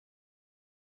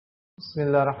بسم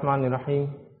الله الرحمن الرحيم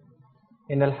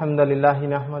إن الحمد لله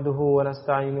نحمده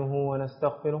ونستعينه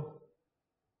ونستغفره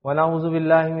ونعوذ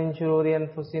بالله من شرور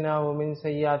أنفسنا ومن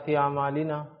سيئات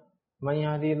أعمالنا من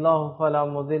يهدي الله فلا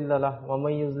مضل له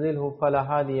ومن يضلله فلا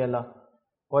هادي له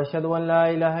وأشهد أن لا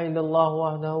إله إلا الله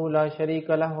وحده لا شريك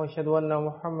له وأشهد أن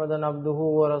محمدا عبده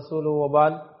ورسوله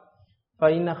وبعد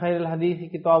فإن خير الحديث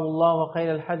كتاب الله وخير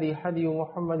الهدي هدي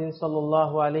محمد صلى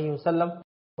الله عليه وسلم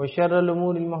وشر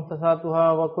الأمور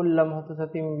محدثاتها وكل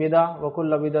محدثة بدعة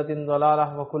وكل بدعة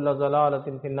ضلالة وكل ضلالة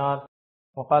في النار.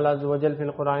 وقال عز وجل في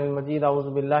القرآن المجيد أعوذ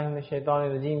بالله من الشيطان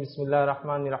الرجيم بسم الله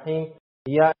الرحمن الرحيم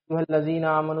يا أيها الذين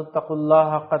آمنوا اتقوا الله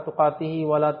حق تقاته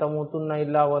ولا تموتن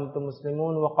إلا وأنتم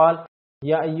مسلمون. وقال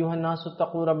يا أيها الناس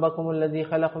اتقوا ربكم الذي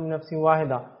خلق من نفس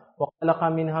واحدة وخلق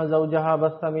منها زوجها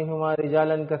بث منهما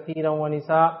رجالا كثيرا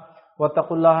ونساء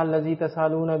واتقوا الله الذي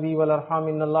تسألون به والأرحام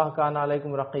إن الله كان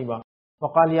عليكم رقيبا.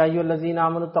 وقال يا أيها الذين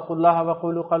آمنوا اتقوا الله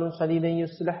وقولوا قولا سديدا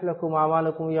يصلح لكم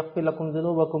أعمالكم ويغفر لكم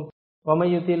ذنوبكم ومن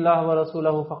يطع الله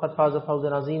ورسوله فقد فاز فوزا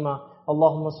عظيما.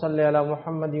 اللهم صل على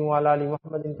محمد وعلى آل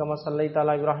محمد كما صليت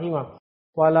على إبراهيم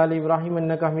وعلى آل إبراهيم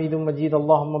إنك حميد مجيد.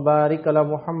 اللهم بارك على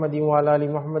محمد وعلى آل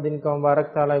محمد كما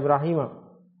باركت على إبراهيم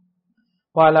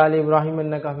وعلى آل إبراهيم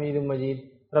إنك حميد مجيد.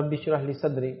 رب اشرح لي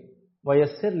صدري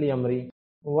ويسر لي أمري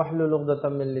واحلل عقدة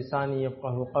من لساني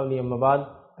يفقهوا قولي. أما بعد،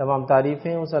 تمام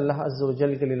تعریفیں اس اللہ عز و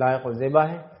جل کے لیے لائق و زیبا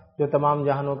ہے جو تمام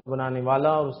جہانوں کو بنانے والا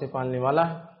اور اسے پالنے والا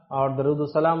ہے، اور درود و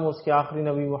سلام اس کے آخری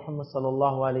نبی محمد صلی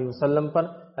اللہ علیہ وسلم پر.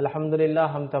 الحمدللہ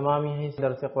ہم تمام ہی اس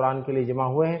درس قرآن کے لیے جمع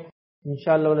ہوئے ہیں.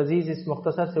 انشاءاللہ العزیز اس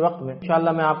مختصر سے وقت میں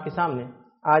انشاءاللہ میں آپ کے سامنے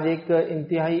آج ایک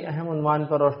انتہائی اہم عنوان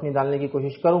پر روشنی ڈالنے کی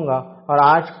کوشش کروں گا، اور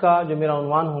آج کا جو میرا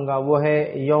عنوان ہوگا وہ ہے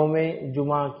یوم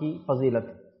جمعہ کی فضیلت،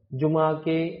 جمعہ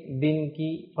کے دن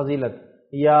کی فضیلت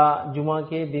یا جمعہ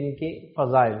کے دن کے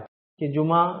فضائل. کہ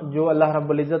جمعہ جو اللہ رب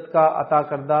العزت کا عطا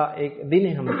کردہ ایک دن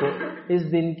ہے ہم کو، اس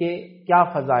دن کے کیا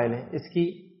فضائل ہیں، اس کی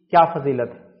کیا فضیلت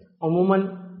ہے. عموماً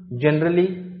جنرلی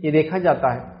یہ دیکھا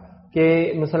جاتا ہے کہ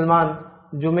مسلمان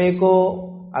جمعے کو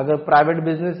اگر پرائیویٹ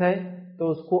بزنس ہے تو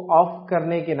اس کو آف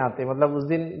کرنے کے ناطے، مطلب اس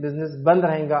دن بزنس بند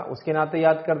رہے گا اس کے ناطے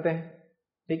یاد کرتے ہیں.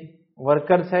 ٹھیک،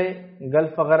 ورکرز ہے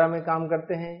گلف وغیرہ میں کام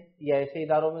کرتے ہیں یا ایسے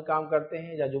اداروں میں کام کرتے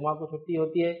ہیں یا جمعہ کو چھٹی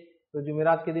ہوتی ہے تو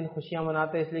جمعرات کے دن خوشیاں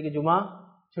مناتے ہیں اس لیے کہ جمعہ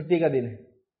چھٹی کا دن ہے.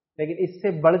 لیکن اس سے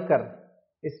بڑھ کر،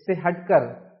 اس سے ہٹ کر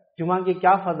جمعہ کے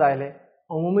کیا فضائل ہے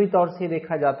عمومی طور سے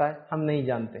دیکھا جاتا ہے ہم نہیں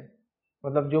جانتے.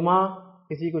 مطلب جمعہ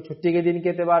کسی کو چھٹی کے دن کے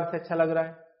اعتبار سے اچھا لگ رہا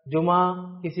ہے، جمعہ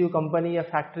کسی کو کمپنی یا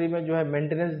فیکٹری میں جو ہے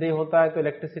مینٹیننس ڈے ہوتا ہے تو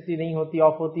الیکٹریسٹی نہیں ہوتی،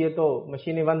 آف ہوتی ہے تو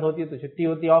مشینیں بند ہوتی ہے تو چھٹی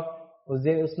ہوتی ہے آف،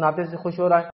 اس ناطے سے خوش ہو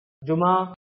رہا ہے. جمعہ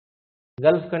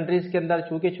گلف کنٹریز کے اندر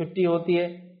چونکہ چھٹی ہوتی ہے،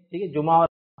 ٹھیک ہے، جمعہ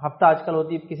ہفتہ آج کل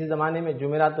ہوتی ہے، کسی زمانے میں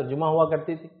جمعرات اور جمعہ ہوا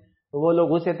کرتی تھی تو وہ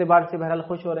لوگ اس اعتبار سے بہرحال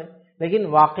خوش ہو رہے ہیں. لیکن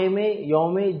واقع میں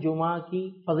یوم جمعہ کی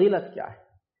فضیلت کیا ہے،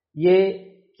 یہ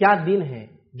کیا دن ہے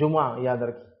جمعہ یاد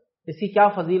رکھیں، اس کی کیا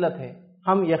فضیلت ہے،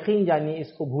 ہم یقین جانیے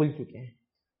اس کو بھول چکے ہیں.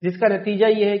 جس کا نتیجہ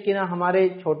یہ ہے کہ نہ ہمارے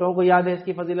چھوٹوں کو یاد ہے اس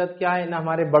کی فضیلت کیا ہے، نہ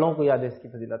ہمارے بڑوں کو یاد ہے اس کی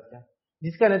فضیلت کیا ہے.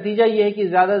 جس کا نتیجہ یہ ہے کہ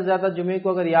زیادہ سے زیادہ جمعے کو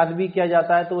اگر یاد بھی کیا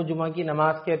جاتا ہے تو وہ جمعہ کی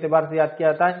نماز کے اعتبار سے یاد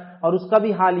کیا جاتا ہے، اور اس کا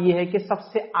بھی حال یہ ہے کہ سب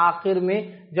سے آخر میں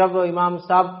جب امام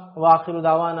صاحب وآخر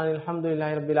دعوانا الحمدللہ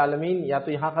رب العالمین یا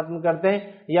تو یہاں ختم کرتے ہیں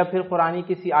یا پھر قرآنی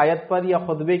کسی آیت پر یا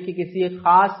خطبے کی کسی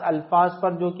خاص الفاظ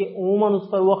پر جو کہ عموماً اس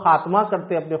پر وہ خاتمہ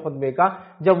کرتے ہیں اپنے خطبے کا،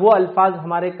 جب وہ الفاظ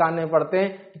ہمارے کان میں پڑتے ہیں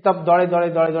تب دوڑے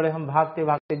دوڑے ہم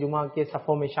بھاگتے جمعہ کے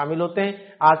صفوں میں شامل ہوتے ہیں.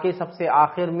 آ کے سب سے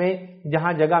آخر میں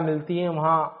جہاں جگہ ملتی ہے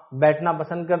وہاں بیٹھنا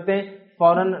پسند کرتے ہیں،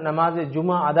 فوراً نماز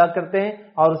جمعہ ادا کرتے ہیں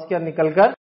اور اس کے نکل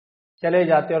کر چلے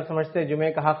جاتے اور سمجھتے ہیں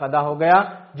جمعے کا حق ادا ہو گیا.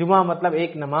 جمعہ مطلب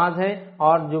ایک نماز ہے،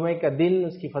 اور جمعے کا دن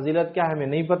اس کی فضیلت کیا ہے ہمیں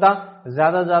نہیں پتا.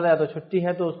 زیادہ سے زیادہ یا تو چھٹی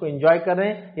ہے تو اس کو انجوائے کر رہے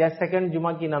ہیں، یا سیکنڈ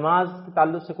جمعہ کی نماز کے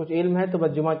تعلق سے کچھ علم ہے تو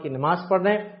بس جمعہ کی نماز پڑھ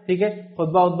رہے ہیں. ٹھیک ہے،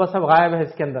 خطبہ سب غائب ہے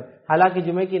اس کے اندر. حالانکہ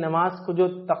جمعے کی نماز کو جو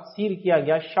تقصیر کیا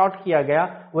گیا، شارٹ کیا گیا،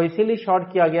 وہ اسی لیے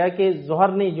شارٹ کیا گیا کہ ظہر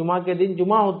نہیں، جمعہ کے دن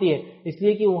جمعہ ہوتی ہے اس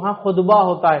لیے کہ وہاں خطبہ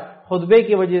ہوتا ہے، خطبے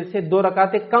کی وجہ سے 2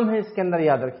 رکعتیں کم ہیں اس کے اندر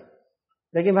یاد رکھیں.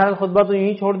 لیکن بہرحال خطبہ تو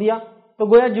یہیں چھوڑ دیا، تو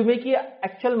گویا جمعے کی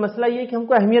ایکچوئل مسئلہ یہ کہ ہم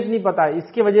کو اہمیت نہیں پتا ہے،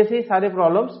 اس کی وجہ سے سارے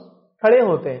پرابلمز کھڑے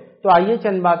ہوتے ہیں. تو آئیے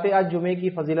چند باتیں آج جمعے کی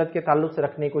فضیلت کے تعلق سے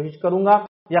رکھنے کی کوشش کروں گا.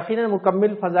 یقیناً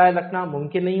مکمل فضائل رکھنا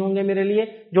ممکن نہیں ہوں گے میرے لیے،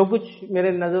 جو کچھ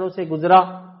میرے نظروں سے گزرا،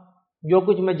 جو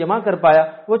کچھ میں جمع کر پایا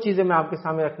وہ چیزیں میں آپ کے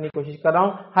سامنے رکھنے کی کوشش کر رہا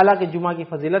ہوں. حالانکہ جمعہ کی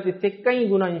فضیلت اس سے کئی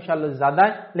گنا انشاءاللہ زیادہ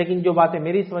ہے، لیکن جو باتیں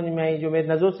میری سمجھ میں آئی، جو میری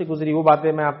نظروں سے گزری، وہ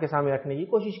باتیں میں آپ کے سامنے رکھنے کی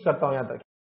کوشش کرتا ہوں یاد رکھیں.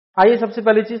 آئیے سب سے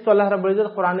پہلی چیز تو اللہ رب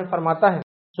العزت قرآن میں فرماتا ہے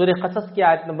سورہ قصص کی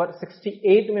آیت نمبر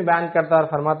 68 میں بیان کرتا اور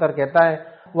فرماتا اور کہتا ہے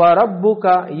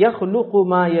وَرَبُّكَ يَخْلُقُ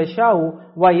مَا يَشَاءُ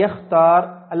وَيَخْتَارُ،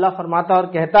 اللہ فرماتا اور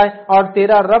کہتا ہے اور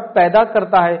تیرا رب پیدا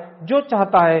کرتا ہے جو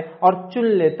چاہتا ہے اور چن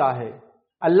لیتا ہے۔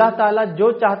 اللہ تعالیٰ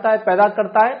جو چاہتا ہے پیدا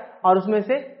کرتا ہے اور اس میں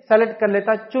سے سلیکٹ کر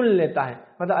لیتا ہے، چن لیتا ہے۔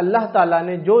 مطلب اللہ تعالیٰ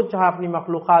نے جو چاہا اپنی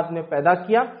مخلوقات میں پیدا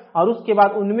کیا اور اس کے بعد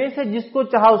ان میں سے جس کو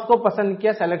چاہا اس کو پسند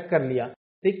کیا، سلیکٹ کر لیا۔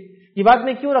 ٹھیک، یہ بات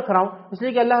میں کیوں رکھ رہا ہوں؟ اس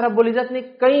لیے کہ اللہ رب العزت نے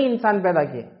کئی انسان پیدا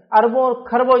کیے، اربوں اور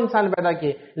خربوں انسان پیدا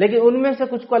کیے، لیکن ان میں سے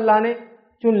کچھ کو اللہ نے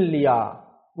چن لیا۔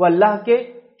 وہ اللہ کے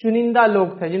چنندہ لوگ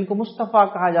تھے جن کو مصطفیٰ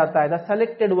کہا جاتا ہے، the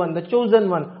selected one, the chosen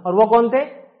one. اور وہ کون تھے؟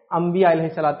 انبیاء علیہ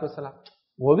السلام۔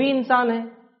 وہ بھی انسان ہیں،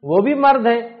 وہ بھی مرد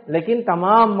ہیں، لیکن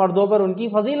تمام مردوں پر ان کی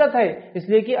فضیلت ہے، اس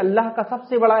لیے کہ اللہ کا سب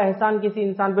سے بڑا احسان کسی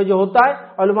انسان پہ جو ہوتا ہے،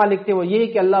 علماء لکھتے وہ یہ ہے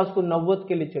کہ اللہ اس کو نبوت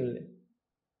کے لیے چن لے۔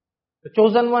 تو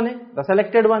چوزن ون ہے، دا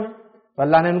سلیکٹڈ ون ہے، تو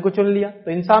اللہ نے ان کو چن لیا۔ تو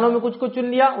انسانوں میں کچھ کو چن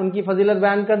لیا، ان کی فضیلت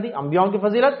بیان کر دی۔ انبیاءوں کی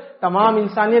فضیلت تمام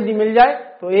انسانیت بھی مل جائے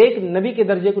تو ایک نبی کے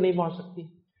درجے کو نہیں پہنچ سکتی،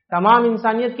 تمام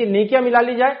انسانیت کی نیکیاں ملا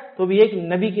لی جائے تو بھی ایک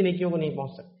نبی کی نیکیوں کو نہیں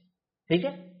پہنچ سکتی۔ ٹھیک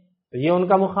ہے، تو یہ ان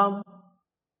کا مقام،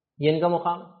 یہ ان کا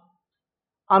مقام۔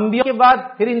 انبیاء کے بعد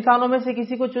پھر انسانوں میں سے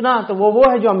کسی کو چنا تو وہ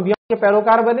ہے جو انبیاء کے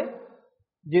پیروکار بنے،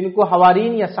 جن کو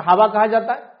حوارین یا صحابہ کہا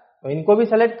جاتا ہے۔ تو ان کو بھی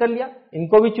سلیکٹ کر لیا، ان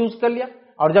کو بھی چوز کر لیا،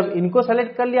 اور جب ان کو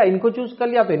سلیکٹ کر لیا، ان کو چوز کر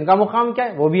لیا، تو ان کا مقام کیا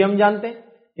ہے وہ بھی ہم جانتے ہیں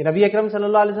کہ نبی اکرم صلی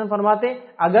اللہ علیہ وسلم فرماتے ہیں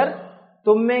اگر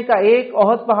تم میں کا ایک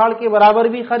احد پہاڑ کے برابر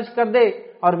بھی خرچ کر دے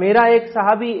اور میرا ایک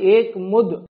صحابی ایک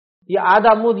مد یا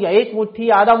آدھا مد یا ایک مٹھی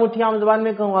یا آدھا مٹھی عام زبان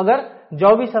میں کہوں اگر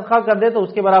جو بھی صدقہ کر دے تو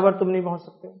اس کے برابر تم نہیں پہنچ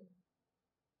سکتے۔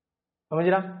 سمجھ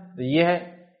رہا؟ تو یہ ہے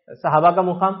صحابہ کا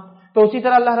مقام۔ تو اسی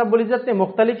طرح اللہ رب العزت نے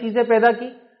مختلف چیزیں پیدا کی،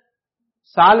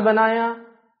 سال بنایا،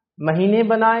 مہینے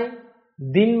بنائے،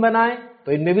 دن بنائے،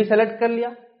 تو ان میں بھی سلیکٹ کر لیا۔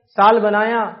 سال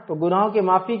بنایا تو گناہوں کے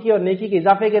معافی کی اور نیکی کے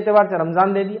اضافے کے اعتبار سے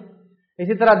رمضان دے دیا۔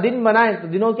 اسی طرح دن بنائے تو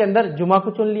دنوں کے اندر جمعہ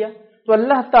کو چن لیا۔ تو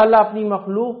اللہ تعالیٰ اپنی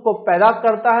مخلوق کو پیدا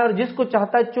کرتا ہے اور جس کو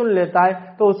چاہتا ہے چن لیتا ہے۔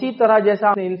 تو اسی طرح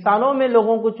جیسا انسانوں میں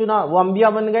لوگوں کو چنا وہ انبیاء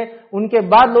بن گئے، ان کے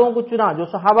بعد لوگوں کو چنا جو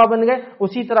صحابہ بن گئے،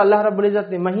 اسی طرح اللہ رب العزت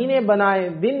نے مہینے بنائے،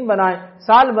 دن بنائے،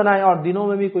 سال بنائے، اور دنوں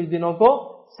میں بھی کچھ دنوں کو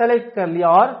سلیکٹ کر لیا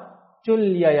اور چن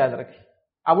لیا۔ یاد رکھیں،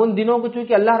 اب ان دنوں کو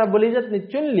چونکہ اللہ رب العزت نے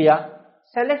چن لیا،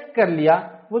 سلیکٹ کر لیا،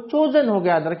 وہ چوزن ہو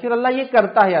گیا۔ یاد رکھیے، اور اللہ یہ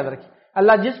کرتا ہے، یاد رکھیے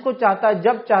اللہ جس کو چاہتا ہے،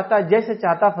 جب چاہتا ہے، جیسے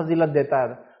چاہتا ہے فضیلت دیتا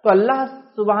ہے۔ تو اللہ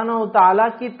سبحانہ و تعالیٰ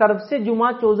کی طرف سے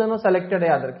جمعہ چوزن و سلیکٹڈ ہے۔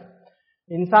 یاد رکھیں،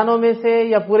 انسانوں میں سے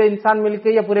یا پورے انسان مل کے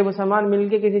یا پورے مسلمان مل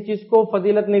کے کسی چیز کو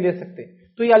فضیلت نہیں دے سکتے۔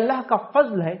 تو یہ اللہ کا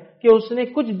فضل ہے کہ اس نے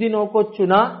کچھ دنوں کو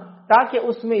چنا تاکہ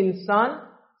اس میں انسان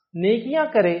نیکیاں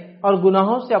کرے اور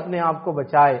گناہوں سے اپنے آپ کو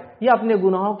بچائے یا اپنے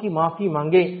گناہوں کی معافی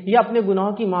مانگے یا اپنے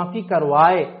گناہوں کی معافی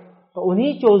کروائے۔ تو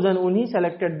انہی چوزن، انہی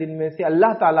سلیکٹڈ دن میں سے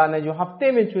اللہ تعالیٰ نے جو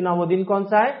ہفتے میں چنا وہ دن کون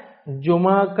سا ہے؟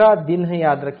 جمعہ کا دن ہے۔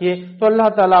 یاد رکھیے، تو اللہ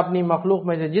تعالیٰ اپنی مخلوق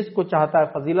میں سے جس کو چاہتا ہے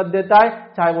فضیلت دیتا ہے،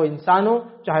 چاہے وہ انسان ہو،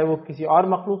 چاہے وہ کسی اور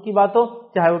مخلوق کی بات ہو،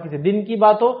 چاہے وہ کسی دن کی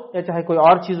بات ہو، یا چاہے کوئی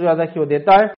اور چیز زیادہ کی وہ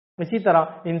دیتا ہے۔ اسی طرح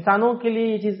انسانوں کے لیے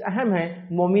یہ چیز اہم ہے،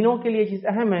 مومنوں کے لیے یہ چیز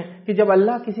اہم ہے کہ جب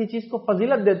اللہ کسی چیز کو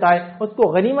فضیلت دیتا ہے اس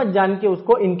کو غنیمت جان کے اس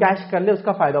کو انکیش کر لے، اس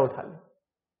کا فائدہ اٹھا لے۔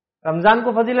 رمضان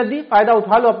کو فضیلت دی، فائدہ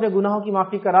اٹھا لو، اپنے گناہوں کی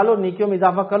معافی کرا لو، نیکیوں میں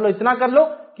اضافہ کر لو، اتنا کر لو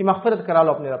کہ مغفرت کرا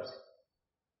لو اپنے رب سے۔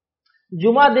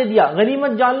 جمعہ دے دیا،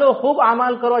 غنیمت جان لو، خوب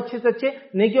اعمال کرو، اچھے سے اچھے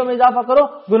نیکیوں میں اضافہ کرو،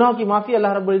 گناہوں کی معافی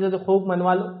اللہ رب العزت خوب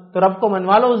منوا لو، تو رب کو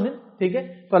منوا لو اس دن۔ ٹھیک ہے،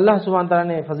 تو اللہ سبحانہ تعالیٰ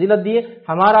نے فضیلت دی ہے۔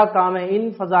 ہمارا کام ہے ان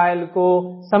فضائل کو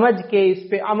سمجھ کے اس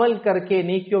پہ عمل کر کے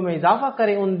نیکیوں میں اضافہ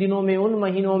کریں، ان دنوں میں، ان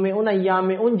مہینوں میں، ان ایام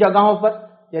میں، ان جگہوں پر۔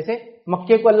 جیسے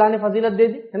مکے کو اللہ نے فضیلت دے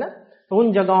دی ہے نا، تو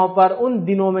ان جگہوں پر، ان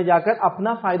دنوں میں جا کر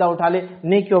اپنا فائدہ اٹھا لے،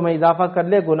 نیکیوں میں اضافہ کر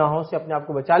لے، گناہوں سے اپنے آپ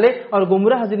کو بچا لے اور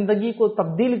گمراہ زندگی کو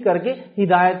تبدیل کر کے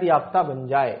ہدایت یافتہ بن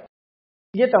جائے۔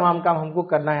 یہ تمام کام ہم کو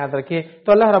کرنا ہے، یاد رکھیے۔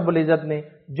 تو اللہ رب العزت نے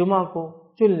جمعہ کو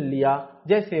چن لیا،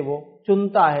 جیسے وہ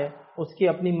چنتا ہے اس کی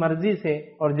اپنی مرضی سے،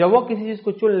 اور جب وہ کسی چیز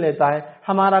کو چن لیتا ہے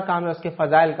ہمارا کام ہے اس کے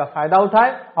فضائل کا فائدہ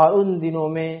اٹھائے اور ان دنوں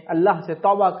میں اللہ سے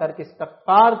توبہ کر کے،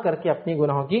 استغفار کر کے اپنی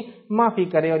گناہوں کی معافی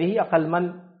کرے، اور یہی عقل مند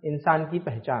انسان کی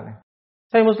پہچان ہے۔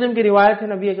 صحیح مسلم کی روایت ہے،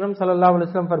 نبی اکرم صلی اللہ علیہ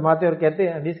وسلم فرماتے اور کہتے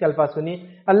ہیں، حدیث کے الفاظ سنیے،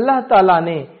 اللہ تعالیٰ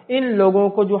نے ان لوگوں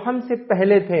کو جو ہم سے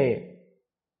پہلے تھے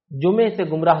جمعے سے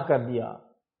گمراہ کر دیا۔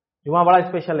 جمعہ بڑا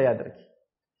اسپیشل ہے، یاد رکھیے۔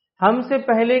 ہم سے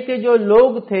پہلے کے جو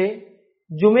لوگ تھے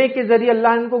جمعے کے ذریعے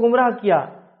اللہ نے ان کو گمراہ کیا۔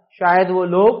 شاید وہ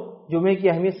لوگ جمعے کی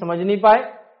اہمیت سمجھ نہیں پائے،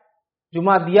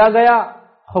 جمعہ دیا گیا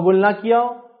قبول نہ کیا ہو،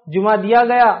 جمعہ دیا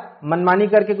گیا منمانی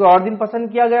کر کے کوئی اور دن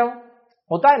پسند کیا گیا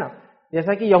ہوتا ہے نا،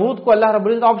 جیسا کہ یہود کو اللہ رب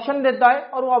العزت آپشن دیتا ہے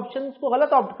اور وہ آپشن کو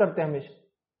غلط آپٹ کرتے ہیں ہمیشہ۔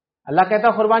 اللہ کہتا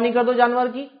ہے قربانی کر دو جانور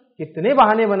کی، کتنے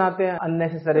بہانے بناتے ہیں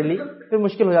اننیسیسریلی، پھر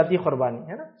مشکل ہو جاتی ہے قربانی،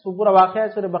 ہے نا۔ سو پورا واقعہ ہے،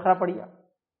 سورہ بقرہ پڑھیے۔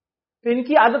 تو ان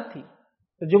کی عادت تھی،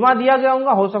 تو جمعہ دیا گیا ہوں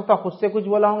گا، ہو سکتا خود سے کچھ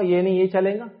بولا ہوں گا، یہ نہیں یہ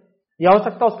چلے گا، یا ہو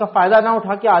سکتا اس کا فائدہ نہ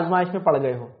اٹھا کے آزمائش میں پڑ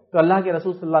گئے ہو۔ تو اللہ کے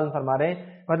رسول صلی اللہ علیہ وسلم فرما رہے ہیں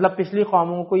مطلب پچھلی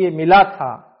قوموں کو یہ ملا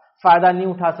تھا، فائدہ نہیں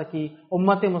اٹھا سکی،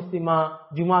 امت مسلمہ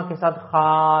جمعہ کے ساتھ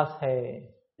خاص ہے،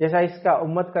 جیسا اس کا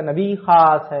امت کا نبی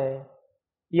خاص ہے،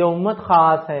 یہ امت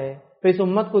خاص ہے، تو اس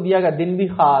امت کو دیا گیا دن بھی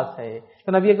خاص ہے۔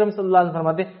 تو نبی اکرم صلی اللہ علیہ وسلم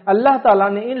فرماتے ہیں اللہ تعالیٰ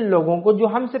نے ان لوگوں کو جو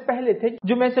ہم سے پہلے تھے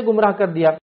جمعے سے گمراہ کر دیا،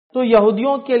 تو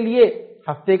یہودیوں کے لیے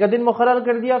ہفتے کا دن مقرر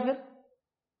کر دیا، پھر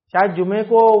شاید جمعے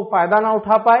کو فائدہ نہ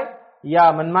اٹھا پائے یا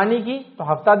منمانی کی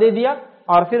تو ہفتہ دے دیا،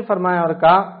 اور پھر فرمایا اور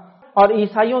کہا، اور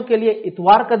عیسائیوں کے لیے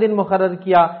اتوار کا دن مقرر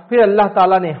کیا، پھر اللہ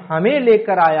تعالیٰ نے ہمیں لے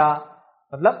کر آیا،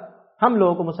 مطلب ہم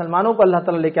لوگوں کو مسلمانوں کو اللہ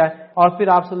تعالیٰ لے کے آئے، اور پھر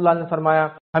آپ صلی اللہ علیہ وسلم نے فرمایا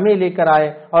ہمیں لے کر آئے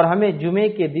اور ہمیں جمعے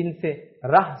کے دن سے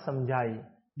راہ سمجھائی،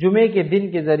 جمعے کے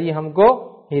دن کے ذریعے ہم کو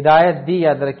ہدایت دی،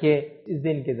 یاد رکھیے اس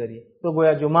دن کے ذریعے۔ تو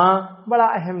گویا جمعہ بڑا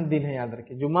اہم دن ہے، یاد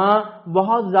رکھیے جمعہ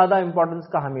بہت زیادہ امپورٹنس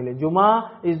کا حامل ہے۔ جمعہ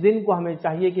اس دن کو ہمیں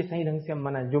چاہیے کہ صحیح ڈھنگ سے ہم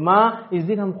منائیں، جمعہ اس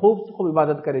دن ہم خوب سے خوب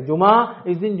عبادت کریں، جمعہ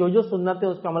اس دن جو جو سنت ہے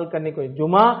اس پہ عمل کرنے کو،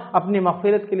 جمعہ اپنی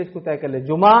مغفرت کے لیے اس کو طے کر لے،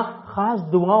 جمعہ خاص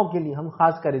دعاؤں کے لیے ہم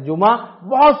خاص کریں، جمعہ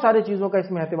بہت سارے چیزوں کا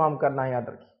اس میں اہتمام کرنا ہے، یاد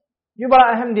رکھیے یہ بڑا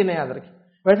اہم دن ہے، یاد رکھیے۔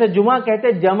 ویسے جمعہ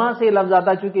کہتے جمع سے لفظ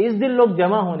آتا ہے چونکہ اس دن لوگ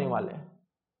جمع ہونے والے ہیں،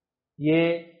 یہ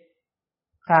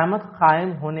قیامت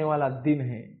قائم ہونے والا دن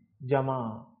ہے جمع۔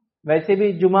 ویسے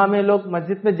بھی جمعہ میں لوگ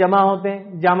مسجد میں جمع ہوتے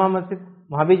ہیں، جامع مسجد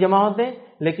وہاں بھی جمع ہوتے ہیں،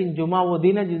 لیکن جمعہ وہ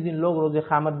دن ہے جس دن لوگ روز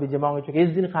قیامت بھی جمع ہوں گے، چونکہ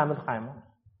اس دن قیامت قائم ہوگی،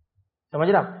 سمجھ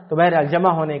رہا؟ تو بہرحال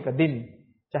جمع ہونے کا دن،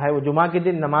 چاہے وہ جمعہ کے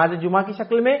دن نماز جمعہ کی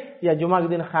شکل میں یا جمعہ کے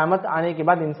دن قیامت آنے کے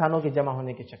بعد انسانوں کے جمع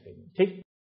ہونے کی شکل میں، ٹھیک؟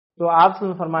 تو آپ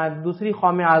سے فرمایا دوسری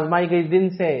قومیں آزمائی گئی اس دن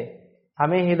سے،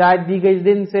 ہمیں ہدایت دی گئی اس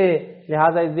دن سے،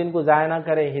 لہٰذا اس دن کو ضائع نہ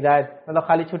کرے۔ ہدایت مطلب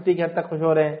خالی چھٹی کے حد تک خوش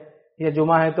ہو رہے ہیں، یا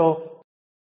جمعہ ہے تو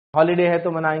ہالیڈے ہے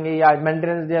تو منائیں گے، یا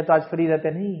مینٹیننس ڈے ہے تو آج فری رہتے،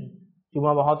 نہیں،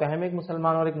 جمعہ بہت اہم ہے ایک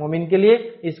مسلمان اور ایک مومن کے لیے،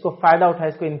 اس کو فائدہ اٹھائے،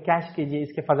 اس کو انکیش کیجیے،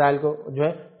 اس کے فضائل کو جو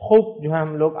ہے خوب جو ہے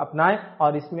ہم لوگ اپنائیں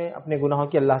اور اس میں اپنے گناہوں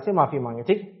کی اللہ سے معافی مانگے،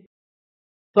 ٹھیک؟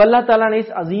 تو اللہ تعالیٰ نے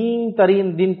اس عظیم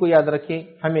ترین دن کو یاد رکھے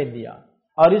ہمیں دیا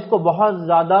اور اس کو بہت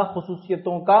زیادہ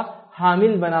خصوصیتوں کا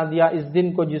حامل بنا دیا اس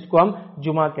دن کو، جس کو ہم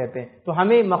جمعہ کہتے ہیں۔ تو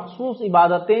ہمیں مخصوص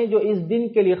عبادتیں جو اس دن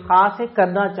کے لیے خاص ہے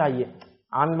کرنا چاہیے،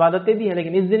 عام عبادتیں بھی ہیں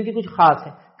لیکن اس دن کی کچھ خاص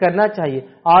ہے، کرنا چاہیے۔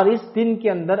 اور اس دن کے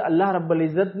اندر اللہ رب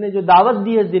العزت نے جو دعوت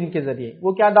دی ہے اس دن کے ذریعے،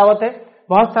 وہ کیا دعوت ہے؟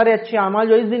 بہت سارے اچھے اعمال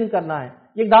جو اس دن کرنا ہے،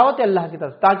 یہ دعوت ہے اللہ کی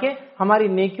طرف، تاکہ ہماری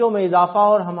نیکیوں میں اضافہ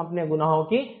اور ہم اپنے گناہوں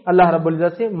کی اللہ رب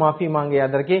العزت سے معافی مانگے۔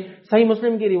 یاد رکھیں صحیح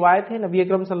مسلم کی روایت ہے، نبی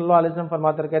اکرم صلی اللہ علیہ وسلم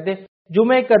فرماتے کہتے ہیں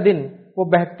جمعے کا دن وہ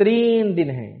بہترین دن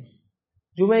ہے،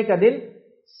 جمعے کا دن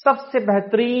سب سے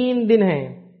بہترین دن ہے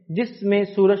جس میں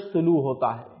سورج طلوع ہوتا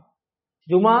ہے۔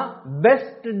 جمعہ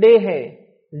بیسٹ ڈے ہے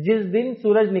جس دن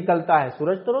سورج نکلتا ہے،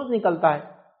 سورج تو روز نکلتا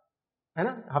ہے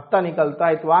نا، ہفتہ نکلتا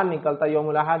ہے، اتوار نکلتا ہے، یوم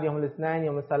الاحد، یوم الاثنین،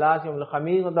 یوم الثلاث، یوم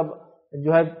الخمیس، مطلب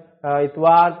جو ہے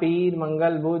اتوار، پیر،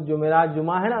 منگل، بدھ، جمعرات،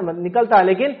 جمعہ ہے نا نکلتا ہے،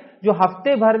 لیکن جو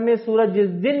ہفتے بھر میں سورج جس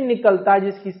دن نکلتا ہے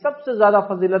جس کی سب سے زیادہ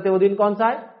فضیلت ہے وہ دن کون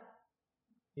سا ہے؟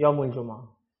 یوم الجمعہ۔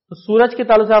 تو سورج کے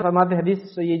تعلق سے آپ فرماتے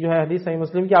حدیث، یہ جو ہے حدیث صحیح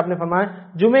مسلم کی، آپ نے فرمایا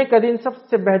جمعے کا دن سب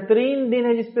سے بہترین دن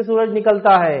ہے جس پہ سورج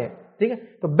نکلتا ہے، ٹھیک ہے؟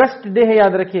 تو بیسٹ ڈے ہے،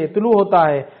 یاد رکھیے طلوع ہوتا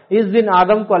ہے۔ اس دن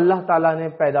آدم کو اللہ تعالیٰ نے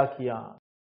پیدا کیا،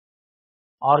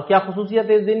 اور کیا خصوصیت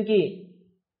ہے اس دن کی؟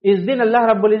 اس دن اللہ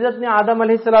رب العزت نے آدم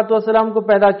علیہ السلام کو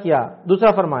پیدا کیا۔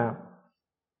 دوسرا فرمایا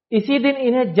اسی دن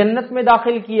انہیں جنت میں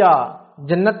داخل کیا،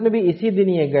 جنت میں بھی اسی دن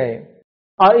یہ گئے،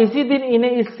 اور اسی دن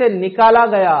انہیں اس سے نکالا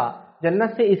گیا، جنت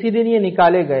سے اسی دن یہ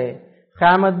نکالے گئے۔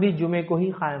 قیامت بھی جمعے کو ہی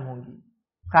قائم ہوگی،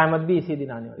 قیامت بھی اسی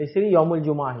دن آنے والی، اس لیے یوم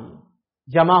الجمعہ ہی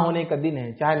جمع ہونے کا دن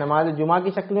ہے، چاہے نماز جمعہ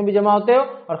کی شکل میں بھی جمع ہوتے ہو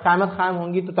اور قیامت قائم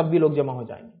ہوں گی تو تب بھی لوگ جمع ہو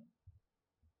جائیں گے،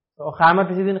 تو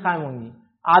قیامت اسی دن قائم ہوں گی۔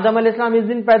 آدم علیہ السلام اس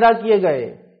دن پیدا کیے گئے،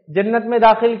 جنت میں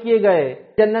داخل کیے گئے،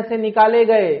 جنت سے نکالے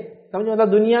گئے، سمجھو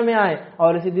مطلب دنیا میں آئے،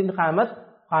 اور اسی دن قیامت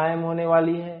قائم ہونے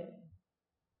والی ہے۔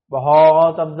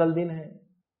 بہت افضل دن ہے،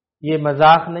 یہ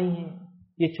مذاق نہیں ہے،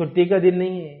 یہ چھٹی کا دن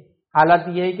نہیں ہے۔ حالت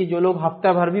یہ ہے کہ جو لوگ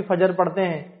ہفتہ بھر بھی فجر پڑھتے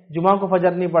ہیں، جمعہ کو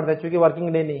فجر نہیں پڑھتے چونکہ ورکنگ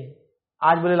ڈے نہیں ہے،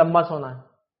 آج بولے لمبا سونا ہے،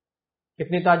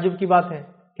 کتنی تعجب کی بات ہے،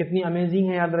 کتنی امیزنگ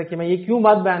ہے۔ یاد رکھیے میں یہ کیوں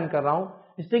بات بیان کر رہا ہوں،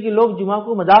 اس لیے کہ لوگ جمعہ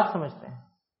کو مذاق سمجھتے ہیں،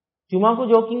 جمعہ کو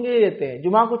جوکنگ کے لیے لیتے ہیں،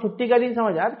 جمعہ کو چھٹی کا دن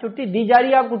سمجھ آئے، چھٹی دی جا رہی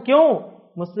ہے آپ کو کیوں؟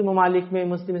 مسلم ممالک میں،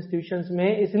 مسلم انسٹیٹیوشنز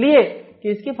میں، اس لیے کہ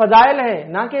اس کی فضائل ہے،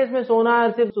 نہ کہ اس میں سونا ہے،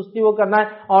 صرف سستی وہ کرنا ہے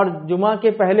اور جمعہ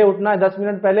کے پہلے اٹھنا ہے، 10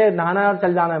 منٹ پہلے نہانا ہے اور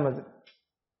چل جانا ہے مسجد۔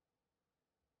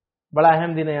 بڑا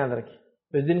اہم دن ہے، یاد رکھیے،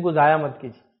 تو اس دن کو ضائع مت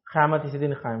کیجیے، قیامت اسی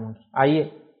دن قائم ہوگی۔ آئیے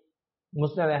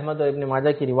مسند احمد اور ابن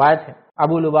ماجہ کی روایت ہے،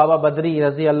 ابو لبابہ بدری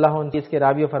رضی اللہ عنہ اس کے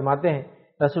راوی فرماتے ہیں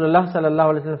رسول اللہ صلی اللہ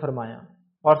علیہ وسلم فرمایا،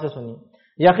 اور سے سنیے،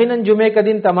 یقیناً جمعے کا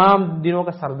دن تمام دنوں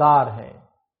کا سردار ہے،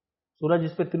 سورج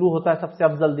جس پہ طلوع ہوتا ہے سب سے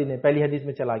افضل دن ہے، پہلی حدیث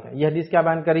میں چلا گیا۔ یہ حدیث کیا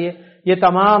بیان کریے؟ یہ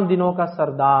تمام دنوں کا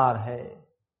سردار ہے،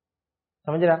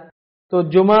 سمجھ رہا؟ تو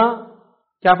جمعہ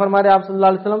کیا فرما رہے آپ صلی اللہ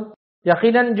علیہ وسلم؟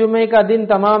 یقیناً جمعے کا دن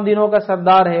تمام دنوں کا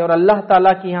سردار ہے اور اللہ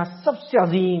تعالیٰ کے یہاں سب سے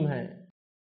عظیم ہے،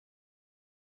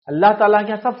 اللہ تعالیٰ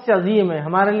کے یہاں سب سے عظیم ہے۔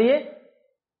 ہمارے لیے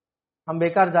ہم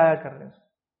بیکار ضائع کر رہے ہیں،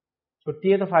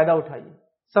 چھٹی ہے تو فائدہ اٹھائیے،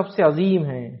 سب سے عظیم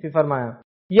ہے۔ پھر فرمایا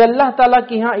یہ اللہ تعالیٰ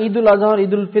کے یہاں عید الاضحیٰ اور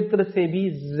عید الفطر سے بھی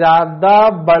زیادہ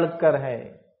بڑھ کر ہے،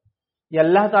 یہ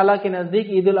اللہ تعالیٰ کے نزدیک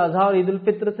عید الاضحیٰ اور عید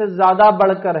الفطر سے زیادہ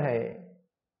بڑھ کر ہے،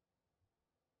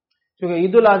 کیونکہ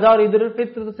عید الاضحیٰ اور عید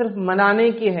الفطر تو صرف منانے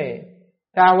کی ہے،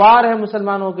 تہوار ہے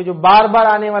مسلمانوں کے جو بار بار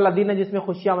آنے والا دن ہے جس میں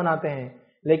خوشیاں مناتے ہیں،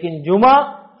 لیکن جمعہ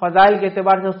فضائل کے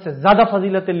اعتبار سے اس سے زیادہ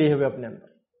فضیلتیں لیے ہوئے اپنے اندر۔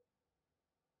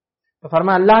 تو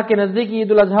فرمایا اللہ کے نزدیک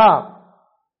عید الاضحیٰ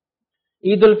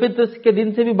عید الفطر کے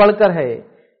دن سے بھی بڑھ کر ہے،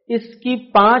 اس کی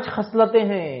 5 خصلتیں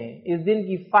ہیں، اس دن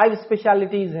کی 5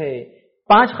 اسپیشلٹیز ہے،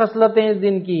 5 خصلتیں اس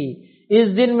دن کی۔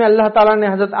 اس دن میں اللہ تعالیٰ نے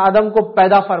حضرت آدم کو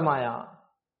پیدا فرمایا،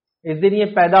 اس دن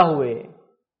یہ پیدا ہوئے،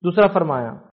 دوسرا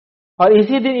فرمایا، اور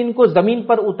اسی دن ان کو زمین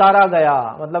پر اتارا گیا،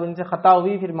 مطلب ان سے خطا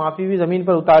ہوئی پھر معافی ہوئی، زمین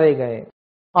پر اتارے گئے،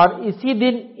 اور اسی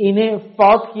دن انہیں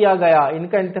فوت کیا گیا، ان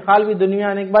کا انتقال بھی دنیا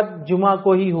آنے کے بعد جمعہ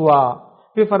کو ہی ہوا۔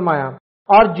 پھر فرمایا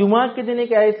اور جمعہ کے دن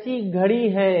ایک ایسی گھڑی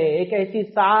ہے، ایک ایسی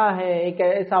ساعت ہے، ایک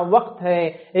ایسا وقت ہے،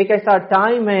 ایک ایسا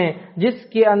ٹائم ہے جس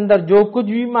کے اندر جو کچھ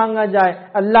بھی مانگا جائے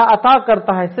اللہ عطا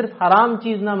کرتا ہے، صرف حرام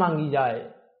چیز نہ مانگی جائے،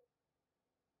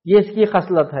 یہ اس کی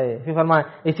خصلت ہے۔ پھر فرمایا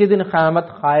اسی دن قیامت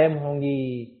قائم ہوں گی،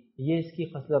 یہ اس کی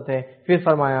خصلت ہے۔ پھر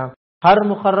فرمایا ہر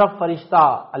مقرب فرشتہ،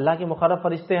 اللہ کے مقرب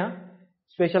فرشتے ہیں،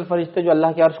 اسپیشل فرشتے جو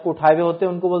اللہ کے عرش کو اٹھائے ہوئے ہوتے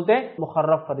ہیں ان کو بولتے ہیں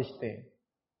مقرب فرشتے،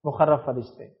 مقرب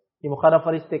فرشتے۔ یہ مقرب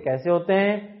فرشتے کیسے ہوتے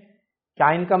ہیں، کیا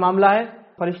ان کا معاملہ ہے؟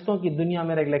 فرشتوں کی دنیا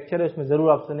میرا ایک لیکچر ہے، اس میں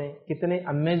ضرور آپ سنیں، کتنے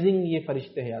امیزنگ یہ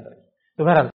فرشتے ہیں، یاد رکھیں۔ تو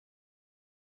بہرحال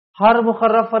ہر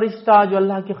مقرب فرشتہ جو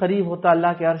اللہ کے قریب ہوتا ہے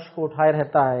اللہ کے عرش کو اٹھائے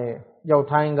رہتا ہے یا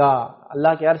اٹھائیں گا،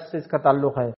 اللہ کے عرش سے اس کا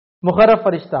تعلق ہے۔ مقرب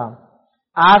فرشتہ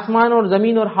آسمان اور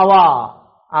زمین اور ہوا،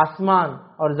 آسمان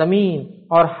اور زمین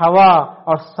اور ہوا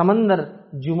اور سمندر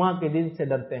جمعہ کے دن سے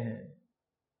ڈرتے ہیں۔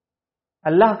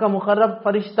 اللہ کا مقرب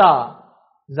فرشتہ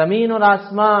زمین اور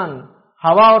آسمان،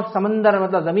 ہوا اور سمندر،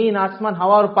 مطلب زمین، آسمان،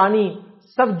 ہوا اور پانی،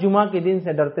 سب جمعہ کے دن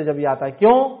سے ڈرتے جب یہ آتا ہے۔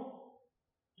 کیوں؟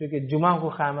 کیونکہ جمعہ کو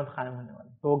قیامت قائم ہونے والی،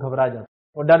 تو وہ گھبرا جاتے،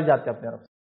 وہ ڈر جاتے اپنے رب سے،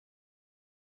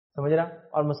 سمجھ رہا؟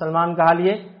 اور مسلمان کا حال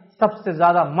یہ سب سے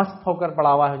زیادہ مست ہو کر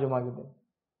پڑا ہوا ہے جمعہ کے دن۔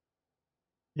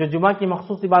 جو جمعہ کی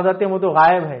مخصوص عبادتیں وہ تو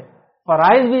غائب ہے،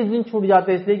 فرائض بھی اس دن چھوٹ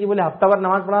جاتے ہیں، اس لیے کہ بولے ہفتہ بھر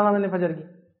نماز پڑھانا میں نے فجر کی،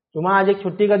 جمعہ آج ایک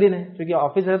چھٹی کا دن ہے، کیونکہ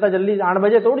آفس رہتا جلدی 8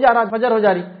 بجے تو اٹھ جا رہا، فجر ہو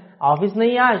جا رہی، آفس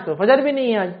نہیں آج تو فجر بھی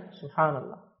نہیں ہے آج، سبحان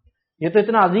اللہ۔ یہ تو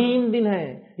اتنا عظیم دن ہے،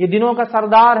 یہ دنوں کا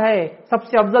سردار ہے، سب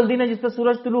سے افضل دن ہے جس پہ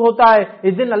سورج طلوع ہوتا ہے۔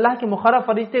 اس دن اللہ کے مقرب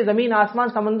فرشتے زمین، آسمان،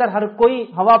 سمندر، ہر کوئی،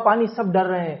 ہوا، پانی سب ڈر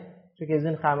رہے ہیں، کیونکہ اس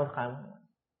دن قیامت قائم ہوگا۔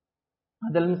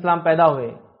 آدم علیہ السلام پیدا ہوئے،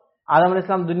 آدم علیہ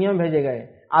السلام دنیا میں بھیجے گئے،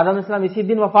 آدم علیہ السلام اسی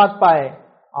دن وفات پائے،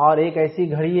 اور ایک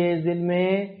ایسی گھڑی ہے اس دن میں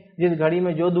جس گھڑی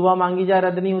میں جو دعا مانگی جائے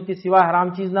رد نہیں ہوتی سوائے حرام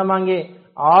چیز نہ مانگے،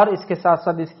 اور اس کے ساتھ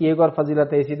ساتھ اس کی ایک اور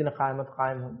فضیلت ہے، اسی دن قیامت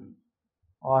قائم ہوگی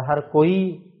اور ہر کوئی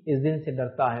اس دن سے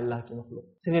ڈرتا ہے اللہ کی مخلوق۔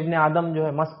 صرف ابن آدم جو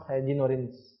ہے مست ہے، جن اور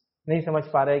انس نہیں سمجھ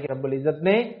پا رہے کہ رب العزت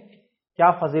نے کیا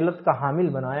فضیلت کا حامل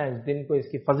بنایا اس دن کو، اس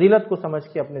کی فضیلت کو سمجھ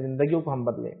کے اپنی زندگیوں کو ہم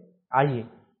بدلیں۔ آئیے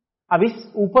اب اس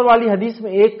اوپر والی حدیث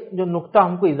میں ایک جو نقطہ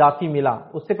ہم کو اضافی ملا،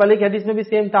 اس سے پہلے کی حدیث میں بھی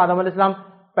سیم تھا، آدم علیہ السلام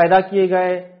پیدا کیے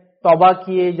گئے، توبہ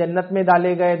کیے، جنت میں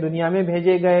ڈالے گئے، دنیا میں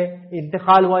بھیجے گئے،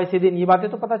 انتقال ہوا اسی دن، یہ باتیں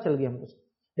تو پتہ چل گئی ہم کو،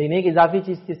 لیکن ایک اضافی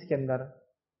چیز تھی اس کے اندر،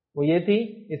 وہ یہ تھی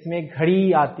اس میں ایک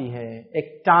گھڑی آتی ہے، ایک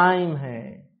ٹائم ہے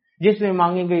جس میں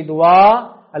مانگی گئی دعا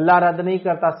اللہ رد نہیں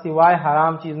کرتا سوائے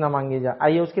حرام چیز نہ مانگی جائے۔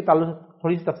 آئیے اس کے تعلق سے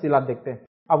تھوڑی سی تفصیلات دیکھتے ہیں۔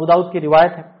 ابو داؤد کی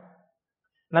روایت ہے،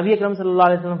 نبی اکرم صلی اللہ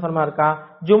علیہ وسلم فرمایا، کہا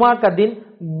جمعہ کا دن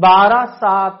 12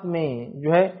 ساعت میں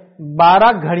جو ہے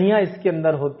 12 گھڑیاں اس کے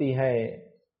اندر ہوتی ہے،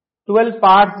 12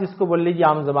 پارٹس جس کو بول لیجیے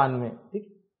عام زبان میں، ٹھیک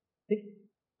ٹھیک۔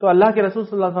 تو اللہ کے رسول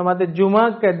صلی اللہ علیہ وسلم فرماتے جمعہ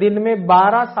کے دن میں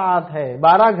 12 ساعت ہے،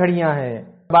 12 گھڑیاں ہیں،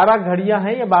 12 گھڑیاں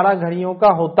ہیں یا 12 گھڑیوں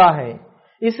کا ہوتا ہے۔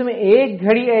 اس میں ایک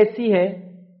گھڑی ایسی ہے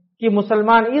کہ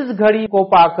مسلمان اس گھڑی کو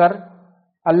پا کر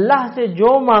اللہ سے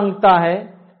جو مانگتا ہے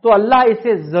تو اللہ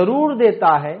اسے ضرور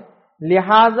دیتا ہے،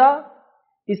 لہذا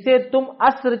اسے تم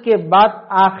عصر کے بعد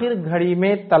آخر گھڑی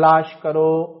میں تلاش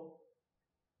کرو۔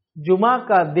 جمعہ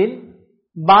کا دن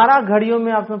 12 گھڑیوں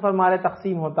میں آپ نے فرمایا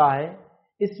تقسیم ہوتا ہے،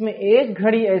 اس میں ایک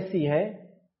گھڑی ایسی ہے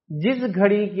جس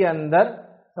گھڑی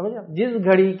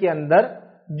کے اندر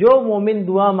جو مومن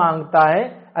دعا مانگتا ہے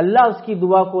اللہ اس کی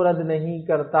دعا کو رد نہیں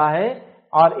کرتا ہے،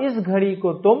 اور اس گھڑی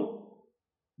کو تم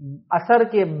عصر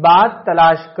کے بعد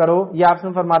تلاش کرو، یہ آپ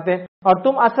سے فرماتے ہیں، اور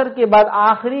تم عصر کے بعد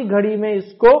آخری گھڑی میں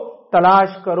اس کو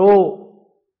تلاش کرو۔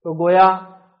 تو گویا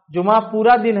جمعہ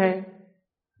پورا دن ہے،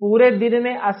 پورے دن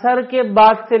میں عصر کے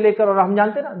بعد سے لے کر، اور ہم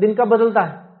جانتے ہیں نا دن کب بدلتا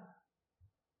ہے،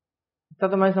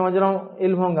 تو میں سمجھ رہا ہوں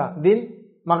علم ہوگا، دن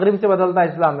مغرب سے بدلتا ہے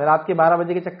اسلام میں، رات کے 12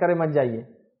 بجے کے چکر میں مت جائیے،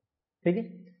 ٹھیک ہے،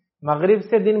 مغرب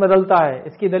سے دن بدلتا ہے۔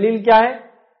 اس کی دلیل کیا ہے؟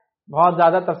 بہت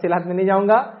زیادہ تفصیلات میں نہیں جاؤں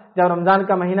گا۔ جب رمضان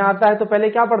کا مہینہ آتا ہے تو پہلے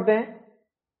کیا پڑھتے ہیں؟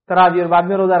 تراویح، اور بعد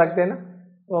میں روزہ رکھتے ہیں نا،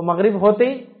 تو مغرب ہوتے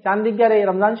ہی چاند دکھ کیا رہی،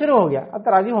 رمضان شروع ہو گیا، اب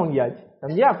تراویح ہوں گی آج،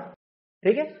 سمجھے آپ،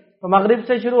 ٹھیک ہے، تو مغرب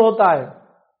سے شروع ہوتا ہے۔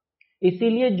 اسی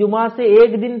لیے جمعہ سے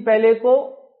ایک دن پہلے کو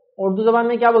اردو زبان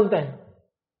میں کیا بولتے ہیں؟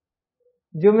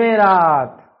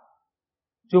 جمعرات،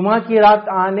 جمعہ کی رات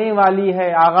آنے والی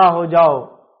ہے، آگاہ ہو جاؤ،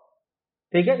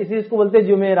 ٹھیک ہے، اسی اس کو بولتے ہیں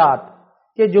جمعرات،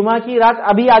 کہ جمعہ کی رات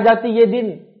ابھی آ جاتی، یہ دن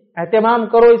اہتمام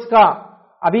کرو اس کا،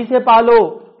 ابھی سے پالو۔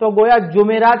 تو گویا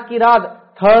جمعرات کی رات،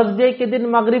 تھرسڈے کے دن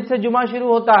مغرب سے جمعہ شروع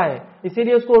ہوتا ہے، اسی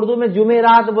لیے اس کو اردو میں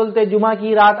جمعرات بولتے ہیں، جمعہ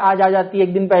کی رات آج آ جاتی ہے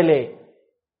ایک دن پہلے،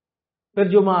 پھر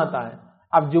جمعہ آتا ہے۔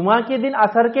 اب جمعہ کے دن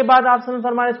عصر کے بعد آپ سے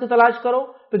فرمایا اس کو تلاش کرو،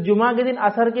 تو جمعہ کے دن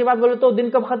عصر کے بعد بولے تو دن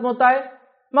کب ختم ہوتا ہے؟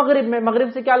 مغرب میں، مغرب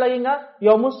سے کیا لگیں گا؟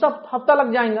 یوم السبت، ہفتہ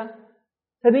لگ جائیں گا،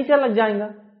 سنیچر لگ جائیں گا،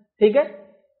 ٹھیک ہے،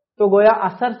 تو گویا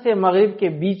عصر سے مغرب کے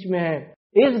بیچ میں ہے۔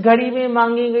 اس گھڑی میں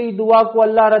مانگی گئی دعا کو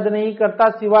اللہ رد نہیں کرتا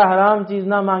سوائے حرام چیز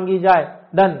نہ مانگی جائے،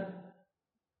 ڈن۔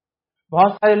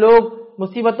 بہت سارے لوگ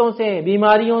مصیبتوں سے،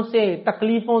 بیماریوں سے،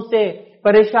 تکلیفوں سے،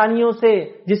 پریشانیوں سے،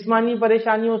 جسمانی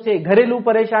پریشانیوں سے، گھریلو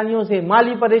پریشانیوں سے،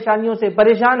 مالی پریشانیوں سے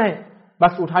پریشان ہیں،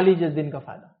 بس اٹھا لیجیے اس دن کا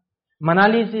فائدہ، منا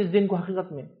لیجیے اس دن کو،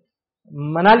 حقیقت میں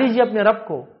منا لیجیے اپنے رب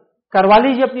کو، کروا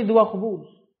لیجیے اپنی دعا قبول۔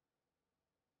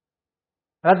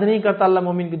 رد نہیں کرتا اللہ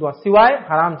مومن کی دعا سوائے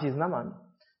حرام چیز نہ مانو۔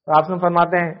 تو آپ سے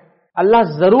فرماتے ہیں اللہ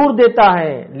ضرور دیتا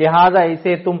ہے، لہذا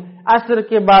اسے تم عصر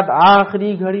کے بعد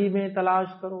آخری گھڑی میں تلاش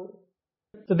کرو۔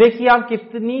 تو دیکھیے آپ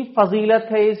کتنی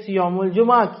فضیلت ہے اس یوم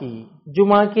الجمعہ کی،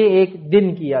 جمعہ کے ایک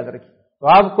دن کی، یاد رکھیے۔ تو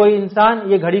اب کوئی انسان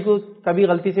یہ گھڑی کو کبھی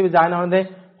غلطی سے بھی ضائع نہ ہونے دے،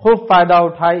 خوب فائدہ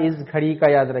اٹھائے اس گھڑی کا،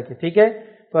 یاد رکھیے، ٹھیک ہے۔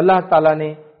 تو اللہ تعالیٰ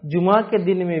نے جمعہ کے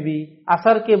دن میں بھی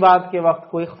عصر کے بعد کے وقت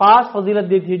کوئی خاص فضیلت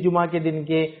دی تھی جمعہ کے دن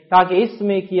کے، تاکہ اس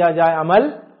میں کیا جائے عمل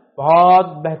بہت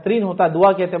بہترین ہوتا ہے،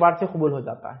 دعا کے اعتبار سے قبول ہو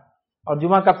جاتا ہے۔ اور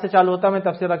جمعہ کب سے چالو ہوتا ہے میں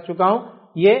تفسیر رکھ چکا ہوں،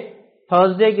 یہ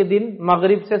تھرسڈے کے دن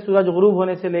مغرب سے سورج غروب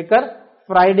ہونے سے لے کر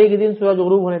فرائیڈے کے دن سورج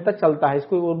غروب ہونے تک چلتا ہے۔ اس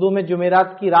کو اردو میں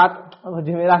جمعرات کی رات،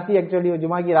 جمعرات ہی ایکچولی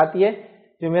جمعہ کی رات ہی ہے،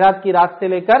 جمعرات کی رات سے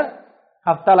لے کر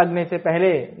ہفتہ لگنے سے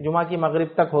پہلے جمعہ کی مغرب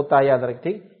تک ہوتا ہے، یاد رکھ،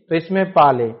 ٹھیک، تو اس میں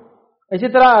پالے۔ اسی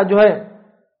طرح جو ہے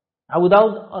ابو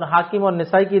داؤد اور حاکم اور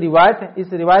نسائی کی روایت ہے،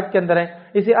 اس روایت کے اندر ہے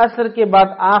اسے عصر کے بعد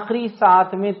آخری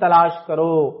ساعت میں تلاش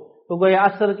کرو۔ تو گویا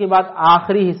عصر کے بعد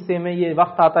آخری حصے میں یہ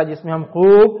وقت آتا ہے جس میں ہم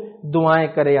خوب دعائیں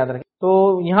کریں، یاد رکھیں۔ تو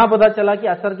یہاں پتہ چلا کہ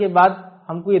عصر کے بعد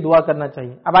ہم کو یہ دعا کرنا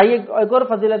چاہیے۔ اب آئیے ایک اور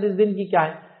فضیلت اس دن کی کیا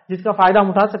ہے جس کا فائدہ ہم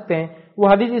اٹھا سکتے ہیں، وہ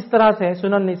حدیث اس طرح سے ہے،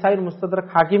 سنن نسائی اور مستدرک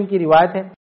حاکم کی روایت ہے۔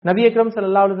 نبی اکرم صلی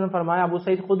اللہ علیہ وسلم فرمایا، ابو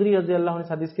سعید خدری رضی اللہ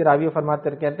عنہ حدیث کے راوی فرماتے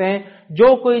ہیں، کہتے ہیں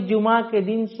جو کوئی جمعہ کے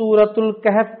دن سورۃ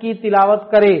الکہف کی تلاوت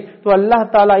کرے تو اللہ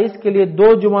تعالیٰ اس کے لیے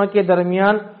 2 جمعہ کے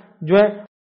درمیان جو ہے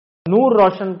نور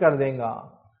روشن کر دے گا۔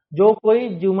 جو کوئی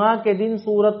جمعہ کے دن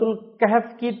سورۃ الکہف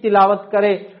کی تلاوت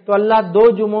کرے تو اللہ 2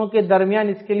 جمعوں کے درمیان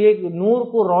اس کے لیے نور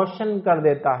کو روشن کر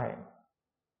دیتا ہے۔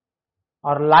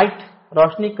 اور لائٹ،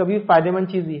 روشنی کبھی فائدہ مند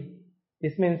چیز ہے،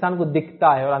 اس میں انسان کو دکھتا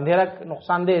ہے، اور اندھیرا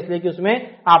نقصان دہ اس لیے کہ اس میں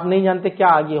آپ نہیں جانتے کیا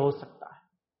آگے ہو سکتا ہے۔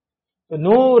 تو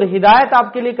نور ہدایت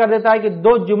آپ کے لیے کر دیتا ہے کہ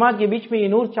 2 جمعہ کے بیچ میں یہ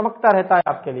نور چمکتا رہتا ہے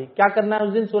آپ کے لیے۔ کیا کرنا ہے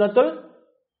اس دن؟ سورۃ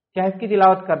الکہف کی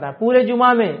تلاوت کرنا ہے پورے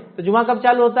جمعہ میں۔ تو جمعہ کب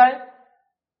چالو ہوتا ہے؟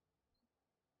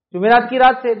 جمعرات کی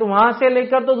رات سے، تو وہاں سے لے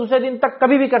کر تو دوسرے دن تک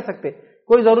کبھی بھی کر سکتے،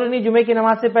 کوئی ضروری نہیں جمعے کی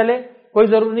نماز سے پہلے، کوئی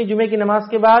ضروری نہیں جمعے کی نماز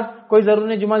کے بعد، کوئی ضروری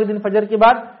نہیں جمعہ کے دن فجر کے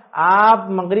بعد۔ آپ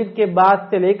مغرب کے بعد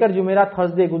سے لے کر جمعرات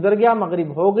تھرسڈے گزر گیا، مغرب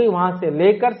ہو گئی، وہاں سے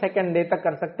لے کر سیکنڈ ڈے تک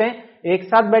کر سکتے ہیں۔ ایک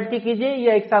ساتھ بیٹھ کے کیجئے،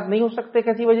 یا ایک ساتھ نہیں ہو سکتے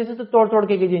کسی وجہ سے تو توڑ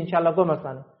کے کیجئے، انشاءاللہ کوئی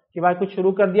مسئلہ نہیں کہ بھائی کچھ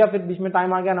شروع کر دیا پھر بیچ میں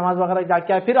ٹائم آ گیا، نماز وغیرہ جا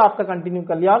کے آئے، پھر آپ کا کنٹینیو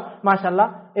کر لیا، ماشاءاللہ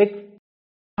ایک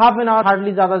ہاف این آور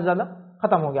ہارڈلی زیادہ سے زیادہ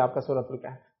ختم ہو گیا آپ کا سورۃ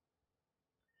الکہف۔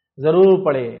 ضرور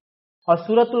پڑھے۔ اور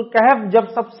سورۃ الکہف جب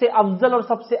سب سے افضل اور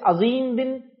سب سے عظیم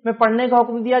دن میں پڑھنے کا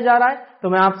حکم دیا جا رہا ہے تو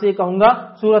میں آپ سے یہ کہوں گا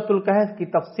سورۃ الکہف کی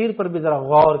تفسیر پر بھی ذرا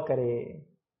غور کرے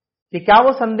کہ کیا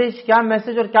وہ سندیش، کیا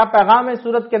میسج اور کیا پیغام ہے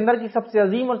سورت کے اندر کی سب سے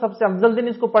عظیم اور سب سے افضل دن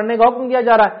اس کو پڑھنے کا حکم دیا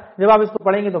جا رہا ہے۔ جب آپ اس کو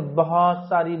پڑھیں گے تو بہت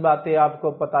ساری باتیں آپ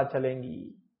کو پتہ چلیں گی۔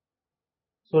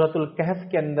 سورۃ الکہف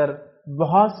کے اندر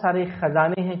بہت سارے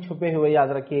خزانے ہیں چھپے ہوئے، یاد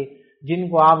رکھیے، جن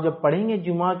کو آپ جب پڑھیں گے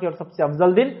جمعہ کے اور سب سے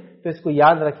افضل دن تو اس کو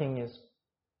یاد رکھیں گے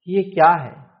کہ یہ کیا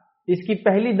ہے۔ اس کی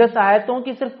پہلی 10 آیتوں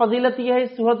کی صرف فضیلت یہ ہے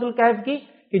اس سورۃ الکہف کی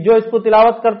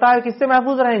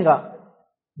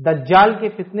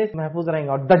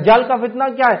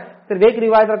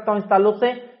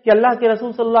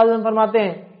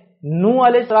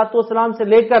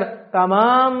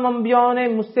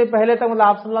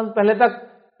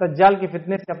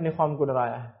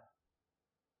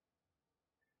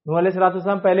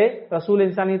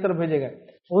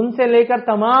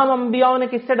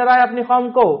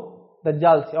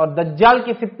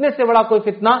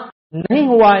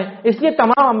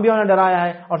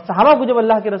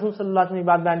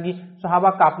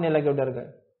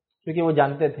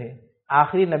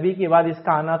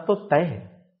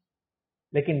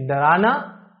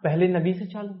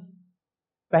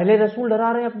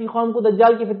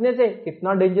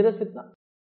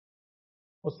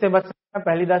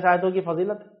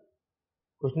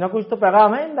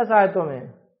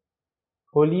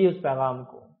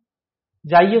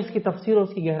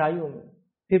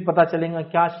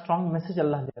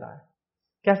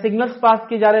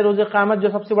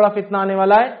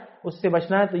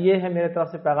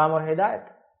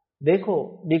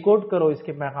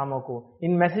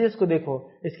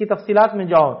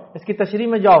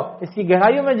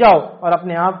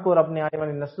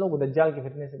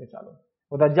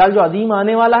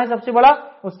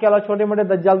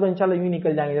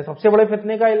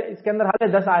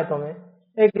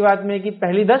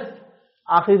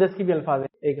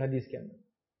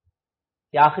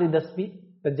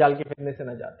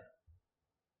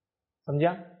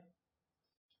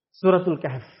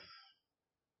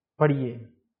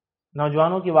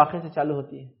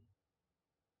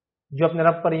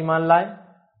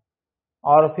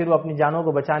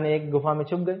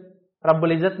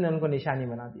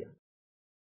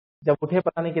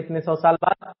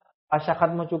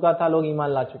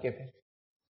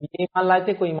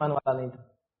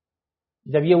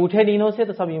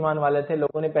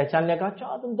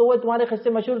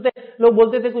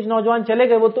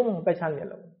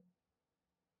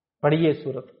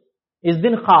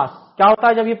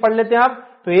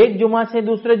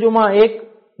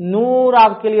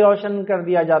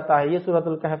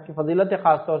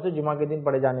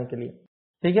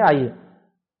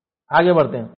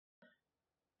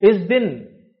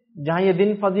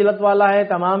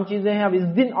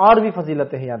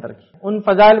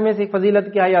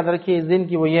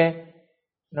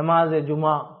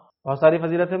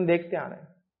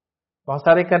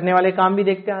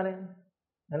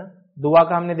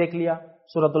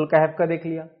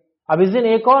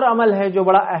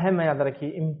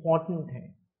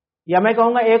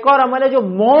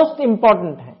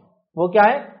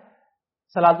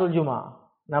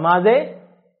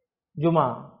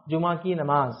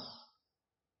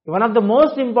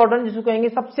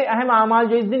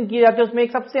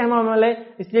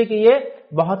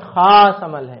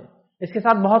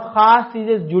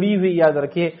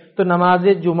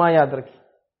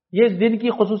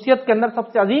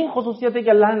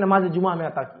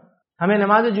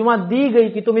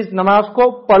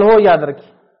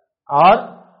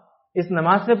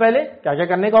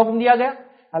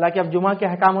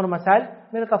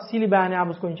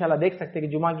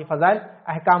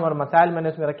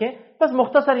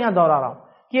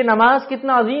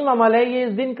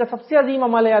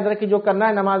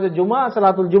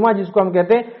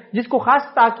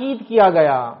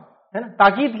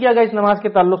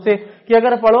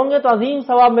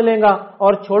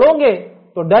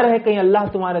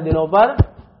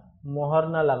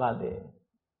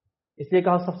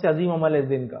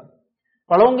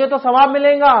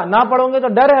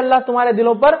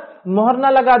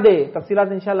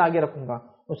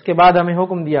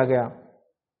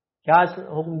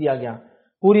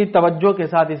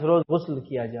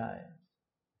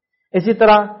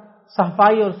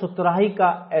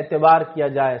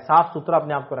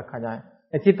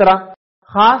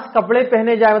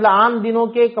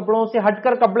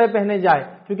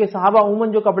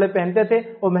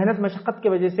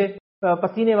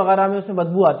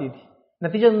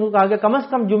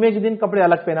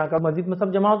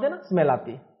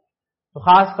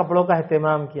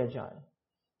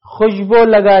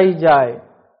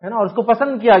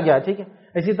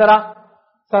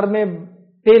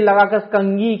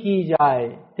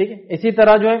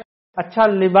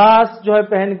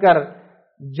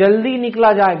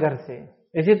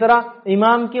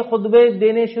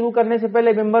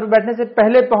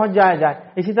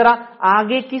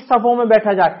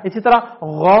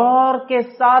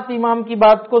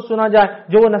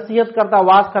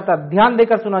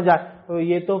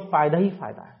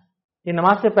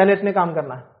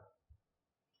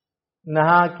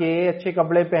نہا کے اچھے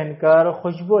کپڑے پہن کر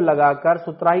خوشبو لگا کر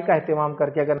ستھرائی کا اہتمام کر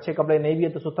کے، اگر اچھے کپڑے نہیں بھی ہے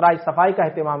تو ستھرائی صفائی کا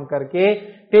اہتمام کر کے،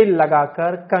 تیل لگا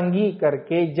کر کنگھی کر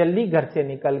کے جلدی گھر سے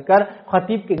نکل کر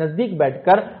خطیب کے نزدیک بیٹھ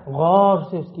کر غور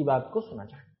سے اس کی بات کو سنا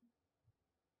جائے۔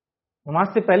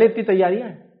 نماز سے پہلے اتنی تیاریاں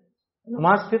ہیں،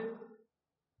 نماز پھر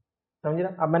سمجھ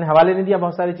رہا۔ اب میں نے حوالے نہیں دیا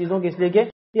بہت ساری چیزوں کے، اس لیے کہ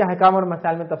یہ احکام اور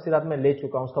مسائل میں تفصیلات میں لے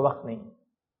چکا ہوں، اس کا وقت نہیں،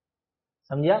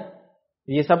 سمجھا۔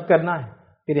 یہ سب کرنا ہے،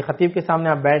 پھر خطیب کے سامنے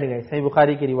آپ بیٹھ گئے، صحیح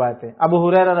بخاری کی روایت ہے، ابو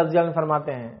ہریرہ رضی اللہ عنہ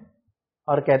فرماتے ہیں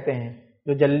اور کہتے ہیں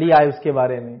جو جلدی آئے اس کے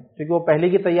بارے میں، کیونکہ وہ پہلے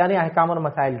کی تیاری احکام اور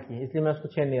مسائل کی ہے، اس لیے میں اس کو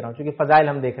چھیڑ نہیں رہا ہوں، کیونکہ فضائل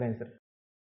ہم دیکھ رہے ہیں صرف۔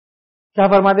 کیا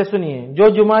فرماتے سنیے، جو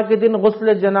جمعہ کے دن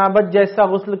غسل جنابت جیسا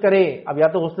غسل کرے، اب یا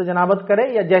تو غسل جنابت کرے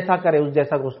یا جیسا کرے اس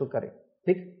جیسا غسل کرے،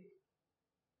 ٹھیک،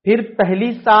 پھر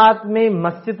پہلی سات میں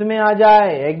مسجد میں آ جائے،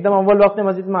 ایک دم اول وقت میں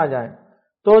مسجد میں آ جائے،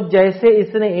 تو جیسے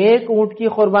اس نے ایک اونٹ کی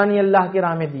قربانی اللہ کی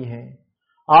راہ میں دی ہے،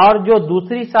 اور جو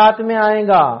دوسری سات میں آئے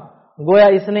گا گویا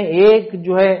اس نے ایک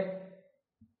جو ہے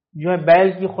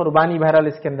بیل کی قربانی بہرحال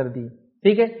اس کے اندر دی،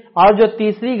 ٹھیک ہے، اور جو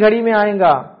تیسری گھڑی میں آئے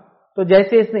گا تو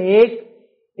جیسے اس نے ایک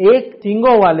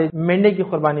سینگوں والے مینڈے کی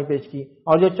قربانی پیش کی،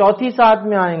 اور جو چوتھی سات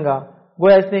میں آئے گا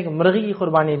گویا اس نے ایک مرغی کی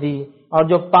قربانی دی، اور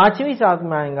جو پانچویں سات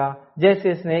میں آئے گا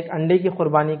جیسے اس نے ایک انڈے کی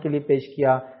قربانی کے لیے پیش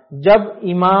کیا۔ جب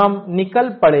امام نکل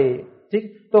پڑے، ٹھیک،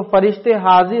 تو فرشتے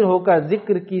حاضر ہو کر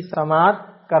ذکر کی سماعت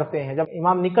کرتے ہیں۔ جب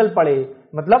امام نکل پڑے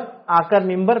مطلب آ کر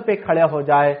ممبر پہ کھڑا ہو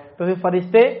جائے تو پھر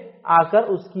فرشتے آ کر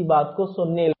اس کی بات کو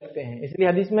سننے لگتے ہیں۔ اس لیے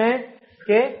حدیث میں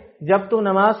کہ جب تم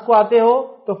نماز کو آتے ہو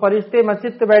تو فرشتے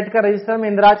مسجد پہ بیٹھ کر رجسٹر میں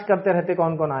اندراج کرتے رہتے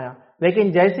کون کون آیا،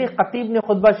 لیکن جیسے خطیب نے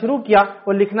خطبہ شروع کیا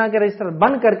وہ لکھنا کے رجسٹر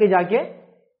بند کر کے جا کے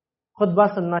خطبہ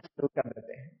سننا شروع کر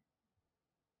دیتے ہیں،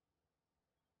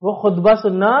 وہ خطبہ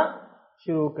سننا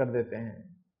شروع کر دیتے ہیں۔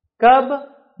 کب؟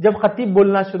 جب خطیب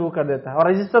بولنا شروع کر دیتا ہے اور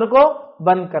رجسٹر کو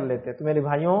بند کر لیتے ہیں۔ تو میرے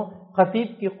بھائیوں، خطیب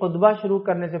کی خطبہ شروع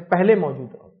کرنے سے پہلے موجود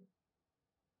رہو،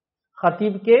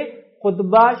 خطیب کے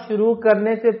خطبہ شروع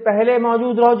کرنے سے پہلے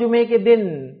موجود رہو جمعے کے دن،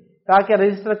 تاکہ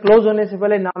رجسٹر کلوز ہونے سے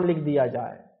پہلے نام لکھ دیا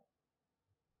جائے،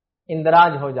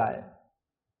 اندراج ہو جائے۔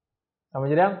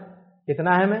 سمجھ رہے آپ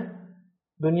کتنا اہم ہے؟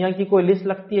 دنیا کی کوئی لسٹ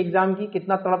لگتی ہے ایگزام کی،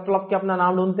 کتنا تڑپ تڑپ کے اپنا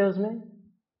نام ڈھونڈتے ہیں اس میں،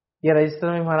 یہ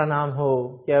رجسٹر میں ہمارا نام ہو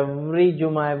کہ ایوری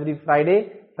جمعہ ایوری فرائیڈے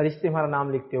فرشتے ہمارا نام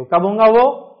لکھتے ہو۔ کب ہوگا وہ؟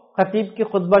 خطیب کی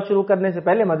خطبہ شروع کرنے سے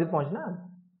پہلے مسجد پہنچنا۔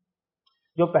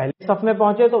 جو پہلے صف میں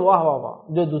پہنچے تو واہ واہ واہ،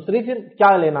 جو دوسری پھر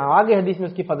کیا لینا، آگے حدیث میں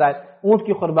اس کی فضائل، اونٹ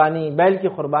کی قربانی، بیل کی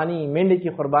قربانی، مینڈے کی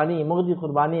قربانی، مرغی کی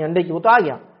قربانی، انڈے کی، وہ تو آ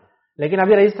گیا، لیکن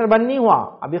ابھی رجسٹر بند نہیں ہوا،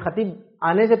 ابھی خطیب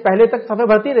آنے سے پہلے تک صفیں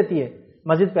بھرتی رہتی ہے،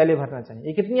 مسجد پہلے بھرنا چاہیے۔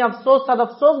 یہ کتنی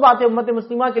افسوس بات ہے امت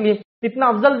مسلمہ کے لیے، اتنا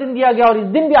افضل دن دیا گیا اور اس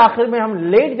دن بھی آخر میں ہم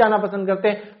لیٹ جانا پسند کرتے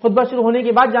ہیں، خطبہ شروع ہونے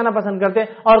کے بعد جانا پسند کرتے ہیں،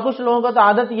 اور کچھ لوگوں کا تو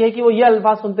عادت یہ ہے کہ وہ یہ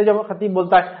الفاظ سنتے جب خطیب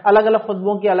بولتا ہے، الگ الگ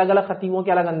خطبوں کے الگ الگ خطیبوں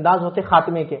کے الگ انداز ہوتے،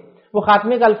 خاتمے کے وہ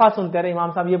خاتمے کا الفاظ سنتے رہے،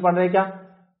 امام صاحب یہ پڑھ رہے کیا،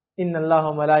 ان اللہ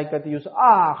و ملائکتہ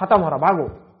ختم ہو رہا، بھاگو،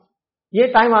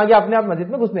 یہ ٹائم آ گیا اپنے آپ مسجد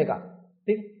میں گھسنے کا،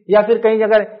 ٹھیک، یا پھر کئی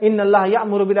جگہ ان اللہ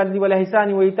یأمر بالعدل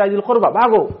والاحسان وایتاء ذی القربى،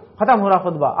 بھاگو، ختم ہو رہا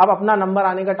خطبہ، اب اپنا نمبر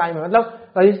آنے کا ٹائم ہے، مطلب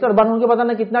رجسٹر بند ہو کے پتہ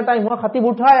نہ کتنا ٹائم ہوا، خطیب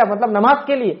اٹھا ہے مطلب نماز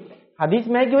کے لیے۔ حدیث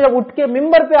میں ہے کہ جب اٹھ کے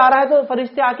ممبر پہ آ رہا ہے تو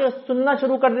فرشتے آ کے سننا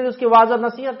شروع کر دیتے اس کی واضح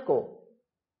نصیحت کو،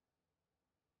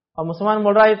 اور مسلمان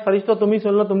بول رہا ہے فرشتوں تم ہی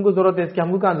سن لو، تم کو ضرورت ہے اس کی،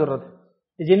 ہم کو کہاں ضرورت ہے،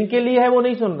 جن کے لیے ہے وہ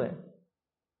نہیں سن رہے،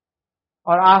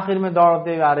 اور آخر میں دوڑتے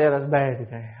ہوئے آ رہے رس بیٹھ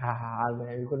گئے، ہاں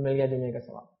بالکل مل گیا جمعے کا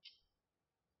ثواب۔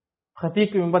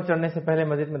 خطیب کے ممبر چڑھنے سے پہلے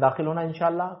مسجد میں داخل ہونا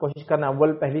انشاءاللہ، کوشش کرنا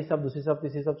اول پہلی صف، دوسری صف،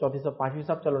 تیسری صف، چوتھی صف، پانچویں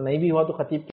صف، چلو نہیں بھی ہوا تو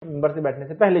خطیب کے ممبر سے بیٹھنے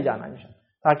سے پہلے جانا انشاءاللہ،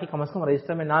 تاکہ کم از کم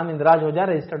رجسٹر میں نام اندراج ہو جائے،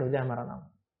 رجسٹرڈ ہو جائے ہمارا نام،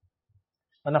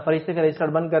 ورنہ فرشتے پھر رجسٹر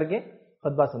بند کر کے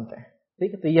خطبہ سنتے ہیں،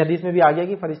 ٹھیک ہے۔ تو یہ حدیث میں بھی آ گیا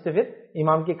کہ فرشتے پھر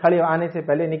امام کے کھڑے آنے سے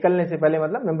پہلے، نکلنے سے پہلے،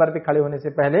 مطلب ممبر پہ کھڑے ہونے سے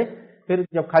پہلے، پھر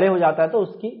جب کھڑے ہو جاتا ہے تو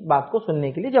اس کی بات کو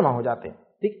سننے کے لیے جمع ہو جاتے ہیں،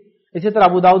 ٹھیک۔ اسی طرح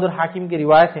ابو داؤد اور حاکم کی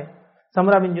روایت ہے،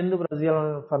 سمرہ بن جندب رضی اللہ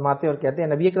عنہ فرماتے اور کہتے ہیں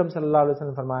نبی اکرم صلی اللہ علیہ وسلم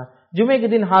نے فرمایا جمعے کے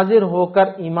دن حاضر ہو کر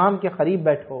امام کے قریب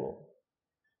بیٹھو،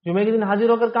 جمعے کے دن حاضر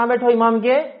ہو کر کہاں بیٹھو؟ امام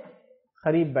کے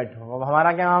قریب بیٹھو۔ اب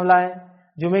ہمارا کیا معاملہ ہے؟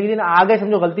 جمعے کے دن آگے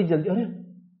سمجھو غلطی جلدی، ارے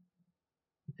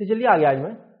اتنی جلدی آ گیا آج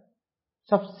میں،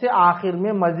 سب سے آخر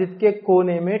میں مسجد کے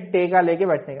کونے میں ٹیکا لے کے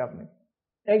بیٹھنے کا اپنے،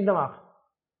 ایک دم آخر،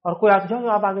 اور کوئی آگے جاؤ،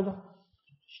 آپ آگے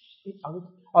جاؤ،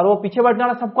 اور وہ پیچھے بیٹھنے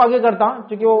والا سب کو آگے کرتا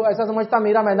کیونکہ وہ ایسا سمجھتا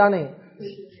میرا میدان ہے،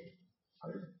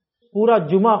 پورا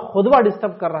جمعہ خطبہ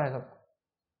ڈسٹرب کر رہا ہے، سب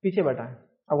پیچھے بیٹھا ہے۔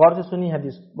 اب غور سے سنی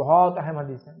حدیث، بہت اہم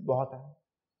حدیث ہے، بہت اہم۔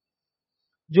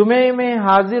 جمعے میں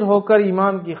حاضر ہو کر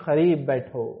امام کی قریب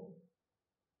بیٹھو،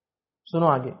 سنو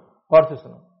آگے غور سے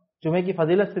سنو، جمعے کی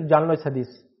فضیلت صرف جان لو اس حدیث،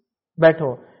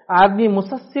 بیٹھو۔ آدمی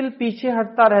مسلسل پیچھے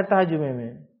ہٹتا رہتا ہے جمعے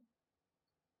میں،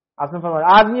 آپ نے فرمایا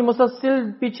آدمی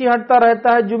مسلسل پیچھے ہٹتا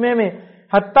رہتا ہے جمعے میں،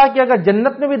 حتیٰ کہ اگر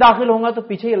جنت میں بھی داخل ہوگا تو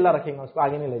پیچھے ہی اللہ رکھیں گا، اس کو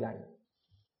آگے نہیں لے جائیں گے۔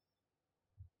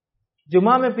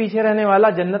 جمعہ میں پیچھے رہنے والا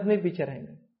جنت میں پیچھے رہیں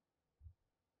گے۔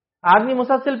 آدمی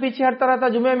مسلسل پیچھے ہٹتا رہتا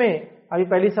جمعے میں، ابھی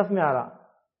پہلی صف میں آ رہا،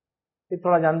 پھر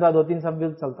تھوڑا جانتا 2-3 صف بھی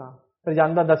چلتا، پھر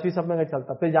جانتا 10ویں صف میں گھر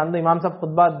چلتا، پھر جانتا امام صاحب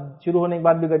خطبہ شروع ہونے کے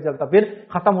بعد بھی گھر چلتا، پھر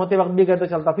ختم ہوتے وقت بھی گھر تو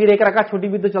چلتا، پھر ایک رکعت چھوٹی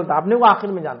بھی تو چلتا، اپنے کو آخر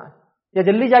میں جانا ہے یا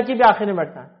جلدی جا کے بھی آخر میں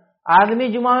بیٹھنا ہے۔ آدمی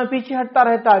جمعہ میں پیچھے ہٹتا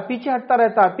رہتا ہے، پیچھے ہٹتا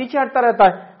رہتا ہے، پیچھے ہٹتا رہتا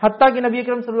ہے، حتیٰ کہ نبی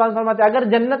اکرم صلی اللہ علیہ وسلم فرماتے ہیں اگر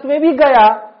جنت میں بھی گیا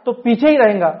تو پیچھے ہی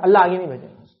رہیں گا، اللہ آگے نہیں بھیجے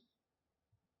گا۔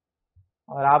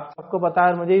 اور آپ سب کو پتا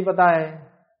ہے، مجھے بھی پتا ہے،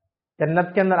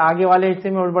 جنت کے اندر آگے والے حصے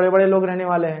میں بڑے بڑے لوگ رہنے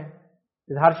والے ہیں،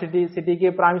 ہر سٹی کے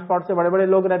پرائم اسپاٹ سے بڑے بڑے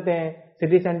لوگ رہتے ہیں،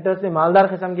 سٹی سینٹر سے مالدار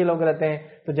قسم کے لوگ رہتے ہیں،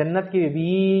 تو جنت کے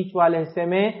بیچ والے حصے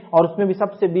میں، اور اس میں بھی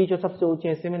سب سے بیچ اور سب سے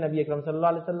اونچے حصے میں نبی اکرم صلی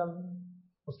اللہ علیہ وسلم،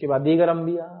 اس کے بعد دیگر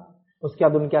انبیاء، اس کے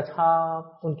بعد ان کے اصحاب،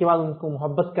 ان کے بعد ان کو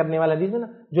محبت کرنے والا حدیث ہے نا،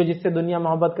 جو جس سے دنیا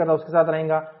محبت کر رہا اس کے ساتھ رہیں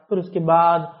گا، پھر اس کے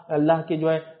بعد اللہ کے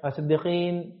جو ہے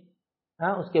صدیقین،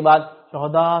 اس کے بعد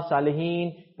شہداء، صالحین،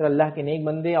 پھر اللہ کے نیک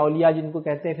بندے، اولیاء جن کو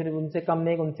کہتے ہیں، پھر ان سے کم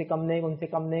نیک، ان سے کم نیک، ان سے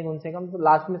کم نیک، ان سے کم، تو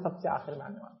لاسٹ میں سب سے آخر میں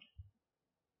آنے والا۔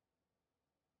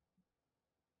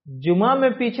 جمعہ میں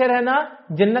پیچھے رہنا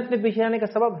جنت میں پیچھے رہنے کا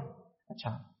سبب ہے۔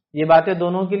 اچھا، یہ باتیں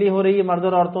دونوں کے لیے ہو رہی ہے، مرد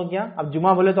اور عورتوں کیا؟ اب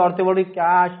جمعہ بولے تو عورتیں بول رہی کیا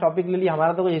آج ٹاپک لے لیا،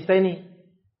 ہمارا تو کوئی حصہ ہی نہیں۔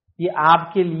 یہ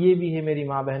آپ کے لیے بھی ہے میری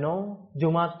ماں بہنوں،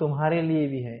 جمعہ تمہارے لیے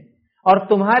بھی ہے، اور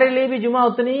تمہارے لیے بھی جمعہ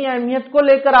اتنی ہی اہمیت کو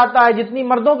لے کر آتا ہے جتنی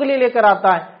مردوں کے لیے لے کر آتا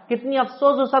ہے۔ کتنی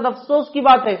افسوس و صد افسوس کی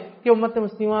بات ہے کہ امت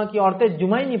مسلمہ کی عورتیں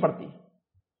جمعہ ہی نہیں پڑھتی،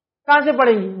 کہاں سے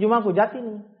پڑھیں گی؟ جمعہ کو جاتی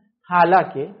نہیں۔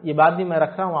 حالانکہ یہ بات بھی میں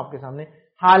رکھ رہا ہوں آپ کے سامنے،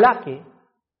 حالانکہ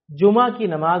جمعہ کی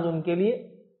نماز ان کے لیے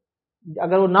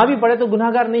اگر وہ نہ بھی پڑھے تو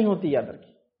گناہگار نہیں ہوتی، یاد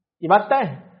رکھیے یہ بات طے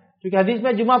ہے، کیونکہ حدیث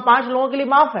میں جمعہ 5 لوگوں کے لیے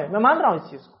معاف ہے، میں مان رہا ہوں اس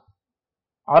چیز کو،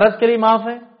 عورت کے لیے معاف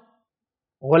ہے،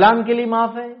 غلام کے لیے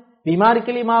معاف ہے، بیمار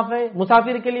کے لیے معاف ہے،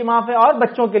 مسافر کے لیے معاف ہے، اور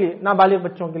بچوں کے لیے، نابالغ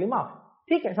بچوں کے لیے معاف ہے،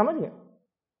 ٹھیک ہے، سمجھ گئے۔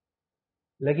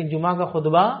 لیکن جمعہ کا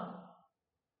خطبہ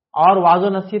اور واعظ و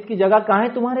نصیحت کی جگہ کہاں ہے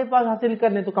تمہارے پاس حاصل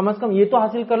کرنے؟ تو کم از کم یہ تو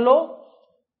حاصل کر لو،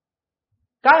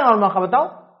 کہاں ہے اور موقع بتاؤ؟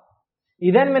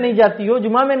 عیدین میں نہیں جاتی ہو،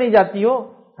 جمعہ میں نہیں جاتی ہو،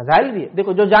 فضائل بھی ہے،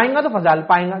 دیکھو جو جائیں گا تو فضائل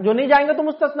پائیں گا، جو نہیں جائیں گا تو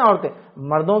مستثنا عورتیں،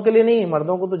 مردوں کے لیے نہیں ہے،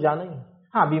 مردوں کو تو جانا ہی ہے،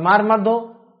 ہاں بیمار مرد ہو،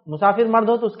 مسافر مرد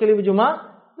ہو تو اس کے لیے بھی جمعہ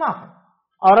معاف ہے،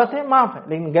 عورت ہے معاف ہے،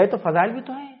 لیکن گئے تو فضائل بھی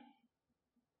تو ہے۔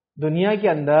 دنیا کے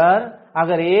اندر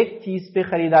اگر ایک چیز پہ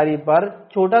خریداری پر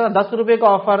چھوٹا سا 10 روپے کا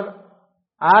آفر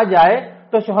آ جائے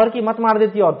تو شوہر کی مت مار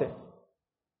دیتی عورتیں،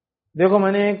 دیکھو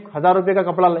میں نے 1000 روپے کا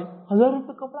کپڑا لائی، 1000 روپے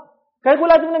کا کپڑا کہیں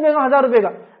بولا تم نے بیگم 1000 روپے کا؟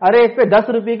 ارے اس پہ 10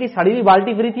 روپے کی سڑی ہوئی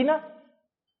بالٹی فری تھی نا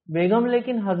بیگم،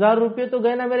 لیکن 1000 روپے تو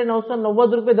گئے نا میرے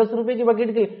 990 روپے 10 روپے کی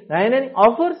بکیٹ کے۔ نہیں،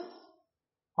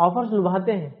 آفرز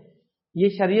لبھاتے ہیں، یہ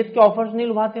شریعت کے آفرز نہیں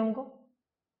لبھاتے ان کو،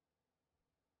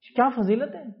 کیا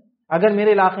فضیلت ہے۔ اگر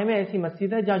میرے علاقے میں ایسی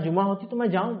مسجد ہے جہاں جمعہ ہوتی تو میں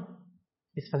جاؤں،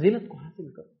 اس فضیلت کو حاصل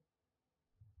کروں۔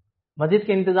 مسجد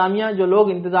کے انتظامیہ، جو لوگ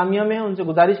انتظامیہ میں ہیں، ان سے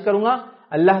گزارش کروں گا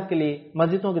اللہ کے لیے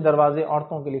مسجدوں کے دروازے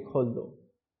عورتوں کے لیے کھول دو،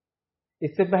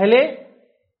 اس سے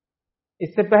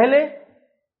پہلے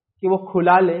کہ وہ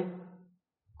کھلا لے،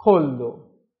 کھول دو۔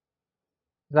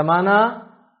 زمانہ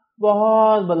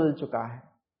بہت بدل چکا ہے،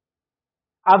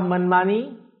 اب منمانی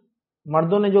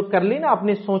مردوں نے جو کر لی نا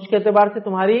اپنی سوچ کے اعتبار سے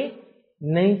تمہاری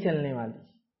نہیں چلنے والی۔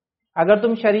 اگر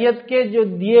تم شریعت کے جو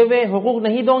دیے ہوئے حقوق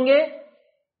نہیں دو گے،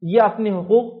 یہ اپنے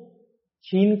حقوق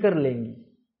چھین کر لیں گی،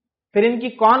 پھر ان کی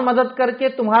کون مدد کر کے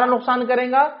تمہارا نقصان کرے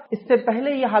گا؟ اس سے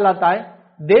پہلے یہ حالات آئے،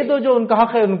 دے دو جو ان کا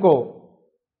حق ہے ان کو۔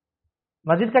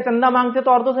 مسجد کا چندہ مانگتے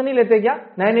تو عورتوں سے نہیں لیتے کیا؟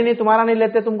 نہیں تمہارا نہیں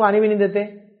لیتے، تم کو آنے بھی نہیں دیتے،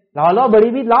 لاؤ بڑی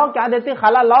بھی لاؤ، کیا دیتے؟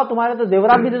 خالہ لاؤ، تمہارے تو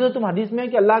زیورات بھی دے دو، تم حدیث میں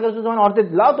کہ اللہ کے رسول عورتیں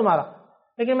لاؤ تمہارا،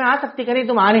 لیکن میں آ سکتی کہ نہیں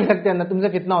تم آ نہیں سکتے اندر، تم سے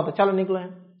فتنہ ہوتا، چلو نکلو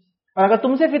ہیں۔ اور اگر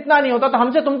تم سے فتنہ نہیں ہوتا تو ہم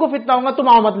سے تم کو فتنہ ہوگا، تم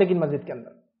آؤ مت لیکن مسجد کے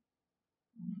اندر،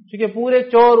 کیونکہ پورے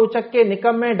چور اچکے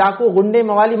نکمے ڈاکو گنڈے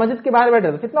موالی مسجد کے باہر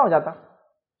بیٹھے تو فتنہ ہو جاتا،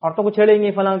 عورتوں کو چھیڑیں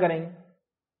گے، فلاں کریں گے۔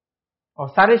 اور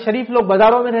سارے شریف لوگ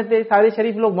بازاروں میں رہتے، سارے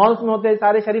شریف لوگ مالز میں ہوتے،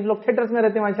 سارے شریف لوگ تھیٹرز میں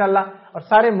رہتے ماشاءاللہ، اور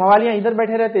سارے موالیاں ادھر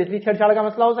بیٹھے رہتے، اس لیے چھیڑ چھاڑ کا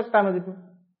مسئلہ ہو سکتا ہے مسجد میں۔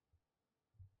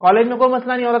 کالج میں کوئی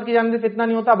مسئلہ نہیں، عورت کے جانے سے فتنہ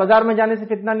نہیں ہوتا، بازار میں جانے سے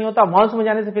فتنہ نہیں ہوتا، مالز میں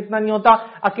جانے سے فتنہ نہیں ہوتا،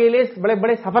 اکیلے بڑے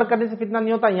بڑے سفر کرنے سے فتنہ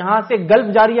نہیں ہوتا، یہاں سے گلف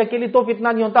جاری اکیلی تو فتنہ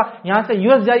نہیں ہوتا، یہاں سے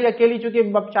US جاری اکیلی، چونکہ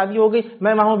اب شادی ہو گئی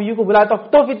میں وہاں بیوی کو بلایا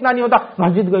تو فتنہ نہیں ہوتا،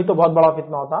 مسجد گئی تو بہت بڑا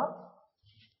فتنہ ہوتا۔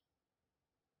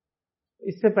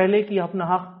 اس سے پہلے کہ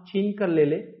اپنا حق چھین کر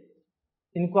لے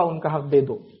ان کو ان کا حق دے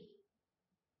دو،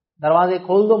 دروازے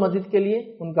کھول دو مسجد کے لیے،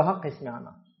 ان کا حق اس میں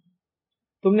آنا۔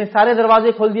 تم نے سارے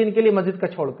دروازے کھول دیے ان کے لیے مسجد کا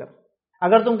چھوڑ کر،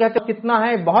 اگر تم کہتے ہو فتنہ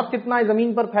ہے، بہت فتنہ ہے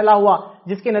زمین پر پھیلا ہوا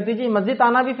جس کے نتیجے مسجد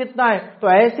آنا بھی فتنہ ہے، تو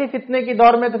ایسے فتنے کے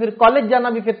دور میں تو پھر کالج جانا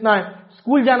بھی فتنہ ہے،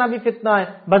 اسکول جانا بھی فتنہ ہے،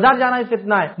 بازار جانا بھی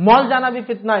فتنہ ہے، مال جانا بھی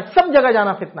فتنہ ہے، سب جگہ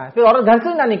جانا فتنہ ہے۔ پھر عورت گھر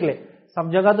سے نہ نکلے،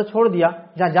 سب جگہ تو چھوڑ دیا،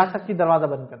 جہاں جا سکتی دروازہ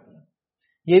بند کر دیا۔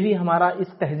 یہ بھی ہمارا اس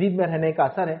تہذیب میں رہنے کا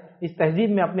اثر ہے۔ اس تہذیب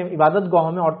میں اپنے عبادت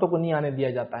گاہوں میں عورتوں کو نہیں آنے دیا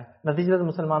جاتا ہے، نتیجہ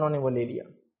مسلمانوں نے وہ لے لیا،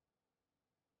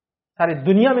 ساری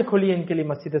دنیا میں کھلی ہے ان کے لیے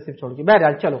مسجدیں صرف چھوڑ کے۔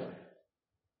 بہرحال چلو،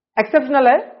 ایکسپشنل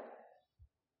ہے،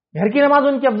 گھر کی نماز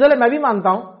ان کی افضل ہے، میں بھی مانتا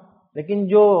ہوں، لیکن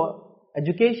جو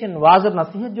ایجوکیشن، واعظ اور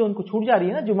نصیحت جو ان کو چھوٹ جا رہی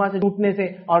ہے نا جمعہ سے چھوٹنے سے،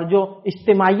 اور جو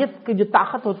اجتماعیت کی جو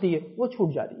طاقت ہوتی ہے وہ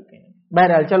چھوٹ جا رہی ہے کہیں۔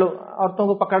 بہرحال چلو، عورتوں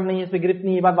کو پکڑ نہیں ہے، اس پہ گرفت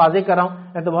نہیں ہے، بات واضح کر رہا ہوں،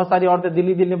 نہیں تو بہت ساری عورتیں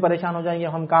دل میں پریشان ہو جائیں گے،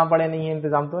 ہم کہاں پڑے نہیں ہیں،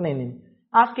 انتظام تو نہیں۔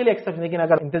 آپ کے لیے ایکسپشن، لیکن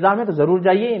اگر انتظام ہے تو ضرور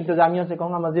جائیے۔ انتظامیوں سے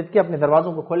کہوں گا مسجد کے اپنے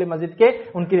دروازوں کو کھولے، مسجد کے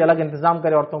ان کے لیے الگ انتظام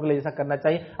کرے، عورتوں کے لیے جیسا کرنا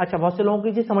چاہیے۔ اچھا، بہت سے لوگوں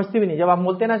کی چیز سمجھتی بھی نہیں، جب آپ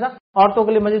بولتے نا صاحب عورتوں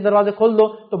کے لیے مسجد دروازے کھول دو،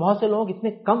 تو بہت سے لوگ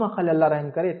اتنے کم عقل، اللہ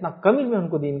رحم کرے، اتنا کم علم ہے ان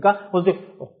کو دین کا، بولتے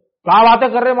کیا باتیں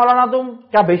کر رہے مولانا تم،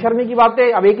 کیا بے شرمی کی باتیں،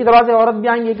 اب ایک ہی دروازے عورت بھی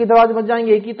آئیں گے، ایک ہی دروازے بچ جائیں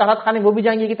گے، ایک ہی طہارت خانے وہ بھی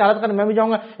جائیں گے، ایک ہی طہارت خانے میں بھی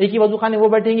جاؤں گا، ایک ہی وضو خانے وہ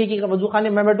بیٹھیں گے، ایک ہی وضو خانے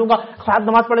میں بیٹھوں گا، ساتھ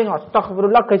نماز پڑھیں گے، استغفر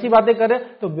اللہ، کیسی باتیں کر رہے۔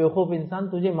 تو بیوقوف انسان،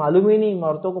 تجھے معلوم ہی نہیں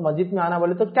عورتوں کو مسجد میں آنا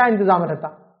بولے تو کیا انتظام رہتا؟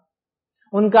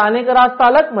 ان کا آنے کا راستہ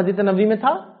الگ مسجد نبوی میں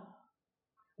تھا،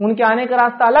 ان کے آنے کا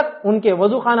راستہ الگ، ان کے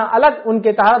وضو خانہ الگ، ان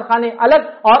کے طہارت خانے الگ،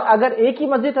 اور اگر ایک ہی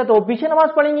مسجد ہے تو وہ پیچھے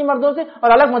نماز پڑھیں گی مردوں سے، اور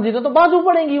الگ مسجد ہے تو بازو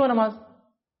پڑھیں گی وہ نماز۔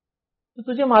 تو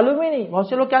تجھے معلوم ہی نہیں۔ بہت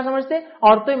سے لوگ کیا سمجھتے ہیں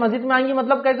عورتیں مسجد میں آئیں گی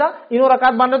مطلب کیسا، انہوں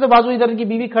رکعت باندھ رہے تو بازو ادھر کی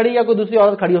بیوی کھڑی یا کوئی دوسری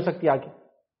عورت کھڑی ہو سکتی ہے آگے۔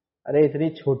 ارے اتنی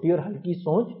چھوٹی اور ہلکی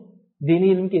سوچ،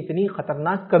 دینی علم کی اتنی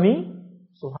خطرناک کمی،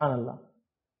 سبحان اللہ۔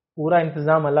 پورا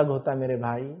انتظام الگ ہوتا ہے میرے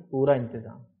بھائی، پورا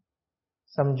انتظام،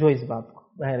 سمجھو اس بات کو۔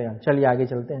 بہرحال چلیے آگے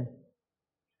چلتے ہیں۔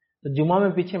 تو جمعہ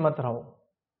میں پیچھے مت رہو،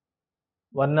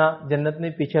 ورنہ جنت میں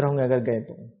پیچھے رہوں گے اگر گئے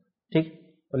تو، ٹھیک؟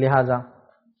 تو لہذا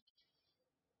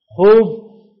خوب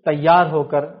تیار ہو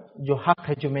کر، جو حق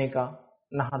ہے جمعے کا،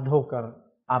 نہا دھو کر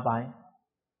آپ آئیں۔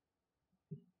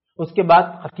 اس کے بعد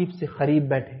خطیب سے قریب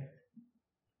بیٹھے،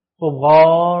 خوب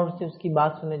غور سے اس کی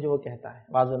بات سنیں جو وہ کہتا ہے،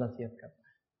 واعظ و نصیحت کرتا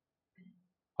ہے،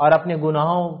 اور اپنے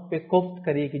گناہوں پہ کوفت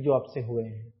کریے کہ جو آپ سے ہوئے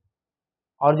ہیں،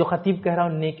 اور جو خطیب کہہ رہا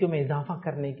ہوں نیکیوں میں اضافہ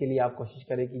کرنے کے لیے آپ کوشش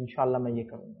کریں کہ انشاءاللہ میں یہ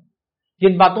کروں گا۔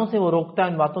 جن باتوں سے وہ روکتا ہے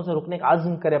ان باتوں سے روکنے کا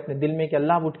عزم کرے اپنے دل میں کہ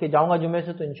اللہ اب اٹھ کے جاؤں گا جمعے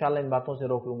سے تو انشاءاللہ ان باتوں سے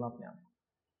روک لوں گا اپنے آپ کو۔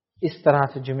 اس طرح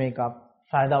سے جمعے کا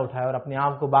فائدہ اٹھائے اور اپنے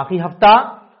آپ کو باقی ہفتہ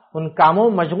ان کاموں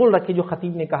میں مشغول رکھے جو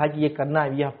خطیب نے کہا کہ یہ کرنا ہے۔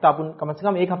 یہ ہفتہ اپن کم سے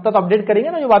کم ایک ہفتہ تو اپڈیٹ کریں گے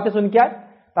نا جو باتیں سن کے آئے،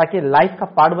 تاکہ لائف کا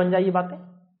پارٹ بن جائے یہ باتیں۔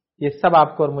 یہ سب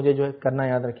آپ کو اور مجھے جو ہے کرنا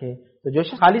یاد رکھے۔ تو جو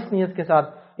خالص نیت کے ساتھ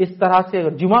اس طرح سے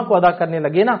اگر جمعہ کو ادا کرنے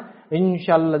لگے نا،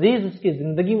 انشاءاللہ عزیز اس کی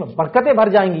زندگی میں برکتیں بھر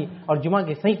جائیں گی اور جمعہ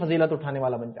کی صحیح فضیلت اٹھانے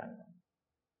والا بن جائیں گا۔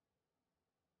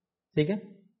 ٹھیک ہے؟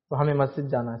 تو ہمیں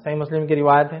مسجد جانا ہے۔ صحیح مسلم کی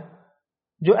روایت ہے،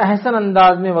 جو احسن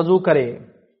انداز میں وضو کرے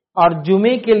اور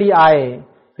جمعے کے لیے آئے،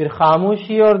 پھر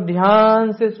خاموشی اور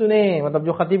دھیان سے سنے، مطلب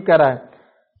جو خطیب کہہ رہا ہے،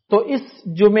 تو اس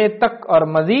جمعے تک اور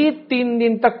مزید 3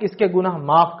 دن تک اس کے گناہ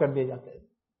معاف کر دیے جاتے ہیں۔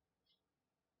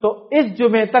 تو اس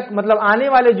جمعے تک مطلب آنے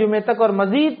والے جمعے تک اور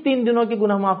مزید 3 دنوں کے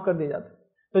گناہ معاف کر دیے جاتے ہیں۔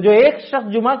 تو جو ایک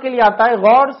شخص جمعہ کے لیے آتا ہے،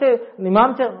 غور سے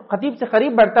امام سے، خطیب سے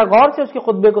قریب بیٹھتا ہے، غور سے اس کے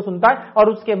خطبے کو سنتا ہے، اور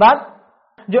اس کے بعد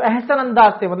جو احسن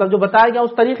انداز سے مطلب جو بتایا گیا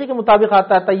اس طریقے کے مطابق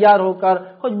آتا ہے، تیار ہو کر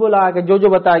خوشبو لگا کے جو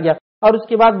بتایا گیا، اور اس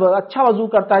کے بعد اچھا وضو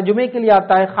کرتا ہے، جمعے کے لیے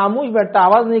آتا ہے، خاموش بیٹھتا ہے،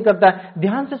 آواز نہیں کرتا ہے،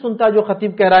 دھیان سے سنتا ہے جو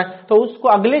خطیب کہہ رہا ہے، تو اس کو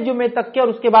اگلے جمعے تک کے اور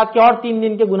اس کے بعد کے اور 3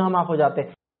 دن کے گناہ معاف ہو جاتے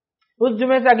ہیں۔ اس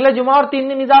جمعے سے اگلے جمعہ اور 3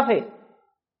 دن اضافے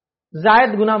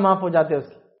زائد گناہ معاف ہو جاتے ہیں اس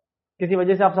کے۔ کسی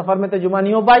وجہ سے آپ سفر میں تو جمعہ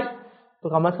نہیں ہو پائی تو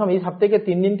کم از کم اس ہفتے کے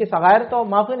 3 دن کے صغائر تو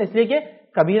معاف ہوئے، اس لیے کہ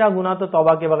کبیرہ گناہ تو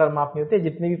توبہ کے بغیر معاف نہیں ہوتے،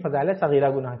 جتنے بھی فضائل ہے صغیرہ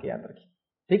گناہ کے یاد رکھیے۔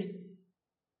 ٹھیک؟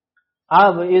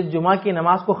 اب اس جمعہ کی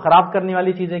نماز کو خراب کرنے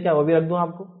والی چیزیں کیا، وہ بھی رکھ دوں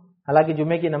آپ کو۔ حالانکہ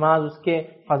جمعے کی نماز، اس کے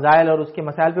فضائل اور اس کے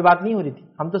مسائل پہ بات نہیں ہو رہی تھی،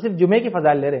 ہم تو صرف جمعے کی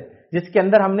فضائل لے رہے، جس کے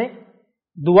اندر ہم نے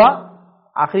دعا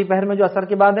آخری پہر میں جو اثر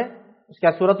کے بعد ہے، اس کے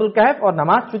بعد سورۃ الکہف اور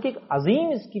نماز، چونکہ عظیم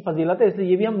اس کی فضیلت ہے اس لیے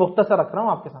یہ بھی ہم مختصر رکھ رہا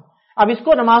ہوں آپ کے ساتھ۔ اب اس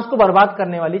کو نماز کو برباد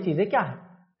کرنے والی چیزیں کیا ہیں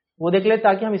وہ دیکھ لیں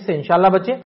تاکہ ہم اس سے انشاءاللہ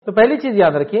بچیں۔ تو پہلی چیز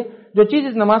یاد رکھیے، جو چیز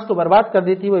اس نماز کو برباد کر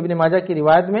دی تھی وہ ابن ماجہ کی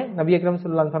روایت میں نبی اکرم صلی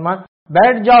اللہ علیہ وسلم فرمان،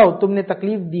 بیٹھ جاؤ تم نے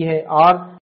تکلیف دی ہے اور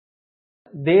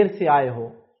دیر سے آئے ہو۔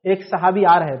 ایک صحابی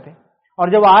آ رہے تھے اور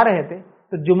جب آ رہے تھے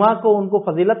تو جمعہ کو ان کو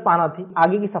فضیلت پانا تھی،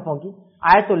 آگے کی صفوں کی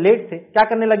آئے تو لیٹ تھے، کیا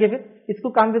کرنے لگے پھر اس کو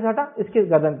کاندھے سے ہٹا اس کے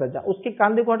گردن پر جا، اس کے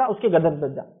کاندھے کو ہٹا اس کے گردن پر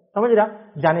جا، سمجھ رہا،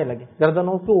 جانے لگے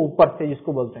گردنوں کے اوپر سے جس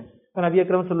کو بولتے ہیں۔ تو نبی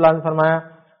اکرم صلی اللہ علیہ وسلم فرمایا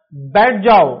بیٹھ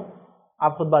جاؤ،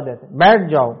 آپ خطبہ دیتے ہیں بیٹھ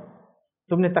جاؤ،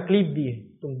 تم نے تکلیف دی ہے،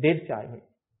 تم دیر سے آئے ہوئے۔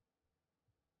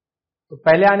 تو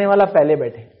پہلے آنے والا پہلے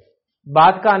بیٹھے،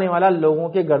 بعد کا آنے والا لوگوں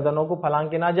کے گردنوں کو پھلانگ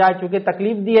کے نہ جائے، چونکہ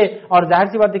تکلیف دیے، اور ظاہر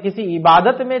سی بات ہے کسی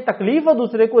عبادت میں تکلیف ہو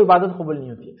دوسرے کو عبادت قبول نہیں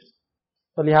ہوتی ہے.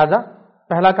 تو لہٰذا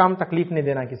پہلا کام تکلیف نہیں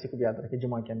دینا کسی کو بھی، یاد رکھے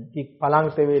جمعہ کے اندر کہ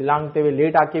پھلانگتے ہوئے لانگتے ہوئے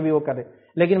لیٹ آ کے بھی وہ کرے.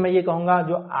 لیکن میں یہ کہوں گا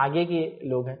جو آگے کے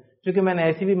لوگ ہیں، چونکہ میں نے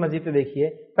ایسی بھی مسجد دیکھی ہے،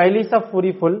 پہلی صف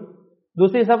پوری فل،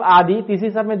 دوسری صف آدھی، تیسری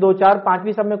صف میں 2 4،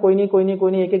 پانچویں صف میں کوئی نہیں،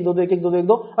 ایک ایک دو دو، ایک ایک دو دو ایک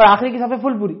دو، اور آخری کی صف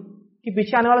فل پوری، کہ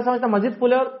پیچھے آنے والا سمجھتا مسجد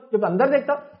فل ہے اور جب اندر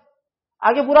دیکھتا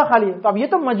آگے پورا خالی ہے. تو اب یہ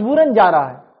تو مجبوراً جا رہا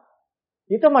ہے،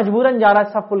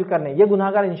 سب فل کرنے. یہ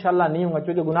گناہگار انشاءاللہ نہیں ہوگا،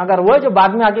 کیونکہ گناہگار وہ ہے جو بعد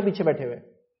میں آ کے پیچھے بیٹھے ہوئے.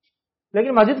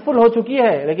 لیکن مسجد فل ہو چکی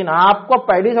ہے، لیکن آپ کو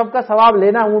پہلی صف کا ثواب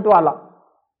لینا اونٹ والا،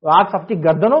 تو آپ سب کی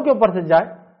گردنوں کے اوپر سے جائے،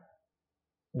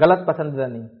 غلط پسندیدہ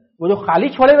نہیں. وہ جو خالی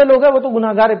چھوڑے ہوئے لوگ ہیں وہ تو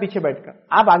گناہگار ہے پیچھے بیٹھ کر.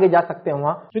 آپ آگے جا سکتے ہیں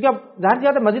وہاں، کیونکہ اب ظاہر سی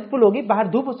بات ہے مسجد فل ہوگی، باہر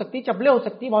دھوپ ہو سکتی ہے، چپلیں ہو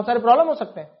سکتی ہیں، بہت سارے پرابلم ہو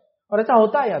سکتے ہیں، اور ایسا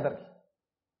ہوتا ہے. یاد رکھیں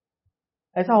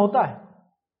ایسا ہوتا ہے.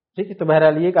 ٹھیک ہے، تو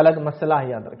بہرحال یہ ایک الگ مسئلہ ہے،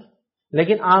 یاد رکھیں.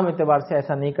 لیکن عام اعتبار سے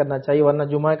ایسا نہیں کرنا چاہیے، ورنہ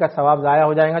جمعہ کا ثواب ضائع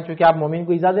ہو جائے گا، چونکہ آپ مومن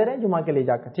کو ایذا دے رہے ہیں جمعہ کے لیے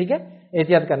جا کر. ٹھیک ہے،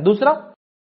 احتیاط کریں. دوسرا،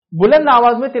 بلند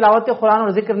آواز میں تلاوت قرآن اور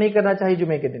ذکر نہیں کرنا چاہیے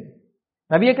جمعے کے دن.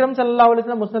 نبی اکرم صلی اللہ علیہ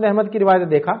وسلم مسند احمد کی روایت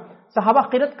دیکھا، صحابہ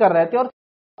قرات کر رہے تھے اور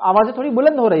آوازیں تھوڑی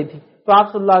بلند ہو رہی تھی، تو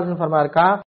آپ صلی اللہ علیہ وسلم فرمایا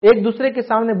کہا ایک دوسرے کے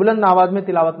سامنے بلند آواز میں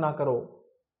تلاوت نہ کرو،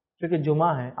 کیونکہ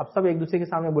جمعہ ہے. اب سب ایک دوسرے کے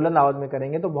سامنے بلند آواز میں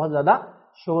کریں گے تو بہت زیادہ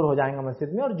شور ہو جائے گا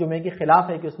مسجد میں، اور جمعے کے خلاف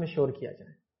ہے کہ اس میں شور کیا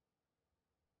جائے.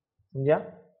 سمجھا؟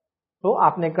 تو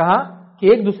آپ نے کہا کہ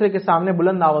ایک دوسرے کے سامنے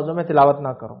بلند آوازوں میں تلاوت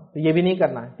نہ کرو، تو یہ بھی نہیں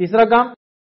کرنا ہے. تیسرا کام،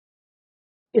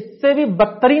 اس سے بھی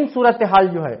بدترین صورتحال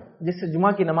جو ہے جس سے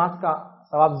جمعہ کی نماز کا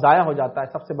ثواب ضائع ہو جاتا ہے،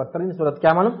 سب سے بدترین صورت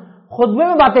کیا معلوم؟ خطبے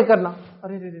میں باتیں کرنا.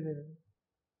 ارے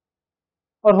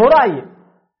اور ہو رہا ہے یہ،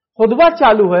 خطبہ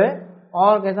چالو ہے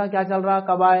اور کیسا کیا چل رہا،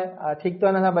 کب آئے، ٹھیک تو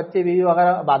ہے نا، بچے بیوی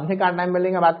وغیرہ بعد میں کہاں ٹائم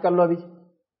ملیں گے، بات کر لو ابھی.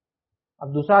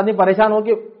 اب دوسرا آدمی پریشان ہو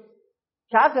کے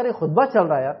کیا کرے، خطبہ چل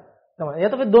رہا ہے یار، یا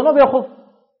تو پھر دونوں بیوقوف،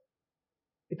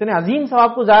 اتنے عظیم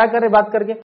ثواب کو ضائع کرے بات کر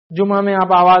کے. جمعہ میں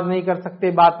آپ آواز نہیں کر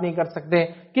سکتے، بات نہیں کر سکتے.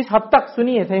 کس حد تک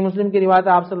سنیے، صحیح مسلم کی روایت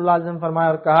آپ صلی اللہ علیہ وسلم فرمایا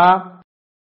اور کہا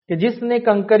کہ جس نے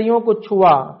کنکریوں کو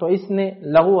چھوا تو اس نے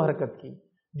لغو حرکت کی.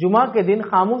 جمعہ کے دن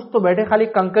خاموش تو بیٹھے، خالی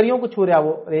کنکریوں کو چھو رہا،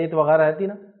 وہ ریت وغیرہ رہتی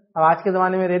نا، اب آج کے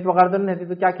زمانے میں ریت وغیرہ تو نہیں رہتی،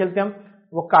 تو کیا کھیلتے ہم،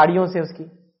 وہ کاڑیوں سے اس کی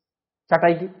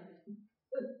چٹائی کی،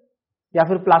 یا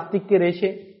پھر پلاسٹک کے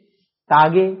ریشے،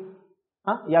 تاگے،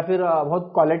 یا پھر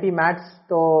بہت کوالٹی میٹس،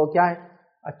 تو کیا ہے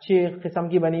اچھی قسم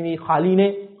کی بنی ہوئی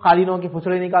خالینوں کے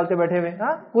پھسڑے نکالتے بیٹھے ہوئے،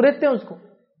 پوریتے ہیں اس کو،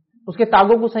 اس کے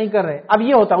تاگوں کو صحیح کر رہے ہیں. اب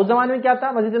یہ ہوتا ہے، اس زمانے میں کیا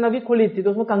تھا، مسجد نبی کھلی تھی تو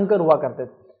اس میں کنکر ہوا کرتے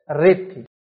تھے، ریت تھی.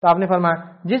 تو آپ نے فرمایا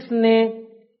جس نے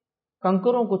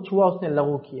کنکروں کو چھوا اس نے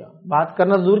لغو کیا. بات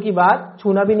کرنا دور کی بات،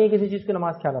 چھونا بھی نہیں کسی چیز کی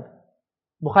نماز کیا کرتا.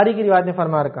 بخاری کی روایت نے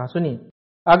فرمایا کہا، سنیے،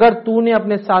 اگر تو نے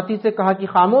اپنے ساتھی سے کہا کہ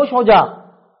خاموش ہو جا،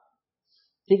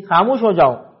 ٹھیک، خاموش ہو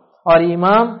جاؤ، اور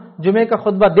امام جمعے کا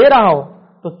خطبہ دے رہا ہو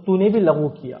تو تو نے بھی لغو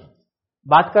کیا.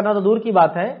 بات کرنا تو دور کی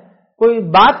بات ہے، کوئی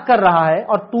بات کر رہا ہے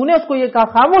اور تو نے اس کو یہ کہا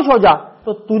خاموش ہو جا،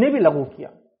 تو تو نے بھی لغو کیا.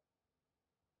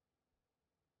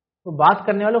 تو بات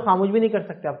کرنے والے خاموش بھی نہیں کر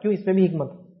سکتے. اب کیوں، اس میں بھی حکمت.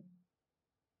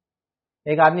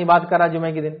 ایک آدمی بات کر رہا ہے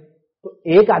جمعے کے دن، تو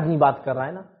ایک آدمی بات کر رہا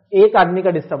ہے نا، ایک آدمی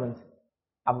کا ڈسٹربنس.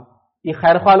 اب یہ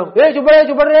خیر خواہ لوگ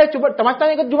چپ سمجھتا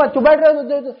نہیں کہ چپ بیٹھ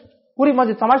رہے، پوری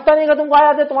مسجد سمجھتا نہیں کہ تم کو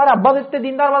آیا تھے، تمہارے ابا اتنے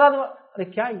دیندار بتا دو. ارے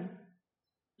کیا یہ،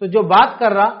 تو جو بات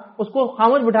کر رہا اس کو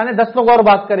خاموش بٹھانے 10 لوگ اور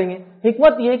بات کریں گے.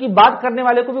 حکمت یہ ہے کہ بات کرنے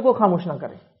والے کو بھی کوئی خاموش نہ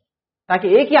کرے، تاکہ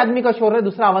ایک ہی آدمی کا شور رہے،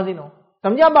 دوسرا آواز ہی نہ ہو.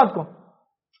 سمجھے آپ بات کو؟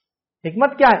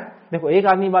 حکمت کیا ہے؟ دیکھو، ایک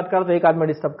آدمی بات کر تو ایک آدمی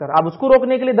ڈسٹرب کر، اب اس کو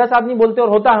روکنے کے لیے 10 آدمی بولتے اور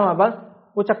ہوتا ہے ہمارے پاس،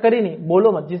 وہ چکر ہی نہیں،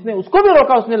 بولو مت. جس نے اس کو بھی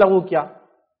روکا اس نے لغو کیا.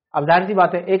 اب ظاہر سی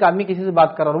بات ہے، ایک آدمی کسی سے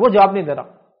بات کر رہا اور وہ جواب نہیں دے رہا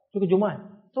کیونکہ جمعہ ہے،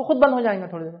 تو خود بند ہو جائیں گا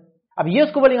تھوڑی دیر میں. اب یہ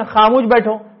اس کو بولیں گے خاموش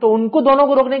بیٹھو، تو ان کو دونوں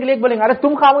کو روکنے کے لیے ایک بولیں گے ارے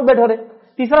تم خاموش بیٹھو رہے،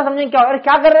 تیسرا سمجھیں کیا، ارے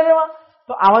کیا کر رہے ہیں وہاں،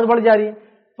 تو آواز بڑھ جا رہی ہے.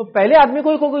 تو پہلے آدمی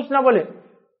کو کچھ نہ بولے،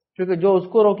 کیونکہ جو اس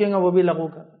کو روکیں گا وہ بھی لغو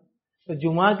کر. تو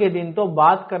جمعہ کے دن تو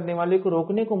بات کرنے والے کو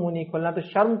روکنے کو منہ نہیں کھولنا. تو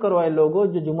شرم کرو اے لوگوں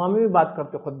جو جمعہ میں بھی بات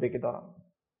کرتے خطبے کے دوران،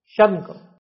 شرم کرو.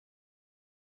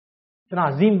 اتنا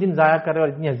عظیم دن ضائع کرے اور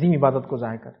اتنی عظیم عبادت کو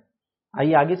ضائع کرے.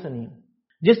 آئیے آگے سنیے.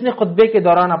 جس نے خطبے کے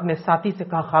دوران اپنے ساتھی سے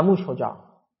کہا خاموش ہو جا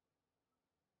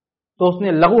تو اس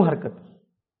نے لغو حرکت کی،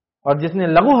 اور جس نے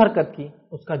لغو حرکت کی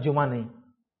اس کا جمعہ نہیں.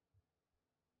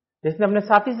 جس نے اپنے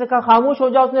ساتھی سے کہا خاموش ہو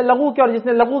جا اس نے لغو کیا، اور جس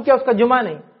نے لغو کیا اس کا جمعہ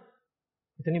نہیں.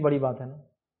 اتنی بڑی بات ہے نا،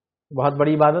 بہت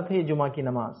بڑی عبادت ہے یہ جمعہ کی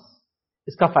نماز.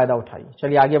 اس کا فائدہ اٹھائیے.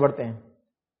 چلیے آگے بڑھتے ہیں.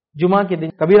 جمعہ کے دن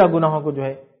کبیرہ گناہوں کو جو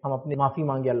ہے ہم اپنی معافی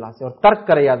مانگے اللہ سے اور ترک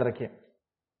کرے، یاد رکھے.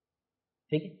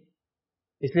 ٹھیک ہے،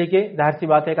 اس لیے کہ ظاہر سی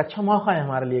بات ہے ایک اچھا موقع ہے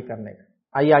ہمارے لیے کرنے کا.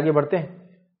 آئیے آگے بڑھتے ہیں.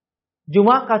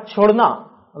 جمعہ کا چھوڑنا،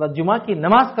 مطلب جمعہ کی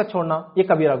نماز کا چھوڑنا، یہ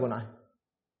کبیرہ گناہ ہے.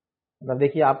 مطلب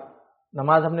دیکھیے، آپ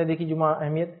نماز ہم نے دیکھی جمعہ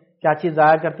اہمیت، کیا چیز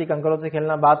ضائع کرتی، کنکروں سے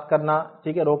کھیلنا، بات کرنا،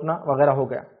 ٹھیک ہے، روکنا وغیرہ ہو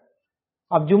گیا۔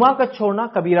 اب جمعہ کا چھوڑنا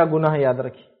کبیرہ گناہ ہے، یاد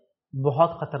رکھیے،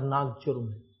 بہت خطرناک جرم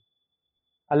ہے۔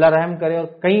 اللہ رحم کرے اور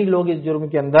کئی لوگ اس جرم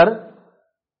کے اندر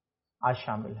آج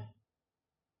شامل ہیں۔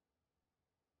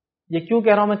 یہ کیوں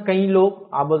کہہ رہا ہوں میں کئی لوگ؟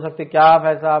 آپ بول سکتے کیا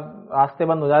فیض صاحب راستے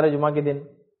بند ہو جا رہے جمعہ کے دن،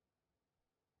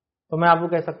 تو میں آپ کو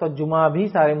کہہ سکتا ہوں جمعہ بھی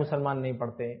سارے مسلمان نہیں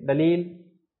پڑھتے۔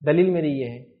 دلیل میری یہ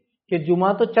ہے کہ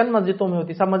جمعہ تو چند مسجدوں میں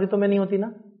ہوتی، سب مسجدوں میں نہیں ہوتی نا،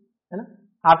 ہے نا؟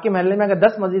 آپ کے محلے میں اگر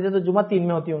 10 مسجد ہے تو جمعہ 3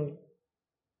 میں ہوتی ہوں گی۔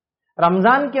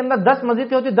 رمضان کے اندر 10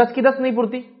 مسجدیں ہوتی، 10 کی 10 نہیں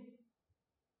پڑتی،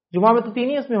 جمعہ میں تو 3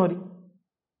 ہی اس میں ہو رہی،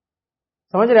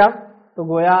 سمجھ رہے آپ؟ تو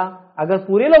گویا اگر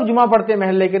پورے لوگ جمعہ پڑھتے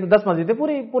محلے کے تو 10 مسجدیں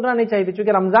پورنا نہیں چاہیے تھی،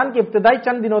 چونکہ رمضان کے ابتدائی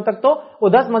چند دنوں تک تو وہ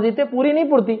 10 مسجدیں پوری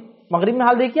نہیں پڑتی۔ مغرب میں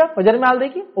حال دیکھیے، فجر میں حال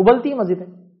دیکھیے، ابلتی مسجدیں،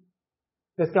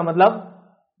 تو اس کا مطلب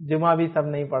جمعہ بھی سب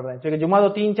نہیں پڑھ رہے، چونکہ جمعہ تو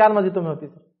 3-4 مسجدوں میں ہوتی،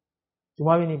 سر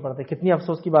جمعہ بھی نہیں پڑھتے۔ کتنی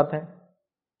افسوس کی بات ہے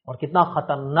اور کتنا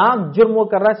خطرناک جرم وہ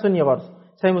کر رہا ہے۔ سنیے غور سے،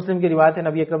 صحیح مسلم کی روایت ہے،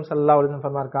 نبی اکرم صلی اللہ علیہ وسلم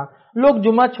فرمایا کہا لوگ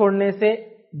جمعہ چھوڑنے سے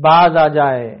باز آ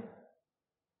جائے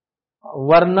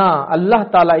ورنہ اللہ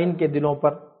تعالیٰ ان کے دلوں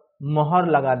پر مہر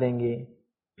لگا دیں گے،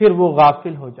 پھر وہ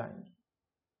غافل ہو جائیں گے۔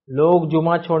 لوگ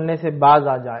جمعہ چھوڑنے سے باز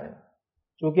آ جائے،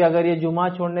 کیونکہ اگر یہ جمعہ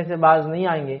چھوڑنے سے باز نہیں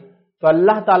آئیں گے تو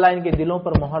اللہ تعالیٰ ان کے دلوں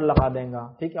پر مہر لگا دیں گا،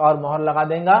 ٹھیک ہے، اور مہر لگا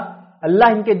دیں گا،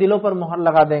 اللہ ان کے دلوں پر مہر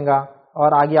لگا دیں گا۔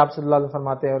 اور آگے آپ صلی اللہ علیہ وسلم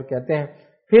فرماتے ہیں اور کہتے ہیں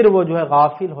پھر وہ جو ہے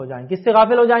غافل ہو جائیں گے۔ کس سے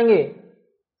غافل ہو جائیں گے؟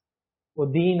 وہ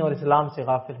دین اور اسلام سے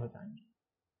غافل ہو جائیں گے۔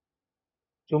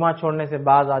 جمعہ چھوڑنے سے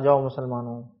باز آ جاؤ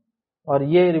مسلمانوں۔ اور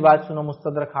یہ روایت سنو،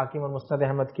 مستدرک حاکم اور مسند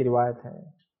احمد کی روایت ہے۔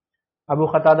 ابو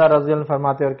قتادہ رضی اللہ عنہ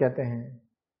فرماتے اور کہتے ہیں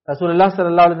رسول اللہ صلی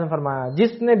اللہ علیہ وسلم فرمایا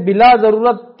جس نے بلا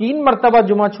ضرورت 3 مرتبہ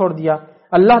جمعہ چھوڑ دیا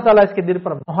اللہ تعالیٰ اس کے دل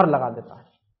پر مہر لگا دیتا ہے۔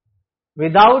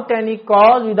 Without any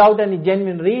cause, without any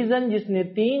genuine reason, جس نے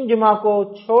 3 جمعہ کو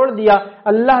چھوڑ دیا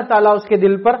اللہ تعالیٰ اس کے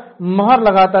دل پر مہر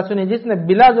لگاتا ہے۔ سنیں، جس نے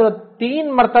بلا ضرورت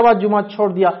 3 مرتبہ جمعہ چھوڑ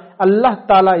دیا اللہ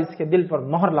تعالیٰ اس کے دل پر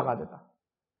مہر لگا دیتا۔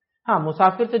 ہاں،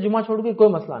 مسافر سے جمعہ چھوڑ گئی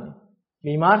کوئی مسئلہ نہیں،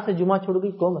 بیمار سے جمعہ چھوڑ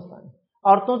گئی کوئی مسئلہ نہیں،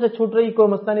 عورتوں سے چھوٹ رہی کوئی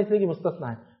مسئلہ نہیں، اس لیے کہ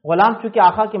مستثنا ہے۔ غلام چونکہ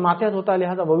آقا کے ماتحت ہوتا ہے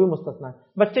لہذا وہ بھی مستثنا ہے،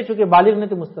 بچے چونکہ بالغ نہیں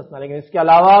تو مستثنا، لیکن اس کے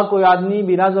علاوہ کوئی آدمی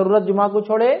بلا ضرورت جمعہ کو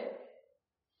چھوڑے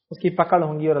اس کی پکڑ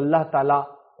ہوں گی اور اللہ تعالیٰ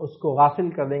اس کو غافل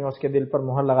کر دیں گا، اس کے دل پر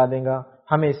مہر لگا دیں گا۔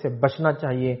 ہمیں اس سے بچنا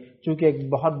چاہیے، چونکہ ایک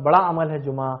بہت بڑا عمل ہے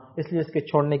جمعہ، اس لیے اس کے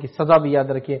چھوڑنے کی سزا بھی یاد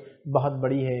رکھیے بہت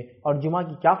بڑی ہے۔ اور جمعہ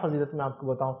کی کیا فضیلت میں آپ کو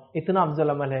بتاؤں، اتنا افضل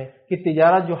عمل ہے کہ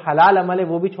تجارت جو حلال عمل ہے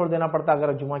وہ بھی چھوڑ دینا پڑتا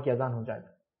اگر جمعہ کی اذان ہو جائے۔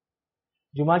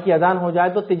 جمعہ کی اذان ہو جائے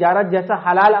تو تجارت جیسا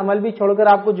حلال عمل بھی چھوڑ کر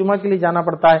آپ کو جمعہ کے لیے جانا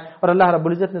پڑتا ہے۔ اور اللہ رب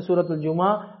العزت نے سورۃ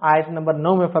الجمعہ آیت نمبر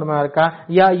 9 میں فرمایا کہا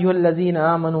یا ایھا الذین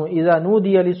آمنوا اذا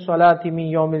نودی للصلاۃ من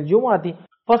یوم الجمعۃ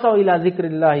فاسعوا الی ذکر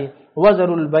اللہ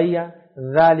وذروا البیع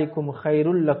ذالکم خیر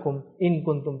لکم ان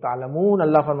کنتم تعلمون۔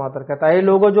 اللہ فرماتا کہتا ہے اے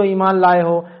لوگوں جو ایمان لائے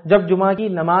ہو، جب جمعہ کی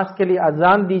نماز کے لیے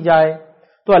اذان دی جائے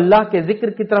تو اللہ کے ذکر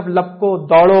کی طرف لپکو،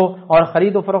 دوڑو اور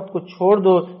خرید و فروخت کو چھوڑ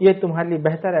دو، یہ تمہارے لیے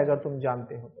بہتر ہے اگر تم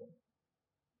جانتے ہو۔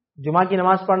 جمعہ کی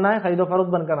نماز پڑھنا ہے، خرید و فروخت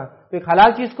بند کرنا ہے، تو ایک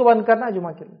حلال چیز کو بند کرنا ہے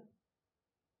جمعہ کے لیے۔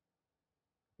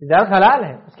 تجارت حلال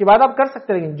ہے، اس کے بعد آپ کر سکتے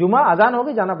ہیں، لیکن جمعہ اذان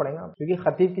ہوگی جانا پڑے گا، کیونکہ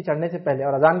خطیب کی چڑھنے سے پہلے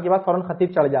اور اذان کے بعد فوراً خطیب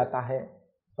چڑھ جاتا ہے،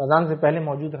 تو اذان سے پہلے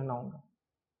موجود رہنا ہوگا،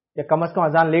 یا کم از کم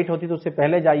اذان لیٹ ہوتی تو اس سے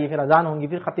پہلے جائیے، پھر اذان ہوگی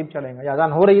پھر خطیب چڑھے گا، یا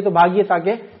اذان ہو رہی ہے تو بھاگیے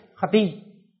تاکہ خطیب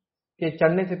کے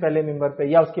چڑھنے سے پہلے ممبر پہ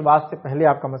یا اس کے بعد سے پہلے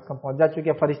آپ کم از کم پہنچ جائے،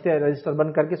 چونکہ فرشتے رجسٹر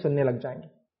بند کر کے سننے لگ جائیں گے۔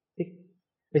 ٹھیک،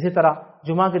 اسی طرح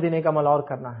جمعہ کے دن ایک عمل اور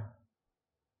کرنا ہے،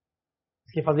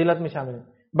 اس کی فضیلت میں شامل ہے،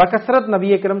 بکثرت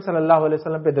نبی اکرم صلی اللہ علیہ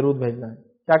وسلم پہ درود بھیجنا ہے۔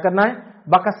 کیا کرنا ہے؟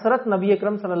 بکثرت نبی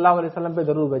اکرم صلی اللہ علیہ وسلم پہ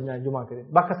درود بھیجنا ہے جمعہ کے دن،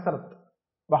 بکثرت،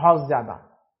 بہت زیادہ،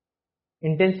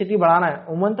 انٹینسٹی بڑھانا ہے۔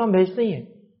 عموماً تو ہم بھیجتے ہی ہیں،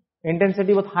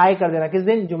 انٹینسٹی بہت ہائی کر دینا، کس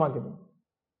دن؟ جمعہ کے دن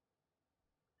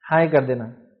ہائی کر دینا،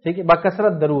 ٹھیک ہے،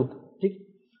 بکثرت درود، ٹھیک۔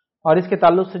 اور اس کے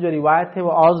تعلق سے جو روایت ہے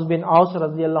وہ اوس بن اوس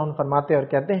رضی اللہ عنہ فرماتے اور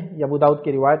کہتے ہیں، یہ ابو داؤد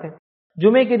کی روایت ہے،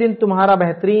 جمعے کے دن تمہارا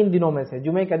بہترین دنوں میں سے،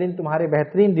 جمعے کا دن تمہارے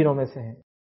بہترین دنوں میں سے ہے،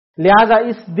 لہذا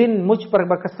اس دن مجھ پر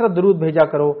بکثرت درود بھیجا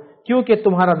کرو کیونکہ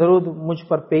تمہارا درود مجھ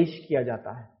پر پیش کیا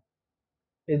جاتا ہے۔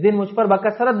 اس دن مجھ پر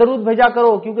بکثرت درود بھیجا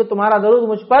کرو کیونکہ تمہارا درود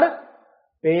مجھ پر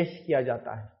پیش کیا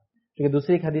جاتا ہے۔ کیونکہ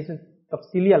دوسری ایک حدیث میں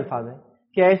تفصیلی الفاظ ہیں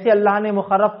کہ ایسے اللہ نے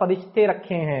مقرب فرشتے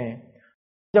رکھے ہیں،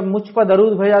 جب مجھ پر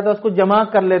درود بھیجا تو اس کو جمع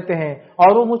کر لیتے ہیں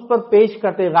اور وہ مجھ پر پیش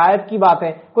کرتے ہیں۔ غائب کی بات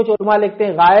ہے، کچھ علماء لکھتے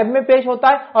ہیں غائب میں پیش ہوتا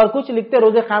ہے اور کچھ لکھتے ہیں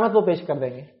روز قیامت وہ پیش کر دیں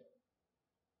گے۔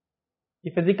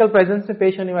 یہ فزیکل پریزنس میں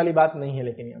پیش ہونے والی بات نہیں ہے،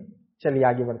 لیکن چلیے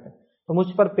آگے بڑھتے ہیں۔ تو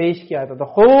مجھ پر پیش کیا جاتا تو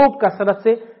خوب کثرت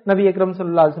سے نبی اکرم صلی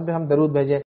اللہ علیہ وسلم پہ ہم درود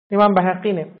بھیجیں۔ امام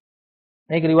بحقی نے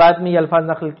ایک روایت میں یہ الفاظ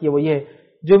نقل کیے، وہ یہ ہے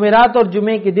جمعرات اور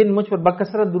جمعے کے دن مجھ پر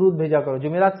بکثرت درود بھیجا کرو۔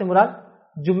 جمعرات سے مراد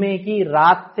جمعے کی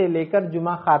رات سے لے کر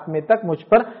جمعہ خاتمے تک مجھ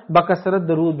پر بکثرت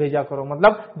درود بھیجا کرو.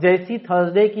 مطلب جیسی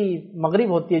تھرسڈے کی مغرب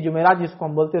ہوتی ہے، جمعرات جس کو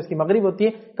ہم بولتے ہیں اس کی مغرب ہوتی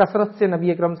ہے، کثرت سے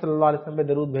نبی اکرم صلی اللہ علیہ وسلم پہ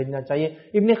درود بھیجنا چاہیے.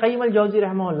 ابن قیم الجوزی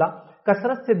رحمہ اللہ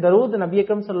کثرت سے درود نبی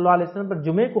اکرم صلی اللہ علیہ وسلم پر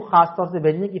جمعے کو خاص طور سے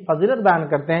بھیجنے کی فضیلت بیان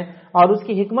کرتے ہیں اور اس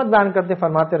کی حکمت بیان کرتے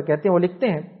فرماتے اور کہتے ہیں، وہ لکھتے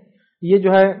ہیں، یہ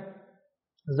جو ہے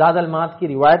زاد المعاد کی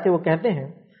روایت ہے، وہ کہتے ہیں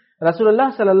رسول اللہ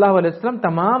صلی اللہ علیہ وسلم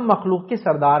تمام مخلوق کے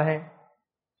سردار ہیں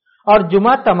اور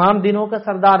جمعہ تمام دنوں کا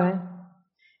سردار ہے،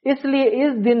 اس لیے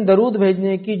اس دن درود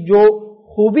بھیجنے کی جو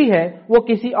خوبی ہے وہ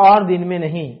کسی اور دن میں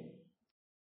نہیں.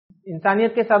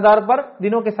 انسانیت کے سردار پر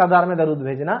دنوں کے سردار میں درود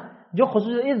بھیجنا جو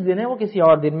خصوص اس دن ہے وہ کسی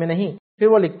اور دن میں نہیں. پھر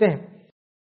وہ لکھتے ہیں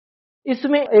اس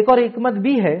میں ایک اور حکمت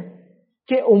بھی ہے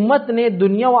کہ امت نے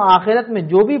دنیا و آخرت میں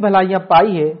جو بھی بھلائیاں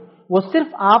پائی ہے وہ صرف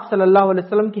آپ صلی اللہ علیہ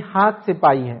وسلم کی ہاتھ سے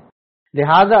پائی ہے،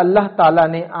 لہذا اللہ تعالیٰ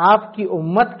نے آپ کی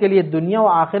امت کے لیے دنیا و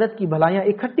آخرت کی بھلائیاں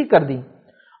اکٹھی کر دی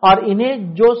اور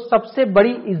انہیں جو سب سے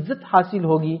بڑی عزت حاصل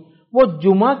ہوگی وہ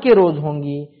جمعہ کے روز ہوں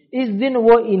گی. اس دن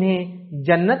وہ انہیں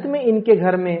جنت میں ان کے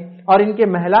گھر میں اور ان کے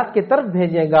محلات کی طرف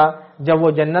بھیجے گا. جب وہ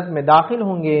جنت میں داخل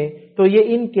ہوں گے تو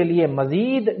یہ ان کے لیے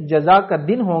مزید جزا کا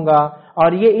دن ہوگا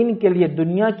اور یہ ان کے لیے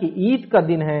دنیا کی عید کا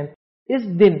دن ہے. اس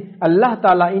دن اللہ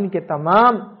تعالیٰ ان کے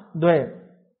تمام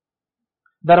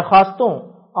درخواستوں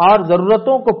اور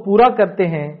ضرورتوں کو پورا کرتے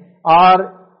ہیں اور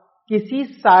کسی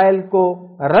سائل کو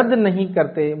رد نہیں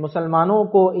کرتے. مسلمانوں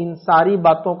کو ان ساری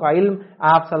باتوں کا علم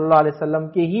آپ صلی اللہ علیہ وسلم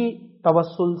کے ہی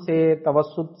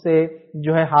توسط سے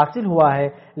جو ہے حاصل ہوا ہے،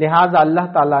 لہٰذا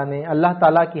اللہ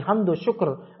تعالیٰ کی حمد و شکر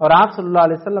اور آپ صلی اللہ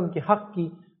علیہ وسلم کے حق کی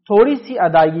تھوڑی سی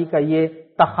ادائیگی کا یہ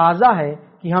تقاضا ہے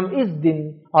کہ ہم اس دن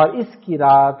اور اس کی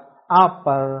رات آپ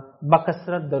پر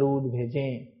بکثرت درود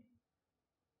بھیجیں.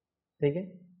 ٹھیک ہے،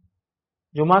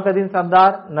 جمعہ کا دن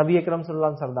سردار، نبی اکرم صلی اللہ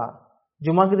علیہ وسلم سردار.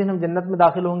 جمعہ کے دن ہم جنت میں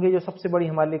داخل ہوں گے جو سب سے بڑی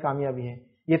ہمارے لیے کامیابی ہے.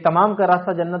 یہ تمام کا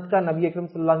راستہ جنت کا نبی اکرم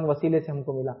صلی اللہ علیہ وسلم کے وسیلے سے ہم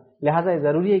کو ملا، لہٰذا یہ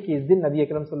ضروری ہے کہ اس دن نبی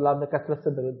اکرم صلی اللہ علیہ وسلم نے کثرت سے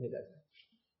درود بھیجا جائے.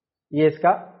 یہ اس کا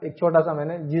ایک چھوٹا سا میں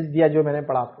نے جز دیا جو میں نے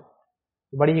پڑھا تھا،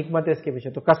 بڑی حکمت ہے اس کے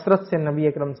پیچھے. تو کثرت سے نبی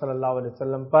اکرم صلی اللہ علیہ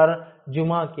وسلم پر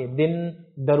جمعہ کے دن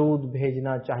درود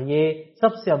بھیجنا چاہیے.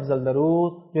 سب سے افضل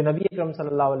درود جو نبی اکرم صلی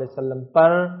اللہ علیہ وسلم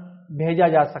پر بھیجا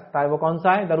جا سکتا ہے وہ کون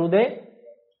سا ہے؟ درود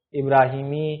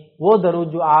ابراہیمی. وہ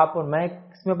درود جو آپ اور میں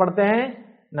کس میں پڑھتے ہیں؟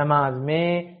 نماز میں.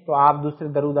 تو آپ دوسرے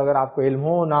درود اگر آپ کو علم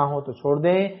ہو نہ ہو تو چھوڑ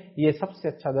دیں. یہ سب سے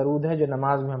اچھا درود ہے جو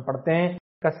نماز میں ہم پڑھتے ہیں.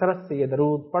 کثرت سے یہ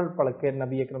درود پڑھ کے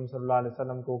نبی اکرم صلی اللہ علیہ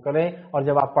وسلم کو کریں اور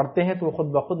جب آپ پڑھتے ہیں تو وہ خود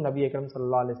بخود نبی اکرم صلی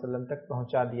اللہ علیہ وسلم تک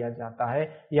پہنچا دیا جاتا ہے،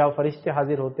 یا فرشتے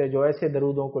حاضر ہوتے ہیں جو ایسے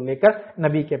درودوں کو لے کر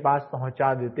نبی کے پاس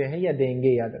پہنچا دیتے ہیں یا دیں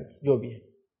گے، یاد رکھیں جو بھی ہے،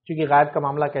 کیونکہ غائب کا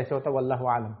معاملہ کیسے ہوتا ہے واللہ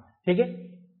عالم. ٹھیک ہے،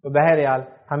 تو بہرحال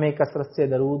ہمیں کثرت سے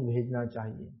درود بھیجنا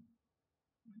چاہیے.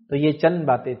 تو یہ چند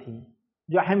باتیں تھیں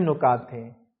جو اہم نکات تھے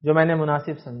جو میں نے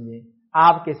مناسب سمجھے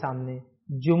آپ کے سامنے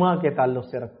جمعہ کے تعلق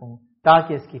سے رکھوں،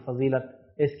 تاکہ اس کی فضیلت،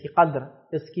 اس کی قدر،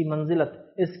 اس کی منزلت،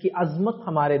 اس کی عظمت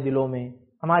ہمارے دلوں میں،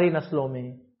 ہماری نسلوں میں،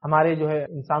 ہمارے جو ہے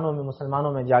انسانوں میں،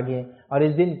 مسلمانوں میں جاگے. اور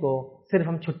اس دن کو صرف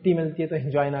ہم چھٹی ملتی ہے تو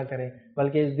انجوائے نہ کریں،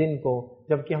 بلکہ اس دن کو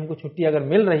جبکہ ہم کو چھٹی اگر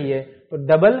مل رہی ہے تو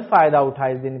ڈبل فائدہ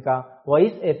اٹھائے اس دن کا. وہ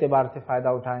اس اعتبار سے فائدہ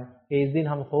اٹھائیں کہ اس دن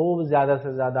ہم خوب زیادہ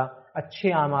سے زیادہ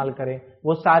اچھے اعمال کریں،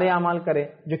 وہ سارے اعمال کریں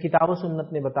جو کتاب و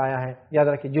سنت نے بتایا ہے. یاد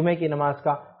رکھیں جمعے کی نماز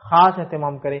کا خاص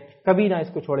اہتمام کریں، کبھی نہ اس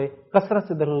کو چھوڑے، کثرت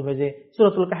سے درود بھیجے،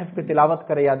 سورۃ الکہف کی تلاوت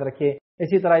کرے. یاد رکھیے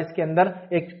اسی طرح اس کے اندر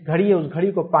ایک گھڑی ہے، اس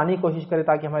گھڑی کو پانی کوشش کرے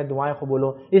تاکہ ہماری دعائیں قبول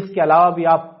ہوں. اس کے علاوہ بھی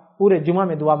آپ پورے جمعہ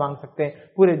میں دعا مانگ سکتے ہیں،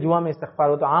 پورے جمعہ میں استغفار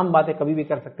ہو، تو عام باتیں کبھی بھی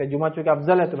کر سکتے ہیں. جمعہ چونکہ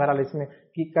افضل ہے تو بہرحال اس میں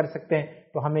کر سکتے ہیں.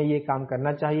 تو ہمیں یہ کام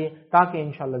کرنا چاہیے تاکہ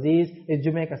انشاءاللہ عزیز اس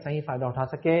جمعے کا صحیح فائدہ اٹھا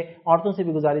سکے. عورتوں سے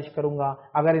بھی گزارش کروں گا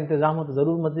اگر انتظام ہو تو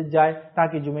ضرور مسجد جائے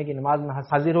تاکہ جمعے کی نماز میں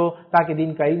حاضر ہو، تاکہ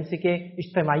دین کا علم سیکھے،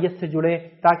 اجتماعیت سے جڑے،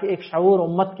 تاکہ ایک شعور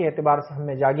امت کے اعتبار سے ہم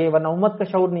میں جاگے. ورنہ امت کا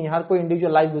شعور نہیں، ہر کوئی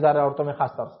انڈیویجول لائف گزار رہا ہے، عورتوں میں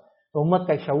خاص طور سے. تو امت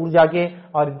کا ایک شعور جاگے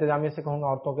اور انتظامیہ سے کہوں گا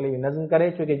عورتوں کے لیے بھی نظم کرے،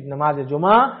 کیونکہ نماز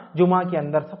جمعہ کے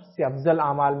اندر سب سے افضل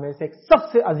اعمال میں سے ایک سب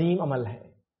سے عظیم عمل ہے.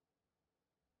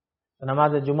 تو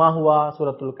نماز جمعہ ہوا،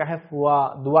 سورۃ الکہف ہوا،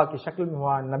 دعا کی شکل میں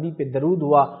ہوا، نبی پہ درود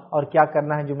ہوا، اور کیا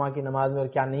کرنا ہے جمعہ کی نماز میں اور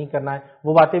کیا نہیں کرنا ہے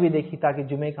وہ باتیں بھی دیکھی تاکہ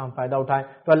جمعے کا ہم فائدہ اٹھائیں.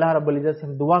 تو اللہ رب العزت سے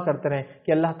ہم دعا کرتے رہیں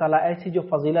کہ اللہ تعالیٰ ایسی جو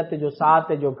فضیلت ہے، جو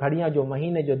ساعت ہے، جو گھڑیاں، جو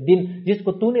مہینے، جو دن، جس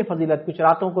کو تو نے فضیلت کچھ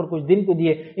راتوں کو اور کچھ دن کو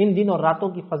دیے، ان دن اور راتوں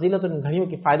کی فضیلت اور ان گھڑیوں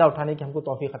کی فائدہ اٹھانے کی ہم کو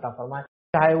توفیق عطا فرمائے.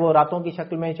 چاہے وہ راتوں کی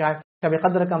شکل میں، چاہے شب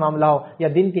قدر کا معاملہ ہو، یا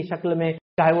دن کی شکل میں،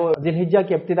 چاہے وہ ذی الحجہ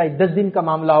کے ابتدائی 10 دن کا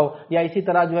معاملہ ہو، یا اسی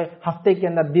طرح جو ہے ہفتے کے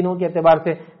اندر دنوں کے اعتبار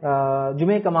سے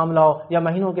جمعے کا معاملہ ہو، یا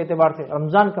مہینوں کے اعتبار سے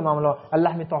رمضان کا معاملہ ہو. اللہ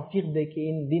ہمیں توفیق دے کہ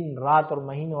ان دن، رات اور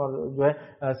مہینوں اور جو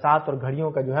ہے ساعت اور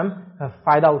گھڑیوں کا جو ہے ہم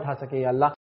فائدہ اٹھا سکے. یا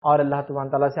اللہ اور اللہ تبارک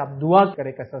تعالیٰ سے آپ دعا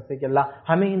کریں کثرت سے کہ اللہ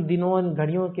ہمیں ان دنوں ان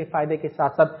گھڑیوں کے فائدے کے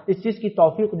ساتھ ساتھ اس چیز کی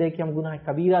توفیق دے کہ ہم گناہ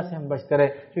کبیرہ سے ہم بچتے رہے،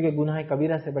 کیونکہ گناہ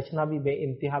کبیرہ سے بچنا بھی بے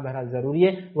انتہا بہرحال ضروری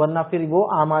ہے، ورنہ پھر وہ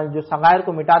اعمال جو صغائر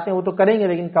کو مٹاتے ہیں وہ تو کریں گے،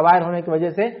 لیکن کبائر ہونے کی وجہ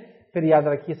سے پھر یاد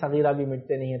رکھیے صغیرہ بھی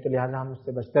مٹتے نہیں ہیں، تو لہٰذا ہم اس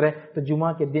سے بچتے رہے۔ تو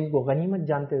جمعہ کے دن کو غنیمت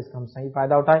جانتے ہوئے اس کا ہم صحیح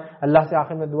فائدہ اٹھائیں۔ اللہ سے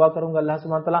آخر میں دعا کروں گا اللہ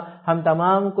سبحانہ تعالیٰ ہم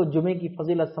تمام کو جمعے کی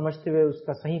فضیلت سمجھتے ہوئے اس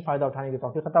کا صحیح فائدہ اٹھانے کی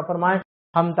توفیق عطا فرمائے،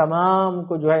 ہم تمام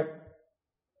کو جو ہے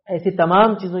ایسی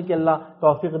تمام چیزوں کی اللہ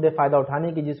توفیق دے فائدہ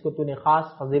اٹھانے کی جس کو تو نے خاص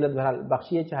فضیلت بہرحال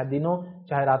بخشی ہے، چاہے دنوں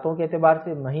چاہے راتوں کے اعتبار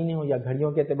سے، مہینے ہو یا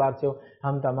گھڑیوں کے اعتبار سے ہو،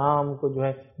 ہم تمام کو جو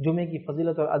ہے جمعے کی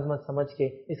فضیلت اور عظمت سمجھ کے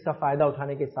اس کا فائدہ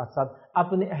اٹھانے کے ساتھ ساتھ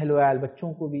اپنے اہل و عیال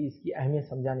بچوں کو بھی اس کی اہمیت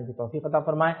سمجھانے کی توفیق عطا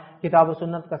فرمائے، کتاب و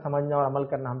سنت کا سمجھنا اور عمل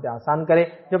کرنا ہم پہ آسان کرے،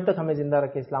 جب تک ہمیں زندہ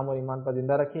رکھے اسلام اور ایمان پر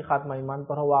زندہ رکھے، خاتمہ ایمان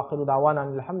پر ہو، وآخر دعوانا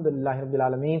الحمدللہ رب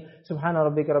العالمین، سبحان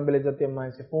ربک رب العزت عما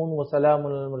یصفون وسلام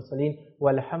علی المرسلین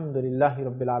والحمدللہ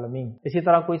رب العالمین۔ اسی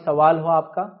طرح کوئی سوال ہو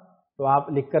آپ کا تو آپ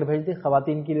لکھ کر بھیج دیں،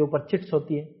 خواتین کے لیے اوپر چٹس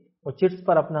ہوتی ہے، وہ چٹس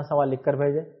پر اپنا سوال لکھ کر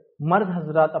بھیجیں، مرد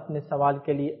حضرات اپنے سوال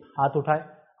کے لیے ہاتھ اٹھائیں،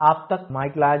 آپ تک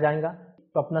مائک لایا جائے گا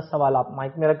تو اپنا سوال آپ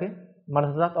مائک میں رکھیں، مرد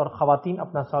حضرات اور خواتین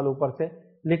اپنا سوال اوپر سے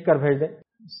لکھ کر بھیج دیں۔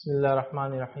 بسم اللہ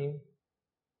الرحمن الرحیم،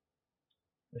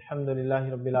 الحمدللہ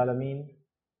رب العالمین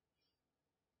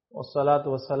والصلاة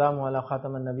والسلام علی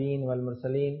خاتم النبیین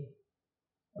والمرسلین،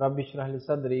 رب اشرح لی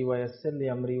صدری ویسر لی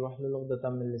امری واحلل عقدۃ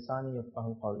من لسانی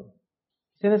یفقہوا قولی۔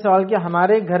 کسی نے سوال کیا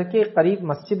ہمارے گھر کے قریب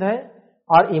مسجد ہے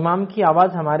اور امام کی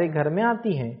آواز ہمارے گھر میں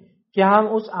آتی ہے، کیا ہم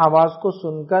اس آواز کو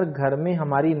سن کر گھر میں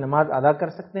ہماری نماز ادا کر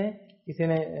سکتے ہیں؟ کسی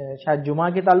نے شاید جمعہ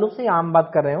کے تعلق سے عام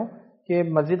بات کر رہے ہوں کہ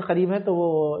مسجد قریب ہے تو وہ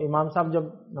امام صاحب جب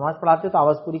نماز پڑھاتے تو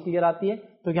آواز پوری کلیئر آتی ہے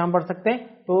تو کیا ہم پڑھ سکتے ہیں؟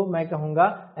 تو میں کہوں گا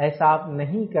ایسا آپ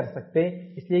نہیں کر سکتے،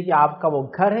 اس لیے کہ آپ کا وہ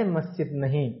گھر ہے، مسجد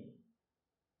نہیں،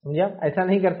 سمجھے؟ ایسا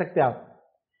نہیں کر سکتے آپ۔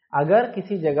 اگر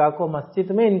کسی جگہ کو مسجد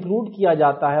میں انکلوڈ کیا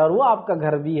جاتا ہے اور وہ آپ کا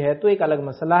گھر بھی ہے تو ایک الگ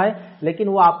مسئلہ ہے، لیکن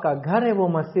وہ آپ کا گھر ہے، وہ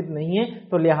مسجد نہیں ہے،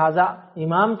 تو لہٰذا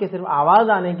امام کے صرف آواز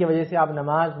آنے کی وجہ سے آپ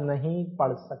نماز نہیں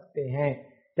پڑھ سکتے ہیں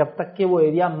جب تک کہ وہ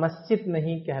ایریا مسجد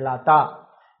نہیں کہلاتا۔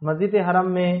 مسجد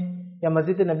حرم میں یا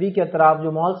مسجد نبی کے اطراف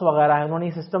جو مالز وغیرہ ہیں انہوں نے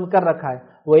یہ سسٹم کر رکھا ہے،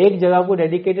 وہ ایک جگہ کو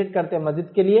ڈیڈیکیٹڈ کرتے ہیں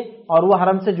مسجد کے لیے اور وہ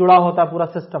حرم سے جڑا ہوتا ہے پورا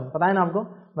سسٹم، پتہ ہے نا آپ کو،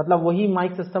 مطلب وہی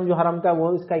مائک سسٹم جو حرم کا، وہ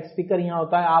اس کا ایک اسپیکر یہاں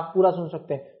ہوتا ہے، آپ پورا سن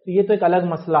سکتے ہیں، تو یہ تو ایک الگ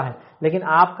مسئلہ ہے، لیکن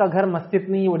آپ کا گھر مسجد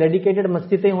نہیں، وہ ڈیڈیکیٹڈ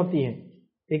مسجدیں ہوتی ہیں،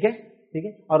 ٹھیک ہے ٹھیک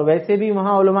ہے۔ اور ویسے بھی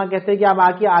وہاں علماء کہتے ہیں کہ آپ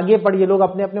آگے پڑھیے، لوگ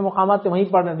اپنے اپنے مقامات سے وہیں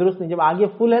پڑھ رہے ہیں، درست نہیں، جب آگے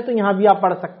فل ہے تو یہاں بھی آپ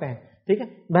پڑھ سکتے ہیں، ٹھیک ہے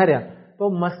بہرحال۔ تو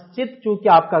مسجد چونکہ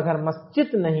آپ کا گھر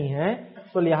مسجد نہیں ہے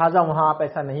تو لہٰذا وہاں آپ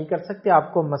ایسا نہیں کر سکتے،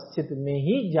 آپ کو مسجد میں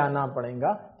ہی جانا پڑے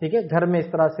گا، ٹھیک ہے۔ گھر میں اس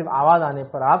طرح صرف آواز آنے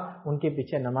پر آپ ان کے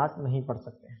پیچھے نماز نہیں پڑھ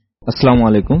سکتے ہیں۔ السلام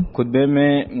علیکم۔ خطبے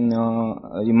میں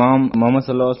امام محمد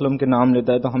صلی اللہ علیہ وسلم کے نام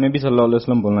لیتا ہے تو ہمیں بھی صلی اللہ علیہ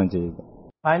وسلم بولنا چاہیے۔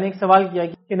 بھائی نے ایک سوال کیا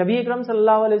کہ نبی اکرم صلی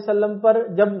اللہ علیہ وسلم پر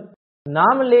جب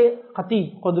نام لے خطیب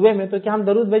خطبے میں تو کیا ہم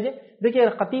درود بھیجیں؟ دیکھیے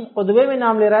خطیب خطبے میں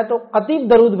نام لے رہا ہے تو خطیب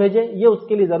درود بھیجے، یہ اس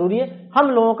کے لیے ضروری ہے، ہم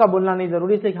لوگوں کا بولنا نہیں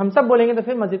ضروری، اس لیے ہم سب بولیں گے تو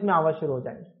پھر مسجد میں آواز شروع ہو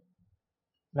جائیں گے۔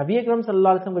 نبی اکرم صلی اللہ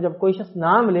علیہ وسلم کو جب کوئی شخص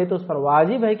نام لے تو اس پر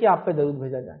واجب ہے کہ آپ پہ درود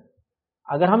بھیجا جائے۔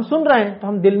 اگر ہم سن رہے ہیں تو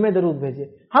ہم دل میں درود بھیجیں،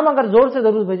 ہم اگر زور سے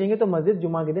درود بھیجیں گے تو مسجد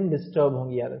جمعہ کے دن ڈسٹرب ہوں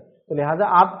گی یاد، تو لہٰذا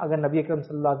آپ اگر نبی اکرم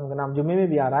صلی اللہ علیہ وسلم کا نام جمعے میں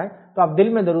بھی آ رہا ہے تو آپ دل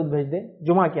میں درود بھیج دیں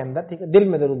جمعہ کے اندر، ٹھیک ہے، دل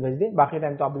میں درود بھیج دیں، باقی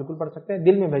ٹائم تو آپ بالکل پڑھ سکتے ہیں،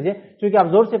 دل میں بھیجیں، کیونکہ آپ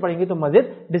زور سے پڑھیں گے تو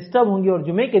مسجد ڈسٹرب ہوں گی اور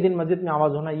جمعے کے دن مسجد میں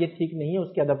آواز ہونا یہ ٹھیک نہیں ہے،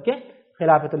 اس کے ادب کے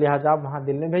خلاف ہے، تو لہٰذا آپ وہاں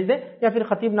دل میں بھیج دیں، یا پھر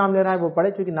خطیب نام لے رہا ہے وہ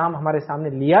پڑھے، کیونکہ نام ہمارے سامنے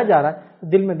لیا جا رہا ہے تو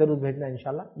دل میں درود بھیجنا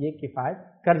انشاءاللہ یہ کفایت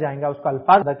کر جائیں گا، اس کو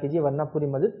الفاظ ادا کیجیے ورنہ پوری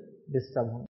مسجد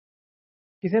ڈسٹرب ہوں۔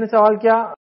 کسی نے سوال کیا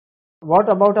what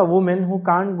about a woman who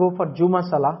can't go for جمعہ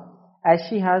صلاح as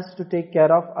she has to take care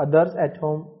of others at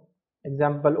home,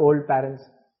 example old parents,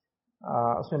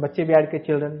 اس میں بچے بھی ایڈ کے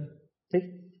چلڈرن، ٹھیک۔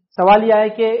 سوال یہ ہے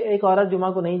کہ ایک عورت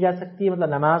جمعہ کو نہیں جا سکتی مطلب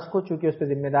نماز کو، چونکہ اس پہ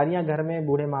ذمہ داریاں گھر میں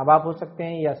بوڑھے ماں باپ ہو سکتے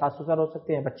ہیں یا ساس سسر ہو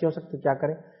سکتے ہیں، بچے ہو سکتے ہیں، کیا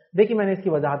کریں؟ دیکھیے میں نے اس کی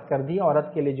وضاحت کر دی،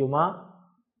 عورت کے لیے جمعہ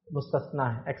مستثنا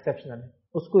ہے، ایکسیپشنل ہے،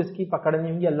 اس کو اس کی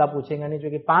پکڑنی ہوگی، اللہ پوچھے گا نہیں،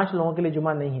 چونکہ 5 لوگوں کے لیے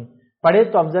جمعہ نہیں ہے، پڑھے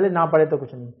تو افضل ہے، نہ پڑھے تو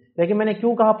کچھ نہیں، لیکن میں نے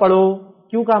کیوں کہا پڑھو،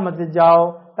 کیوں کہا مسجد جاؤ،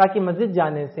 تاکہ مسجد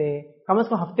جانے سے کم از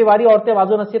کم ہفتے واری عورتیں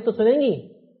واضح نصیحت تو سنیں گی،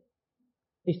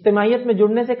 اجتماعیت میں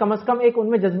جڑنے سے کم از کم ایک ان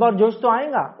میں جذبہ اور جوش تو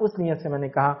آئے گا، اس نیت سے میں نے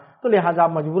کہا، تو لہٰذا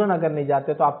آپ مجبوراً اگر نہیں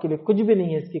جاتے تو آپ کے لیے کچھ بھی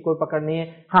نہیں ہے، اس کی کوئی پکڑ نہیں ہے۔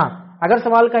 ہاں اگر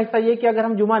سوال کا حصہ یہ کہ اگر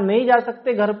ہم جمعہ نہیں جا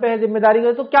سکتے، گھر پہ ہے ذمہ داری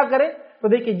ہے تو کیا کریں؟ تو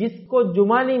دیکھیے جس کو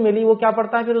جمعہ نہیں ملی وہ کیا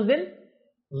پڑھتا ہے پھر اس دن؟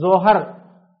 ظہر،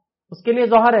 اس کے لیے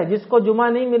ظہر ہے، جس کو جمعہ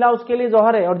نہیں ملا اس کے لیے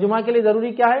ظہر ہے، اور جمعہ کے لیے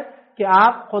ضروری کیا ہے کہ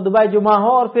آپ خطبہ جمعہ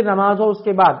ہو اور پھر نماز ہو اس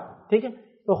کے بعد، ٹھیک ہے۔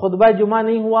 تو خطبہ جمعہ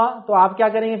نہیں ہوا تو آپ کیا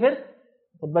کریں گے؟ پھر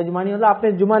خطبہ جمعہ نہیں، آپ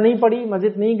نے جمعہ نہیں پڑھی،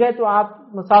 مسجد نہیں گئے، تو آپ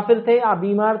مسافر تھے، آپ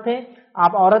بیمار تھے،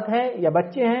 آپ عورت ہیں یا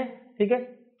بچے ہیں، ٹھیک ہے،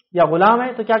 یا غلام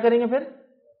ہیں، تو کیا کریں گے پھر؟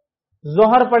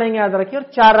 ظہر پڑھیں گے، یاد رکھیے،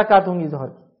 اور 4 رکعت ہوں گی ظہر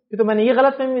کی۔ تو میں نے یہ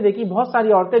غلط فہمی بھی دیکھی، بہت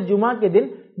ساری عورتیں جمعہ کے دن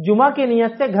جمعہ کی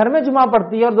نیت سے گھر میں جمعہ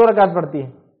پڑھتی ہے اور 2 رکعت پڑھتی ہے۔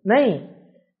 نہیں،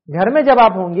 گھر میں جب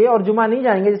آپ ہوں گے اور جمعہ نہیں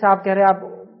جائیں گے، جیسے آپ کہہ رہے ہیں آپ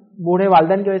بوڑھے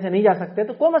والدین کی وجہ سے نہیں جا سکتے،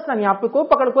 تو کوئی مسئلہ نہیں، آپ کو کوئی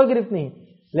پکڑ کوئی گرفت نہیں،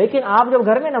 لیکن آپ جب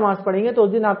گھر میں نماز پڑھیں گے تو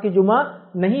اس دن آپ کی جمعہ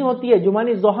نہیں ہوتی ہے، جمعہ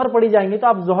نہیں، ظہر پڑھی جائیں گے، تو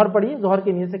آپ ظہر پڑھیے، ظہر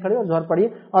کی نیت سے کھڑے اور ظہر پڑھیے،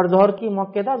 اور ظہر کی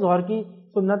موقع تھا، ظہر کی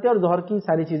سنتیں اور ظہر کی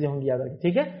ساری چیزیں ہوں گی، یاد رکھیں،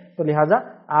 ٹھیک ہے۔ تو لہٰذا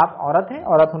آپ عورت ہیں،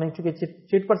 عورت ہونے چونکہ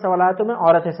چٹ پر سوال آیا تو میں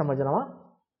عورت ہے سمجھ رہا ہوں،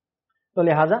 تو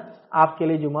لہٰذا آپ کے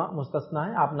لیے جمعہ مستثنا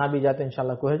ہے، آپ نہ بھی جاتے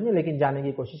انشاءاللہ کوئی حرج نہیں، لیکن جانے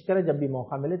کی کوشش کریں جب بھی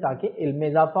موقع ملے، تاکہ علم میں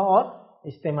اضافہ اور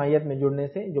اجتماعیت میں جڑنے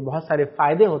سے جو بہت سارے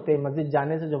فائدے ہوتے ہیں، مسجد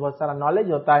جانے سے جو بہت سارا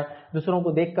نالج ہوتا ہے، دوسروں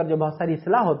کو دیکھ کر جو بہت ساری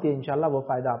اصلاح ہوتی ہے، انشاءاللہ وہ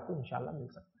فائدہ آپ کو انشاءاللہ مل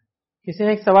سکتا ہے۔ کسی نے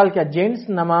ایک سوال کیا، جینٹس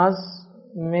نماز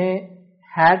میں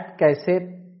ہیٹ کیسے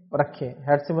رکھے؟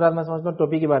 ہیٹ سے مراد میں سمجھتا ہوں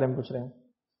ٹوپی کے بارے میں پوچھ رہے ہیں،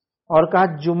 اور کہا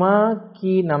جمعہ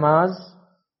کی نماز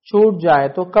چھوٹ جائے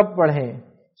تو کب پڑھیں؟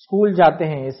 اسکول جاتے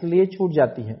ہیں اس لیے چھوٹ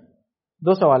جاتی ہے۔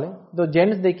 2 سوال ہیں۔ تو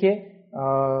جینٹس دیکھیے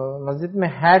مسجد میں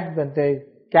ہیٹ پہنتے،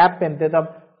 کیپ پہنتے، تب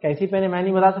کیسی پہنے میں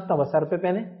نہیں بتا سکتا، بس سر پہ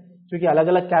پہنے، کیونکہ الگ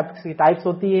الگ کیپ کی ٹائپس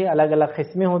ہوتی ہے، الگ الگ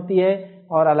قسمیں ہوتی ہے،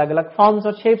 اور الگ الگ فارمز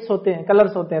اور شیپس ہوتے ہیں،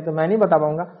 کلرز ہوتے ہیں، تو میں نہیں بتا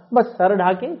پاؤں گا، بس سر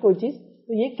ڈھانکے کوئی چیز،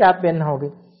 تو یہ کیپ پہننا ہوگی۔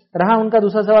 رہا ان کا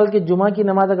دوسرا سوال کہ جمعہ کی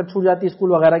نماز اگر چھوٹ جاتی ہے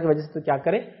اسکول وغیرہ کی وجہ سے تو کیا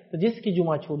کرے؟ تو جس کی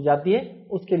جمعہ چھوٹ جاتی ہے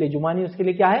اس کے لیے جمعہ نہیں، اس کے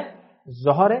لیے کیا ہے؟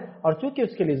 ظہر ہے، اور چونکہ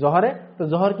اس کے لیے ظہر ہے تو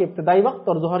ظہر کے ابتدائی وقت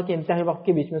اور ظہر کے انتہائی وقت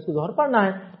کے بیچ میں اس کو ظہر پڑھنا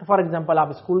ہے۔ تو فار ایگزامپل آپ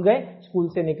اسکول گئے، اسکول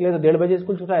سے نکلے تو 1:30 بجے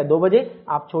اسکول چھوٹا ہے، 2 بجے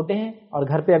آپ چھوٹے ہیں اور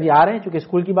گھر پہ ابھی آ رہے ہیں، چونکہ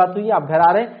اسکول کی بات ہوئی ہے، آپ گھر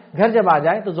آ رہے ہیں، گھر جب آ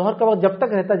جائیں تو ظہر کا وقت جب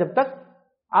تک رہتا ہے جب تک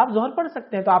آپ ظہر پڑھ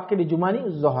سکتے ہیں، تو آپ کے لیے جمعہ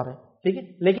نہیں ظہر ہے، ٹھیک ہے۔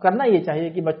 لیکن کرنا یہ چاہیے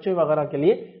کہ بچوں وغیرہ کے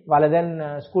لیے والدین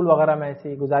اسکول وغیرہ میں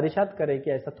ایسی گزارشات کرے کہ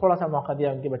ایسا تھوڑا سا موقع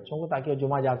دیا ان کے بچوں کو، تاکہ وہ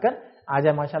جمعہ جا کر آ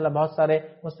جائے۔ ماشاءاللہ بہت سارے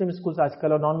مسلم اسکولز آج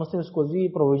کل اور نان مسلم اسکولز بھی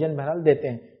پروویژن بہرحال دیتے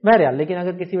ہیں، بہرحال لیکن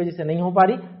اگر کسی وجہ سے نہیں ہو پا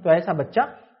رہی تو ایسا بچہ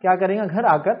کیا کرے گا، گھر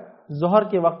آ کر ظہر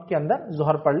کے وقت کے اندر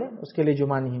ظہر پڑھ لے، اس کے لیے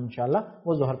جمعہ نہیں ہے، انشاءاللہ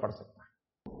وہ ظہر پڑھ سکتا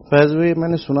ہے۔ فیض بھائی، میں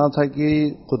نے سنا تھا کہ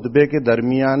خطبے کے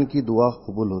درمیان کی دعا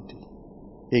قبول ہوتی،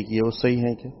 ایک یہ وہ صحیح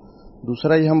ہے کیا؟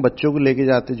 دوسرا یہ ہم بچوں کو لے کے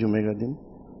جاتے جمعے کا دن،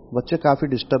 بچے کافی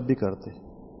ڈسٹرب بھی کرتے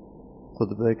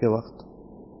خطبے کے وقت،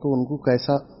 تو ان کو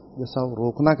کیسا جیسا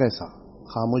روکنا، کیسا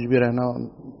خاموش بھی رہنا،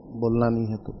 بولنا نہیں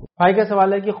ہے؟ تو بھائی کا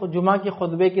سوال ہے کہ جمعہ کے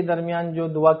خطبے کے درمیان جو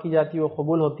دعا کی جاتی ہے وہ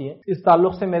قبول ہوتی ہے۔ اس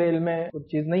تعلق سے میرے علم میں کچھ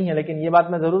چیز نہیں ہے، لیکن یہ بات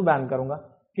میں ضرور بیان کروں گا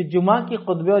کہ جمعہ کی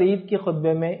خطبے اور عید کے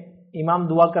خطبے میں امام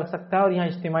دعا کر سکتا ہے اور یہاں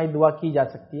اجتماعی دعا کی جا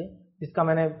سکتی ہے، جس کا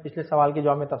میں نے پچھلے سوال کے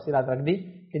جواب میں تفصیلات رکھ دی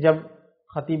کہ جب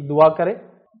خطیب دعا کرے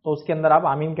تو اس کے اندر آپ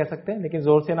آمین کہہ سکتے ہیں، لیکن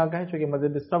زور سے نہ کہیں چونکہ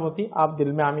مسجد ڈسٹرب ہوتی، آپ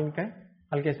دل میں آمین کہیں،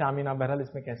 ہلکے سے آمین آپ بہرحال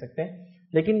اس میں کہہ سکتے ہیں۔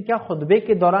 لیکن کیا خطبے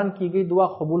کے دوران کی گئی دعا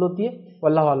قبول ہوتی ہے؟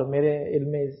 واللہ عالم، میرے علم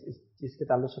میں اس چیز کے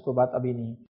تعلق سے کوئی بات ابھی نہیں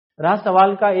ہے۔ رہا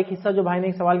سوال کا ایک حصہ جو بھائی نے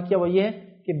ایک سوال کیا، وہ یہ ہے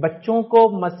کہ بچوں کو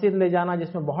مسجد لے جانا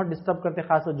جس میں بہت ڈسٹرب کرتے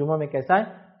خاص طور جمعہ میں کیسا ہے؟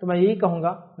 تو میں یہی کہوں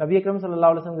گا، نبی اکرم صلی اللہ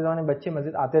علیہ وسلم کے زمانے میں بچے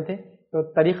مسجد آتے تھے تو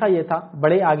طریقہ یہ تھا،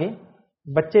 بڑے آگے،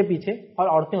 بچے پیچھے اور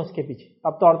عورتیں اس کے پیچھے۔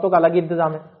 اب تو عورتوں کا الگ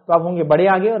انتظام ہے، تو اب ہوں گے بڑے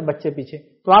آگے اور بچے پیچھے،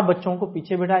 تو آپ بچوں کو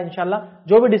پیچھے بٹھائیں، انشاءاللہ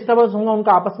جو بھی ڈسٹربنس ہوں گا ان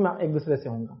کا آپس میں ایک دوسرے سے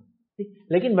ہوں گا،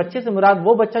 لیکن بچے سے مراد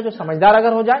وہ بچہ جو سمجھدار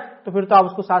اگر ہو جائے تو پھر تو آپ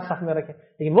اس کو ساتھ صف میں رکھیں،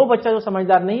 لیکن وہ بچہ جو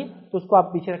سمجھدار نہیں تو اس کو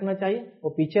آپ پیچھے رکھنا چاہیے، وہ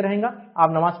پیچھے رہیں گا، آپ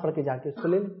نماز پڑھ کے جا کے اس کو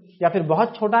لے لیں، یا پھر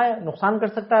بہت چھوٹا ہے نقصان کر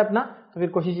سکتا ہے اپنا، تو پھر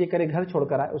کوشش یہ کرے گھر چھوڑ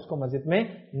کر آئے، اس کو مسجد میں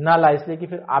نہ لائے، اس لیے کہ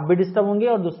پھر آپ بھی ڈسٹرب ہوں گے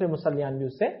اور دوسرے مصلیان بھی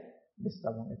اس سے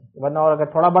ڈسٹرب ہوں گے، ورنہ اور اگر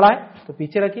تھوڑا بڑا ہے تو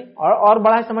پیچھے رکھیے، اور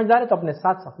بڑا ہے سمجھدار ہے تو اپنے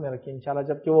ساتھ صف میں رکھیے انشاءاللہ،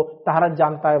 جبکہ وہ طہارت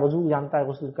جانتا ہے، وضو جانتا ہے،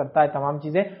 غسل کرتا ہے، تمام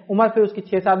چیزیں۔ عمر پھر اس کی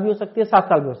 6 سال بھی ہو سکتی ہے، 7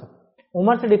 سال بھی ہو سکتی ہے،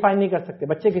 عمر سے ڈیفائن نہیں کر سکتے،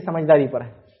 بچے کی سمجھداری پر ہے،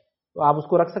 تو آپ اس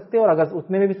کو رکھ سکتے ہیں، اور اگر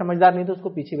اتنے میں بھی سمجھدار نہیں تو اس کو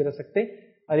پیچھے بھی رکھ سکتے۔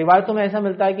 روایتوں میں ایسا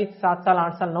ملتا ہے کہ 7 سال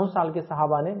 8 سال 9 سال کے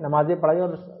صحابہ نے نمازیں پڑھائی اور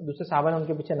دوسرے صحابہ نے ان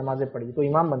کے پیچھے نمازیں پڑھی، تو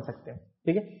امام بن سکتے ہیں،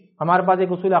 ٹھیک ہے۔ ہمارے پاس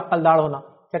ایک اصول عقل داڑ ہونا،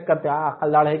 چیک کرتے ہیں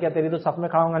عقل داڑ ہے کیا تیری، تو صف میں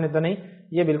کھڑا ہوں گا، نہیں تو نہیں،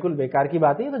 یہ بالکل بیکار کی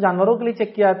بات ہے، یہ تو جانوروں کے لیے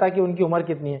چیک کیا جاتا ہے کہ ان کی عمر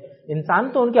کتنی ہے، انسان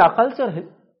تو ان کی عقل سے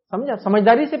اور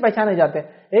سمجھداری سے پہچانے جاتے ہیں۔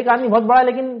 ایک آدمی بہت بڑا ہے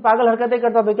لیکن پاگل حرکتیں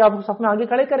کرتا تو کیا آپ صف میں آگے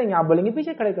کھڑے کریں گے؟ آپ بولیں گے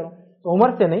پیچھے کھڑے کرو، تو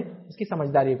عمر سے نہیں، اس کی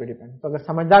سمجھداری پہ ڈیپینڈ، تو اگر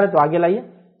سمجھدار ہے تو آگے لائیے،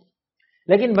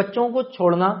 لیکن بچوں کو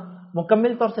چھوڑنا،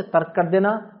 مکمل طور سے ترک کر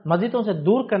دینا، مسجدوں سے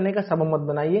دور کرنے کا سبب مت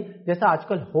بنائیے، جیسا آج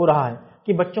کل ہو رہا ہے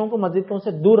کہ بچوں کو مسجدوں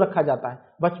سے دور رکھا جاتا ہے،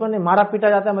 بچپن میں مارا پیٹا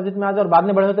جاتا ہے مسجد میں آ جاؤ، اور بعد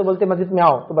میں بڑے ہوتے بولتے مسجد میں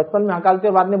آؤ، تو بچپن میں ہکالتے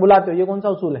ہو بعد میں بلاتے ہو، یہ کون سا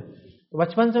اصول ہے؟ تو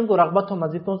بچپن سے ان کو رغبت ہو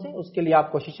مسجدوں سے، اس کے لیے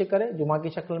آپ کوششیں کریں، جمعہ کی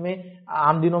شکل میں،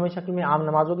 عام دنوں میں شکل میں، عام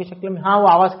نمازوں کی شکل میں، ہاں وہ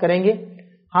آواز کریں گے،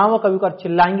 ہاں وہ کبھی کبھار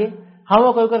چلائیں گے، ہاں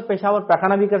وہ کبھی کبھی پیشاب اور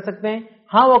پیخانہ بھی کر سکتے ہیں،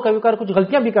 ہاں وہ کبھی کبھی کچھ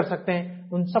غلطیاں بھی کر سکتے ہیں،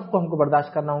 ان سب کو ہم کو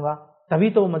برداشت کرنا ہوگا، تبھی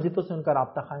تو وہ مسجدوں سے ان کا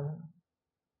رابطہ قائم ہوگا۔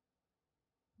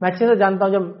 میں اچھے سے جانتا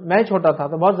ہوں، جب میں چھوٹا تھا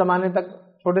تو بہت زمانے تک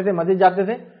چھوٹے تھے مسجد جاتے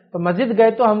تھے، تو مسجد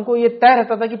گئے تو ہم کو یہ طے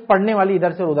رہتا تھا کہ پڑھنے والی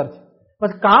ادھر سے ادھر سے،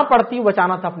 بس کہاں پڑھتی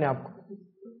بچانا تھا اپنے آپ کو،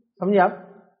 سمجھے آپ؟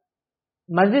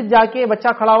 مسجد جا کے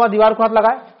بچہ کھڑا ہوا دیوار کو ہاتھ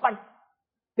لگائے، پٹ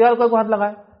دیوار کو ہاتھ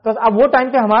لگائے، تو اب وہ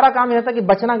ٹائم پہ ہمارا کام یہ تھا کہ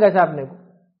بچنا کیسے اپنے کو،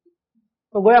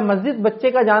 تو گویا مسجد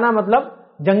بچے کا جانا مطلب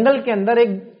جنگل کے اندر ایک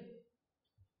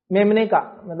میمنے کا،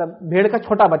 مطلب بھیڑ کا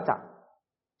چھوٹا بچہ،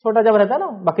 چھوٹا جب رہتا ہے نا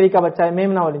بکری کا بچہ ہے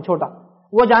میمنا والی چھوٹا،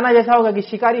 وہ جانا جیسا ہوگا کہ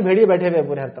شکاری بھیڑیے بیٹھے ہوئے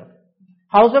پورے ہر طرف،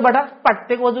 ہاؤس میں بیٹھا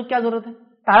پٹتے کو وضو کیا ضرورت ہے،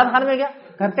 طہارت خانے میں گیا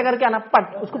گھر سے کر کے آنا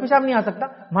پٹ، اس کو پیشاب نہیں آ سکتا،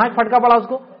 وہاں ایک پھٹکا پڑا اس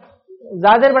کو،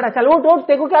 زیادہ دیر بیٹھا، چل اٹھ اٹھ،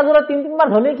 تیرے کو کیا ضرورت، 3 بار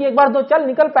دھونے کی، 1 بار دھو، چل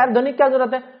نکل، پیر دھونے کی کیا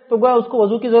ضرورت ہے، تو گویا اس کو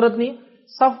وضو کی ضرورت نہیں،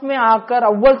 صف میں آ کر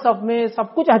اول صف میں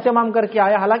سب کچھ اہتمام کر کے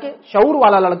آیا، حالانکہ شعور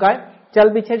والا لڑکا ہے،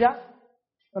 چل پیچھے جا،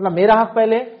 مطلب میرا حق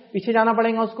پہلے، پیچھے جانا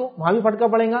پڑے گا اس کو، وہاں بھی پھٹکا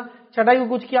پڑے گا، چٹائی کو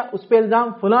کچھ کیا اس پہ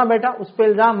الزام، فلاں بیٹھا اس پہ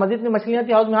الزام، مسجد میں مچھلیاں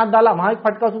تھی ہاؤس میں ہاتھ ڈالا وہاں ایک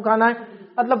پھٹکا اس کو کھانا ہے،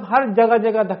 مطلب ہر جگہ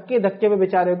جگہ دھکے دھکے پہ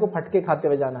بیچارے کو پھٹکے کھاتے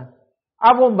ہوئے جانا ہے۔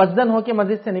 اب وہ بدزن ہو کے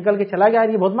مسجد سے نکل کے چلا گیا،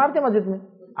 یہ بہت مارتے مسجد میں،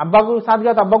 ابا کو ساتھ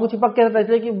گیا تو ابا کو چپک کے رہتا ہے، اس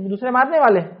لیے کہ دوسرے مارنے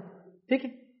والے ہیں، ٹھیک ہے،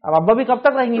 اب ابا بھی کب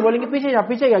تک رہیں گی، بولیں گے پیچھے جا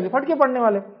پیچھے گیا کہ پھٹکے پڑنے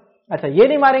والے، اچھا یہ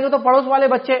نہیں ماریں گے تو پڑوس والے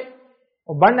بچے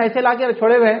وہ بن ایسے لا کے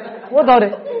چھوڑے ہوئے ہیں وہ دھورے،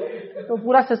 تو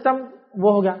پورا سسٹم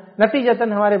وہ ہو گیا،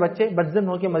 نتیجتاً ہمارے بچے بدزن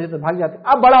ہو کے مسجد میں بھاگ جاتے،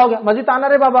 اب بڑا ہو گیا مسجد آنا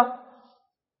رے بابا،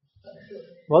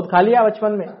 بہت کھا لیا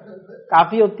بچپن میں،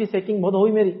 کافی ہوتی سیکنگ بہت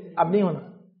ہوئی میری، اب نہیں ہونا،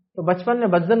 تو بچپن میں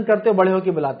بدزن کرتے ہو بڑے ہو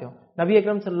کے بلاتے ہو۔ نبی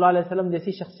اکرم صلی اللہ علیہ وسلم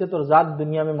جیسی شخصیت اور ذات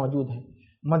دنیا میں موجود ہے،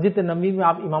 مسجد نبوی میں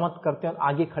آپ امامت کرتے ہیں اور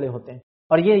آگے کھڑے ہوتے ہیں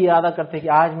اور یہ ارادہ کرتے ہیں کہ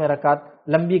آج میں رکعت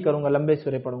لمبی کروں گا، لمبے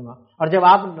سورے پڑھوں گا، اور جب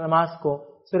آپ نماز کو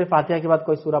سورہ فاتحہ کے بعد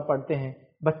کوئی سورہ پڑھتے ہیں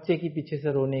بچے کی پیچھے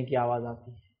سے رونے کی آواز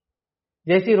آتی ہے،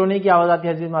 جیسی رونے کی آواز آتی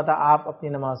ہے حضرت ماتا آپ اپنی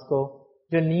نماز کو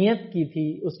جو نیت کی تھی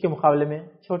اس کے مقابلے میں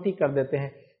چھوٹی کر دیتے ہیں،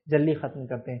 جلدی ختم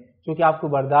کرتے ہیں، کیونکہ آپ کو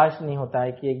برداشت نہیں ہوتا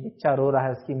ہے کہ ایک بچہ رو رہا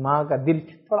ہے، اس کی ماں کا دل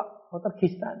تھوڑا ہوتا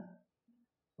کھینچتا ہے۔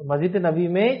 مسجد نبی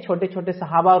میں چھوٹے چھوٹے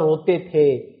صحابہ روتے تھے،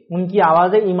 ان کی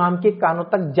آوازیں امام کے کانوں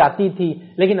تک جاتی تھی،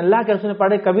 لیکن اللہ کے رسول نے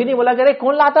پڑھے کبھی نہیں بولا کہ ارے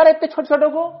کون لاتا رہے اتنے چھوٹے چھوٹوں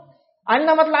کو،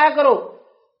 آئندہ مت لایا کرو،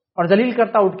 اور ذلیل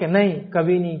کرتا اٹھ کے، نہیں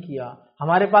کبھی نہیں کیا۔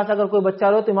 ہمارے پاس اگر کوئی بچہ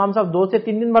رو تو امام صاحب 2 سے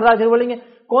 3 دن برداشت بولیں گے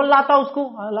کون لاتا اس کو،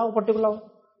 لاؤ پٹے کو لاؤ،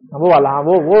 وہ والا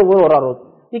وہ رو رہا روز،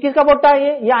 یہ کس کا پوٹا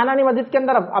ہے، یہ آنا نہیں مسجد کے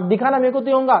اندر، اب دکھانا میرے کو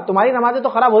تو ہوں گا، تمہاری نمازیں تو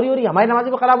خراب ہو رہی ہماری نمازیں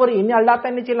بھی خراب ہو رہی، انہیں اللہ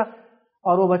نہیں چلا،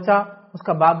 اور وہ بچہ اس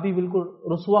کا باپ بھی بالکل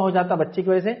رسوا ہو جاتا بچے کی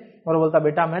وجہ سے، اور وہ بولتا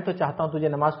بیٹا میں تو چاہتا ہوں تجھے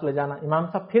نماز کو لے جانا، امام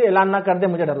صاحب پھر اعلان نہ کر دے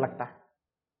مجھے ڈر لگتا ہے،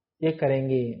 یہ کریں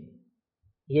گے،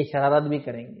 یہ شرارت بھی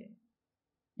کریں گے،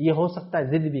 یہ ہو سکتا ہے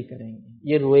ضد بھی کریں گے،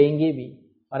 یہ روئیں گے بھی،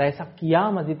 اور ایسا کیا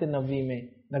مسجد نبوی میں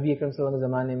نبی اکرم صلی اللہ علیہ وسلم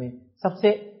زمانے میں، سب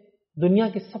سے دنیا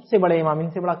کے سب سے بڑے امام، ان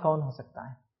سے بڑا کون ہو سکتا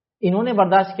ہے، انہوں نے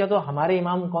برداشت کیا تو ہمارے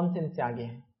امام کون سے ان سے آگے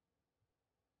ہیں۔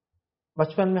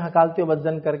 بچپن میں ہکالتے ہو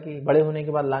بدزن کر کے، بڑے ہونے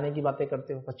کے بعد لانے کی باتیں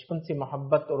کرتے ہو، بچپن سے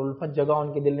محبت اور الفت جگہ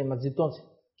ان کے دل میں مسجدوں سے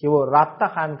کہ وہ رابطہ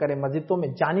قائم کرے، مسجدوں میں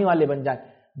جانے والے بن جائے،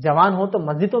 جوان ہو تو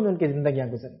مسجدوں میں ان کی زندگیاں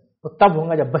گزریں، وہ تب ہوں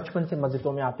گا جب بچپن سے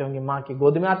مسجدوں میں آتے ہوں گے، ماں کی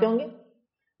گود میں آتے ہوں گے،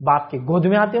 باپ کی گود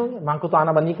میں آتے ہوں گے، ماں کو تو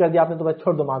آنا بند ہی کر دیا آپ نے تو بس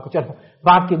چھوڑ دو ماں کو، چلو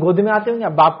باپ کی گود میں آتے ہوں گے،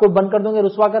 اب باپ کو بند کر دوں گے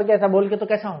رسوا کر کے ایسا بول کے تو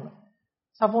کیسا ہوگا،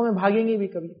 صفوں میں بھاگیں گے بھی،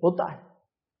 کبھی ہوتا ہے۔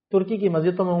 ترکی کی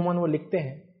مسجدوں میں عموماً وہ لکھتے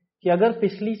ہیں کہ اگر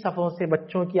پچھلی صفوں سے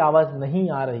بچوں کی آواز نہیں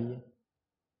آ رہی ہے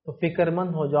تو فکر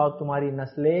مند ہو جاؤ تمہاری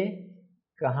نسلیں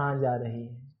کہاں جا رہی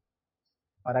ہیں،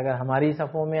 اور اگر ہماری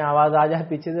صفوں میں آواز آ جائے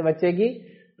پیچھے سے بچے کی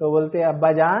تو بولتے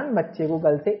ابا جان بچے کو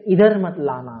کل سے ادھر مت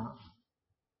لانا،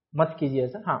 مت کیجیے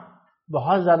ایسا۔ ہاں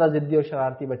بہت زیادہ ضدی اور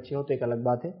شرارتی بچے ہو تو ایک الگ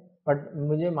بات ہے، بٹ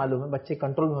مجھے معلوم ہے بچے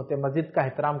کنٹرول میں ہوتے ہیں، مسجد کا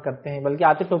احترام کرتے ہیں، بلکہ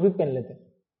آتے ٹوپی پہن لیتے ہیں،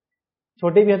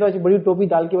 چھوٹے بھی ہے تو بڑی ٹوپی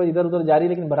ڈال کے ادھر ادھر جاری،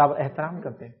 لیکن برابر احترام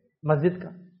کرتے ہیں مسجد کا،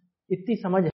 اتنی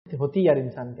سمجھ ہوتی یار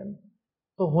انسان کے اندر،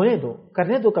 تو ہونے دو،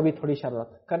 کرنے دو، کبھی تھوڑی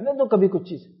شرارت کرنے دو، کبھی کچھ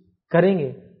چیز کریں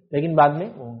گے، لیکن بعد میں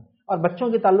وہ۔ اور بچوں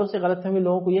کے تعلق سے غلط فہمی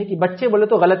لوگوں کو یہ کہ بچے بولے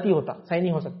تو غلط ہی ہوتا، صحیح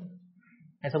نہیں ہو سکتا،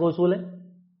 ایسا کوئی اصول ہے؟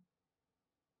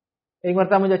 ایک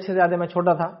مرتبہ مجھے اچھے سے یاد ہے، میں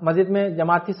چھوٹا تھا، مسجد میں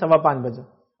جماعت تھی 5:15 بجے،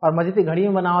 اور مسجد کی گھڑی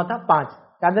میں بنا ہوا تھا 5،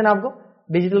 یاد ہے نا آپ کو،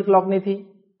 ڈیجیٹل کلاک نہیں تھی،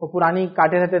 وہ پرانی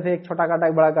کاٹے رہتے تھے، ایک چھوٹا کاٹا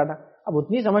ایک بڑا کاٹا، اب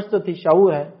اتنی سمجھ تو تھی،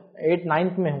 شعور ہے، 8th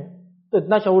 9th میں ہوں تو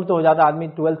اتنا شعور تو ہو جاتا، آدمی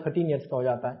 12-13 ایئرس کا ہو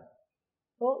جاتا ہے،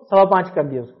 تو 5:15 کر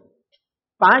دیا اس کو،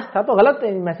 5 تھا تو غلط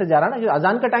میسج جا رہا نا، جو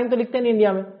اذان کا ٹائم تو لکھتے نہیں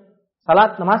انڈیا میں،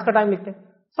 صلاۃ نماز کا ٹائم لکھتے،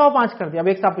 5:15 کر دیا، اب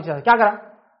ایک صاحب پیچھے کیا کرا،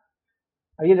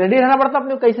 اب یہ ریڈی رہنا پڑتا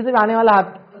اپنے کیسے سے آنے والا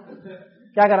ہاتھ،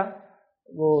 کیا کرا،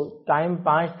 وہ ٹائم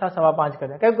 5 تھا 5:15 کر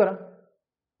دیا، کیوں کرا،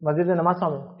 مسجد میں نماز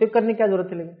میں ٹک کرنے کی کیا ضرورت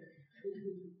تھی،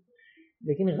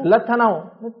 لیکن غلط تھا نا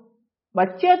وہ،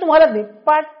 بچے تمہارا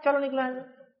پاٹ چلو نکلا ہے.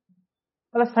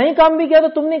 مطلب صحیح کام بھی کیا تو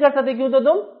تم نہیں کر سکتے, کیوں تو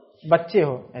تم بچے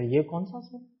ہو. یہ کون سا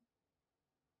اصول,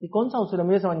 یہ کون سا اصول ہے,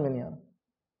 مجھے سمجھ میں نہیں آ رہا.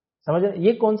 سمجھ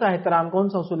یہ کون سا احترام, کون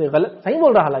سا اصول ہے؟ غلط, صحیح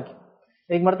بول رہا. حالانکہ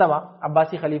ایک مرتبہ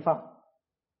عباسی خلیفہ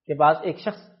کے پاس ایک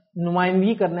شخص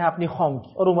نمائندگی کرنے اپنی قوم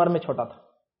کی, اور عمر میں چھوٹا تھا.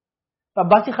 تو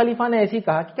عباسی خلیفہ نے ایسے ہی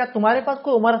کہا کہ کیا تمہارے پاس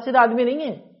کوئی عمر رسیدہ آدمی نہیں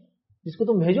ہے جس کو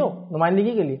تم بھیجو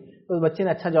نمائندگی کے لیے؟ تو اس بچے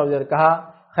نے اچھا جواب دیا, کہا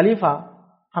خلیفہ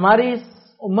ہماری اس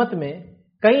امت میں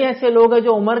کئی ایسے لوگ ہیں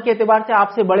جو عمر کے اعتبار سے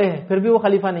آپ سے بڑے ہیں, پھر بھی وہ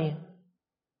خلیفہ نہیں ہے.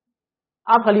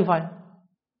 آپ خلیفہ ہیں,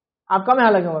 آپ کم ہے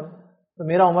حالانکہ عمر, تو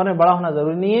میرا عمر میں بڑا ہونا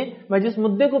ضروری نہیں ہے. میں جس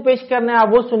مدعے کو پیش کرنا ہے آپ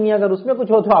وہ سنیے, اگر اس میں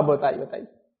کچھ ہو تو آپ بتائیے.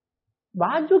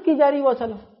 بات جو کی جا رہی وہ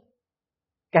چلو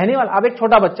کہنے والا. اب ایک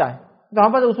چھوٹا بچہ ہے, تو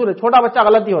ہم پاس اصول ہے چھوٹا بچہ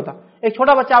غلط ہی ہوتا. ایک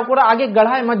چھوٹا بچہ آپ کو آگے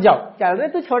گڑھا ہے, مت جاؤ, چل رہے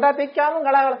تو چھوٹا تھے کیا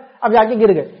گڑھا, اب جا کے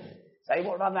گر گئے. صحیح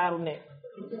بول رہا تھا یار, انہیں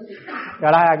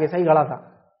گڑھا ہے آگے, صحیح گڑھا تھا.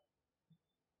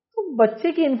 تو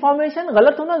بچے کی انفارمیشن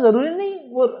غلط ہونا ضروری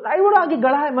نہیں, وہ آگے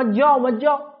گڑھا ہے, مت جاؤ مت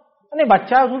جاؤ. نہیں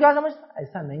بچہ ہے اس کو کیا سمجھتا,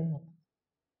 ایسا نہیں ہوتا,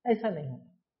 ایسا نہیں ہوتا.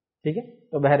 ٹھیک ہے,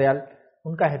 تو بہرحال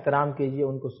ان کا احترام کیجیے,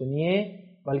 ان کو سنیے,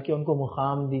 بلکہ ان کو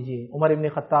مقام دیجیے. عمر ابن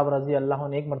خطاب رضی اللہ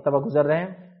عنہ ایک مرتبہ گزر رہے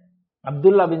ہیں,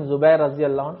 عبداللہ بن زبیر رضی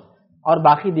اللہ عنہ اور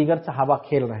باقی دیگر صحابہ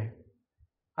کھیل رہے ہیں.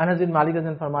 انس بن مالک رضی اللہ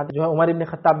عنہ فرماتے جو ہے عمر ابن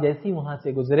خطاب جیسے وہاں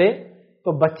سے گزرے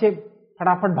تو بچے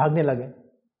فٹافٹ بھاگنے لگے.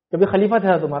 کبھی خلیفہ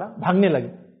تھا تمہارا, بھاگنے لگے.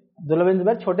 عبداللہ بن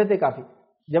زبیر چھوٹے تھے کافی,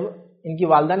 جب ان کی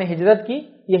والدہ نے ہجرت کی,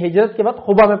 یہ ہجرت کے وقت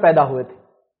خبا میں پیدا ہوئے تھے,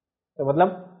 تو مطلب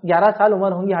 11 سال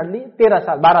عمر ہوں گی, ہارڈلی 13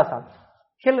 سال 12 سال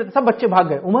کھیل رہے تھے. سب بچے بھاگ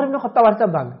گئے. عمر ابن خطاب اور سب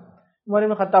بھاگ گئے. عمر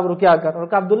ابن خطاب رکیا کر اور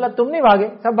کہا عبداللہ تم نہیں بھاگے,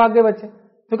 سب بھاگ گئے بچے.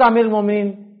 تو کہا امیر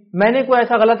المومنین میں نے کوئی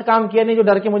ایسا غلط کام کیا نہیں جو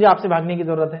ڈر کے مجھے آپ سے بھاگنے کی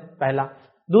ضرورت ہے, پہلا.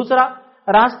 دوسرا,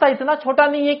 راستہ اتنا چھوٹا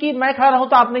نہیں ہے کہ میں کھڑا رہوں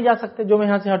تو آپ نہیں جا سکتے جو میں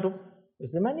یہاں سے ہٹوں,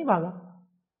 اس لیے میں نہیں بھاگا.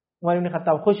 عمر ابن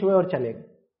خطاب خوش ہوئے اور چلے گئے.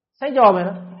 صحیح جواب ہے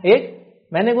نا. ایک,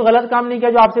 میں نے کوئی غلط کام نہیں کیا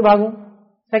جو آپ سے بھاگوں.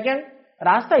 سیکنڈ,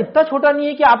 راستہ اتنا چھوٹا نہیں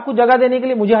ہے کہ آپ کو جگہ دینے کے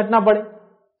لیے مجھے ہٹنا پڑے,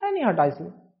 میں نہیں ہٹا. اس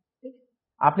لیے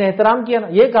آپ نے احترام کیا نا.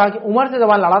 یہ کہا کہ عمر سے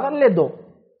زبان لڑا تھا, لے دو.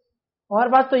 ہمارے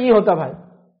پاس تو یہ ہوتا بھائی,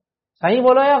 صحیح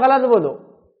بولو یا غلط بولو,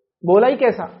 بولا ہی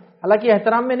کیسا, حالانکہ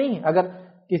احترام میں نہیں ہے. اگر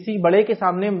کسی بڑے کے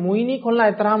سامنے منہ ہی نہیں کھولنا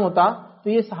احترام ہوتا تو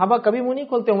یہ صحابہ کبھی منہ نہیں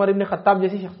کھولتے عمر ابن خطاب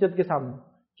جیسی شخصیت کے سامنے.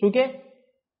 چونکہ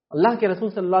اللہ کے رسول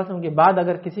صلی اللہ علیہ وسلم کے بعد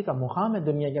اگر کسی کا مقام ہے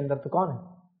دنیا کے اندر تو کون ہے؟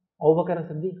 ابوبکر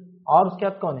صدیق. اور اس کے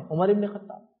بعد کون ہے؟ عمر ابن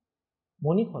خطاب.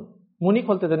 منہ نہیں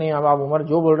کھولتے تھے. نہیں اب آپ عمر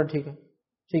جو بول رہے ٹھیک ہے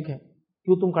ٹھیک ہے,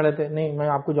 کیوں تم کھڑے تھے؟ نہیں میں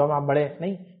آپ کو جواب, آپ بڑے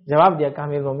نہیں. جواب دیا کہ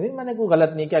امیر المومنین میں نے کوئی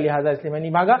غلط نہیں کیا, لہٰذا اس لیے میں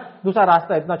نہیں بھاگا. دوسرا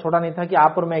راستہ اتنا چھوٹا نہیں تھا کہ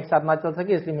آپ اور میں ایک ساتھ نہ چل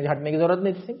سکے, اس لیے مجھے ہٹنے کی ضرورت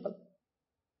نہیں تھی. سمپل.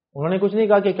 انہوں نے کچھ نہیں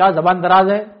کہا کہ کیا زبان دراز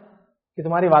ہے کہ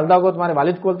تمہاری والدہ کو تمہارے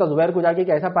والد کو بولتا, زبیر کو جا کے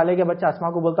ایسا پالے گا بچہ, اسما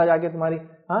کو بولتا جا کے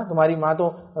تمہاری ماں تو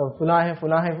فلاں ہے.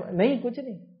 نہیں, کچھ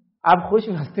نہیں. آپ خوش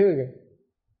ہنستے ہوئے گئے.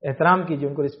 احترام کیجیے,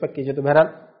 ان کو رسپیکٹ کیجیے. تو بہرحال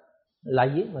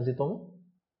لائیے مسجدوں میں,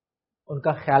 ان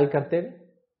کا خیال کرتے ہوئے.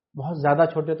 بہت زیادہ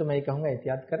چھوٹے تو میں یہ کہوں گا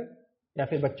احتیاط کریں, یا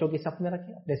پھر بچوں کی صف میں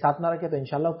رکھیں, اپنے ساتھ نہ رکھیں تو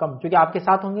انشاءاللہ کم, کیونکہ آپ کے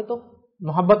ساتھ ہوں گے تو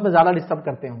محبت میں زیادہ ڈسٹرب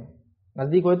کرتے ہوں.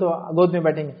 نزدیک ہوئے تو گود میں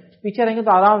بیٹھیں گے, پیچھے رہیں گے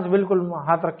تو آرام سے بالکل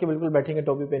ہاتھ رکھ کے بالکل بیٹھیں گے,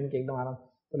 ٹوپی پہن کے ایک دم آرام.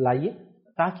 تو لائیے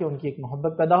تاکہ ان کی ایک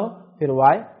محبت پیدا ہو, پھر وہ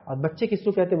آئے. اور بچے کس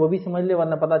کو کہتے وہ بھی سمجھ لے,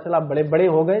 ورنہ پتا چلا بڑے بڑے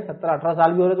ہو گئے, 17-18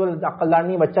 سال بھی ہو رہے تو عقلدار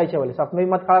نہیں, بچہ ہی بولے صف میں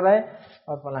بھی مت کھڑا رہے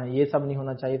اور فلاں. یہ سب نہیں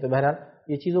ہونا چاہیے. تو بہرحال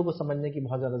یہ چیزوں کو سمجھنے کی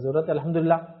بہت زیادہ ضرورت ہے.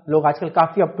 الحمدللہ لوگ آج کل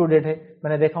کافی اپ ٹو ڈیٹ ہے.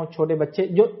 میں نے دیکھا ہوں چھوٹے بچے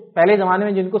جو پہلے زمانے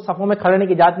میں جن کو صفوں میں کھڑے ہونے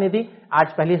کی اجازت نہیں تھی,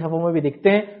 آج پہلی صفوں میں بھی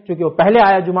دکھتے ہیں, کیونکہ وہ پہلے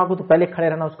آیا جمعہ کو تو پہلے کھڑے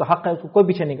رہنا اس کا حق ہے, اس کو کوئی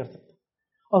پیچھے نہیں کر سکتا.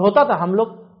 اور ہوتا تھا ہم لوگ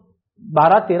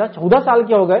 12, 13, 14 سال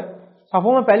کے ہو گئے,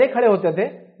 صفوں میں پہلے کھڑے ہوتے تھے,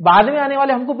 بعد میں آنے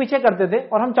والے ہم کو پیچھے کرتے تھے,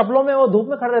 اور ہم چپلوں میں وہ دھوپ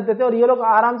میں کھڑے رہتے تھے, اور یہ لوگ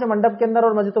آرام سے منڈپ کے اندر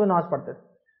اور مسجدوں میں نماز پڑھتے تھے.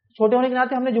 چھوٹے ہونے کے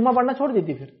ناطے ہم نے جمعہ پڑھنا چھوڑ دی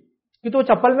تھی پھر, کیونکہ وہ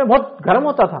چپل میں بہت گرم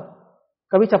ہوتا تھا.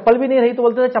 کبھی چپل بھی نہیں رہی تو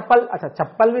بولتے تھے چپل. اچھا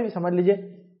چپل بھی سمجھ لیجئے,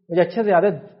 مجھے اچھے سے یاد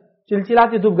ہے,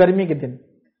 چلچلاتی دھوپ گرمی کے دن,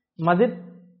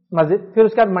 مسجد پھر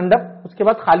اس کے بعد منڈپ, اس کے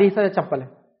بعد خالی حصہ چپل ہے,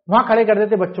 وہاں کھڑے کر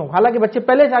دیتے بچوں. حالانکہ بچے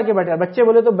پہلے سے آ کے بیٹھے, بچے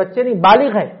بولے تو بچے نہیں,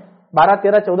 بالغ ہے, 12,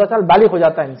 13, 14 سال بالغ ہو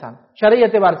جاتا ہے انسان, شرعی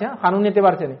اعتبار سے, قانونی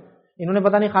اعتبار سے نہیں. انہوں نے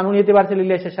پتہ نہیں قانونی اعتبار سے لے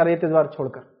لیا, شرعی اعتبار چھوڑ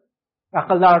کر.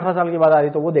 عقلدار 18 سال کے بعد آ رہی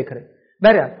تو وہ دیکھ رہے.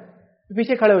 بہرحال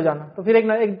پیچھے کھڑے ہو جانا. تو پھر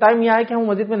ایک ٹائم یہ آیا کہ ہم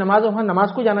مسجد میں نماز, وہاں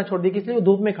نماز کو جانا چھوڑ دی, اس لیے وہ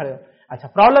دھوپ میں کھڑے ہو. اچھا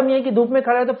پرابلم یہ ہے کہ دھوپ میں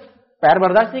کھڑے ہو تو پیر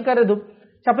برداشت نہیں کر رہے, دھوپ.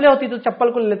 چپلیں ہوتی تو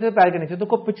چپل کو لیتے تھے, پیر کے نیچے, تو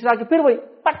کو پچھلا کے پھر وہی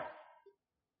پٹ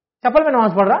چپل میں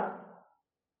نماز پڑھ رہا.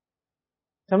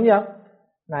 سمجھے آپ؟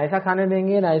 نہ ایسا کھانے دیں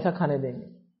گے نہ ایسا کھانے دیں گے,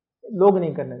 لوگ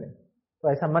نہیں کرنے دیں. تو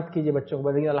ایسا مت کیجیے بچوں کو.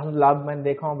 بلکہ الحمدللہ اب میں نے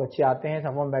دیکھا ہوں بچے آتے ہیں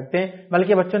صفوں میں بیٹھتے ہیں,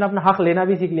 بلکہ بچوں نے اپنا حق لینا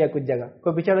بھی سیکھ لیا کچھ جگہ.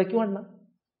 کوئی پیچھے رہا, کیوں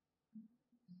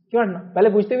ہٹنا, پہلے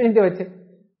پوچھتے بھی نہیں تھے بچے,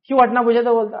 کیوں ہٹنا پوچھے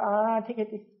تو بولتا ٹھیک ہے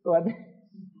ٹھیک کوئی بات نہیں.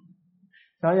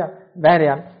 سمجھا.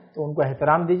 بہرحال تو ان کو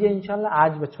احترام دیجیے انشاءاللہ.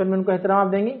 آج بچپن میں ان کو احترام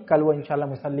آپ دیں گے, کل وہ انشاءاللہ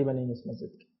مصلی بنیں گے اس مسجد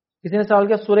کے. کسی نے سوال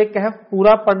کیا سورہ کہف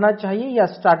پورا پڑھنا چاہیے یا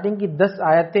سٹارٹنگ کی 10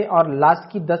 آیتیں اور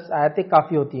لاسٹ کی 10 آیتیں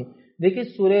کافی ہوتی ہیں؟ دیکھیے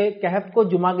سورہ کہف کو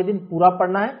جمعہ کے دن پورا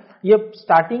پڑھنا ہے. یہ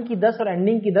سٹارٹنگ کی 10 اور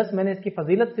اینڈنگ کی 10 میں نے اس کی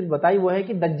فضیلت صرف بتائی, وہ ہے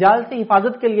کہ دجال سے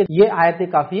حفاظت کے لیے یہ آیتیں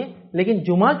کافی ہے, لیکن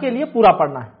جمعہ کے لیے پورا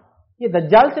پڑھنا ہے. یہ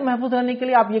دجال سے محفوظ رہنے کے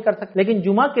لیے آپ یہ کر سکتے, لیکن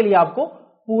جمعہ کے لیے آپ کو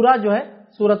پورا جو ہے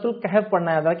سورۃ الکہف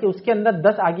پڑھنا ہے. کہ اس کے اندر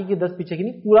 10 آگے کی 10 پیچھے کی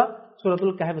نہیں, پورا سورۃ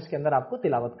الکہف اس کے اندر آپ کو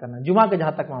تلاوت کرنا ہے جمعہ کا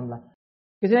جہاں تک معاملہ.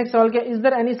 کسی نے ایک سوال کیا is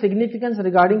there any significance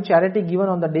regarding charity given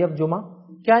on the day of جمعہ؟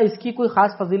 کیا اس کی کوئی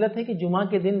خاص فضیلت ہے کہ جمعہ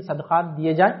کے دن صدقات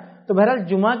دیے جائیں؟ تو بہرحال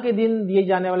جمعہ کے دن دیے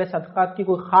جانے والے صدقات کی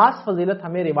کوئی خاص فضیلت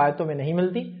ہمیں روایتوں میں نہیں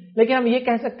ملتی, لیکن ہم یہ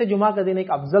کہہ سکتے جمعہ کا دن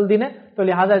ایک افضل دن ہے, تو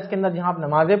لہٰذا اس کے اندر جہاں آپ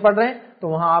نمازیں پڑھ رہے ہیں تو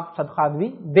وہاں آپ صدقات بھی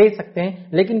دے سکتے ہیں.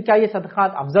 لیکن کیا یہ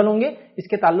صدقات افضل ہوں گے, اس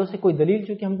کے تعلق سے کوئی دلیل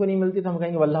چونکہ ہم کو نہیں ملتی, تو ہم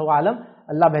کہیں گے واللہ عالم,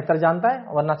 اللہ بہتر جانتا ہے.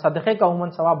 ورنہ صدقے کا عموماً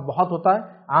ثواب بہت ہوتا ہے,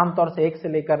 عام طور سے 1 سے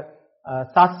لے کر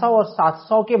 700 اور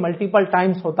 700 کے ملٹیپل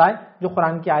ٹائمز ہوتا ہے, جو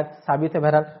قرآن کی آیت ثابت ہے.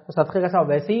 بہرحال تو صدقے کا ثواب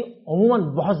ویسے ہی عموماً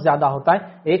بہت زیادہ ہوتا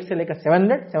ہے, 1 سے لے کر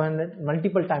 700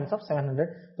 ملٹیپل ٹائمز آف 700.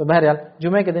 تو بہرحال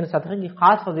جمعے کے دن صدقے کی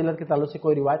خاص فضیلت کے تعلق سے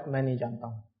کوئی روایت میں نہیں جانتا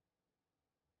ہوں.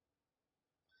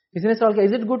 کسی نے سوال کیا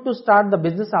is it good to start the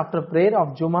business after prayer of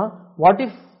جمعہ what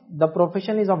if the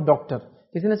profession is of doctor?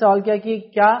 کسی نے سوال کیا کہ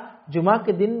کیا جمعہ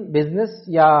کے دن بزنس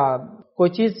یا کوئی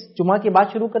چیز جمعہ کے بعد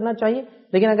شروع کرنا چاہیے,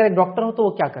 لیکن اگر ایک ڈاکٹر ہو تو وہ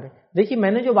کیا کرے؟ دیکھیے میں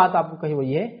نے جو بات آپ کو کہی وہ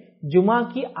یہ ہے, جمعہ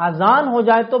کی اذان ہو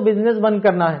جائے تو بزنس بند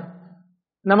کرنا ہے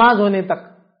نماز ہونے تک.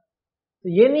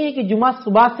 یہ نہیں ہے کہ جمعہ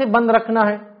صبح سے بند رکھنا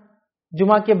ہے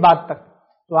جمعہ کے بعد تک.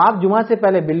 تو آپ جمعہ سے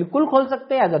پہلے بالکل کھول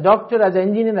سکتے ہیں, as a doctor, as a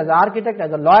engineer, as a architect,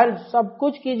 as a lawyer, سب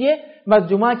کچھ کیجئے, بس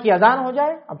جمعہ کی اذان ہو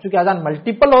جائے. اب چونکہ اذان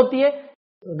ملٹیپل ہوتی ہے,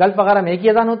 گلف وغیرہ میں ایک ہی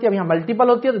اذان ہوتی ہے, اب یہاں ملٹیپل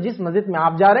ہوتی ہے, تو جس مسجد میں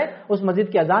آپ جا رہے ہیں اس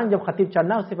مسجد کی اذان جب خطیب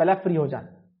چڑھنا ہے اس سے پہلے فری ہو جائے,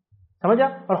 سمجھا,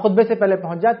 اور خطبے سے پہلے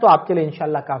پہنچ جائے تو آپ کے لیے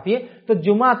انشاءاللہ کافی ہے. تو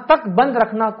جمعہ تک بند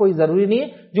رکھنا کوئی ضروری نہیں ہے,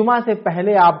 جمعہ سے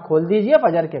پہلے آپ کھول دیجئے,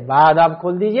 فجر کے بعد آپ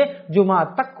کھول دیجئے, جمعہ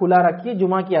تک کھلا رکھیے,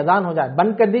 جمعہ کی اذان ہو جائے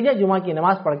بند کر دیجئے, جمعہ کی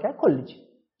نماز پڑھ کے کھول لیجئے,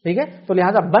 ٹھیک ہے. تو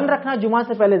لہٰذا بند رکھنا جمعہ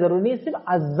سے پہلے ضروری نہیں ہے, صرف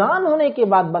اذان ہونے کے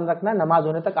بعد بند رکھنا ہے, نماز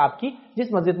ہونے تک آپ کی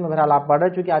جس مسجد میں بہرحال آپ پڑھ رہے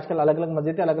ہیں, چونکہ آج کل الگ الگ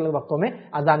مسجدیں الگ الگ وقتوں میں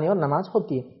اذانیں اور نماز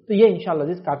ہوتی ہے. تو یہ انشاءاللہ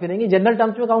عزیز کافی رہیں گی. جنرل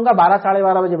ٹرمز میں کہوں گا 12 ساڑھے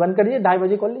 12 بجے بند کر دیجیے, 2:30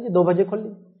 بجے کھول لیجیے, 2 بجے کھول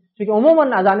لیجیے, کیونکہ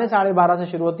عموماً اذانیں 12:30 سے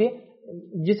شروع ہوتی ہے.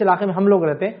 جس علاقے میں ہم لوگ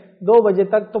رہتے ہیں 2 بجے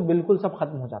تک تو بالکل سب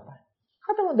ختم ہو جاتا ہے,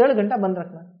 ختم ہو, 1.5 گھنٹہ بند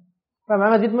رکھنا ہے. میں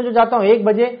مسجد میں جو جاتا ہوں 1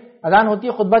 بجے اذان ہوتی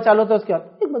ہے, خطبہ چالو ہوتا ہے, اس کے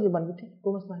بعد 1 بجے بند, ٹھیک,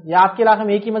 کوئی مسئلہ نہیں. یا آپ کے علاقے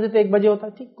میں ایک ہی مسجد 1 بجے ہوتا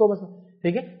ہے, ٹھیک, کوئی مسئلہ,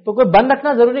 ٹھیک ہے. تو کوئی بند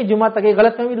رکھنا ضروری جمعہ تک. ایک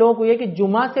غلط فہمی لوگوں کو یہ کہ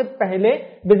جمعہ سے پہلے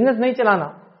بزنس نہیں چلانا,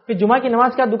 پھر جمعہ کی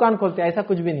نماز کے بعد دکان کھولتے ہیں, ایسا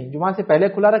کچھ بھی نہیں. جمعہ سے پہلے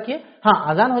کھلا رکھیے, ہاں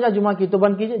اذان ہو جائے جمعہ کی تو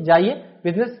بند کیجیے, جائیے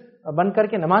بزنس بند کر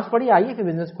کے نماز پڑھیے, آئیے پھر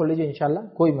بزنس کھول لیجیے انشاءاللہ,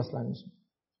 کوئی مسئلہ نہیں.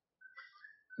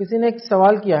 کسی نے ایک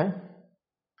سوال کیا ہے,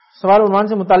 سوال عنوان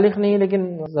سے متعلق نہیں ہے لیکن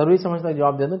ضروری سمجھتا ہے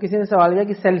جواب دے دوں. کسی نے سوال کیا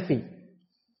کہ سیلفی,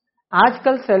 آج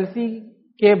کل سیلفی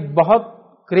کے بہت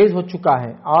کریز ہو چکا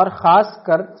ہے, اور خاص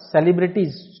کر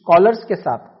سیلیبریٹیز, اسکالرز کے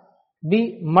ساتھ بھی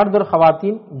مرد اور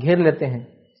خواتین گھیر لیتے ہیں,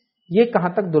 یہ کہاں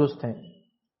تک درست ہے؟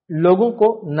 لوگوں کو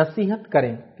نصیحت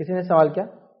کریں. کسی نے سوال کیا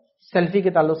سیلفی کے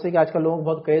تعلق سے کہ آج کل لوگوں کو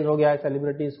بہت کریز ہو گیا ہے,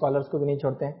 سیلیبریٹیز اسکالرز کو بھی نہیں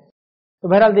چھوڑتے ہیں. تو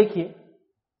بہرحال دیکھیے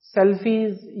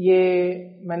سیلفیز, یہ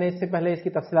میں نے اس سے پہلے اس کی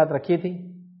تفصیلات رکھی تھی.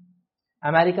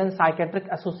 امریکن سائیکیٹرک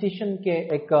ایسوسیشن کے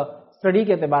ایک اسٹڈی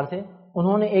کے اعتبار سے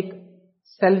انہوں نے ایک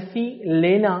سیلفی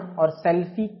لینا اور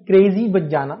سیلفی کریزی بن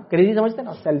جانا, کریزی سمجھتے ہیں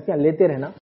نا, سیلفیاں لیتے رہنا,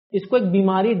 اس کو ایک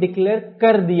بیماری ڈکلیئر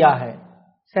کر دیا ہے.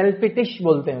 سیلفیٹش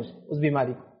بولتے ہیں اس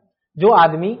بیماری کو. جو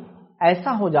آدمی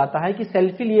ایسا ہو جاتا ہے کہ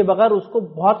سیلفی لیے بغیر اس کو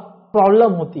بہت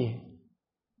پرابلم ہوتی ہے.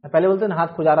 پہلے بولتے ہیں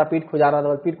ہاتھ کھجا رہا, پیٹ کھجا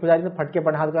رہا, پیٹ کھجا رہی تو پھٹکے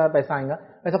پڑ ہاتھ کھجا رہا, پیسہ آئے گا,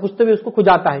 پیسہ کچھ تو بھی اس کو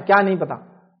کھجاتا ہے, کیا نہیں پتا,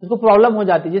 اس کو پرابلم ہو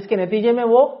جاتی ہے, جس کے نتیجے میں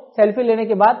وہ سیلفی لینے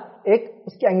کے بعد ایک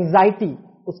اس کی انگزائٹی,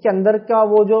 اس کے اندر کا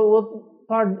وہ جو وہ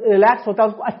تھوڑا ریلیکس ہوتا ہے,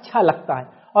 اس کو اچھا لگتا ہے,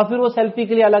 اور پھر وہ سیلفی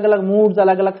کے لیے الگ الگ موڈز,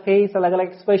 الگ الگ فیس, الگ الگ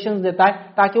ایکسپریشنز دیتا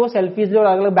ہے تاکہ وہ سیلفیز لے اور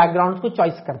الگ الگ بیک گراؤنڈز کو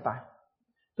چوائس کرتا ہے.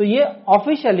 تو یہ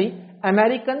آفیشلی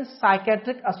امریکن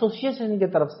سائیکیٹرک ایسوسیشن کی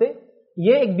طرف سے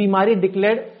یہ ایک بیماری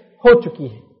ڈکلیئر ہو چکی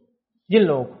ہے جن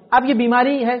لوگوں کو. اب یہ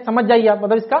بیماری ہے, سمجھ جائیے آپ,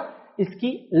 مطلب اس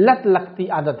کی لت لگتی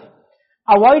عادت ہے.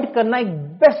 اوائڈ کرنا ایک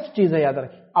بیسٹ چیز ہے, یاد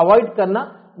رکھیں, اوائڈ کرنا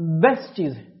بیسٹ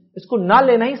چیز ہے, اس کو نہ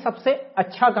لینا ہی سب سے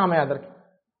اچھا کام ہے, یاد رکھیں,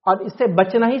 اور اس سے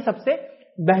بچنا ہی سب سے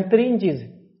بہترین چیز ہے.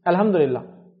 الحمدللہ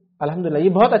الحمدللہ یہ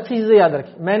بہت اچھی چیز ہے, یاد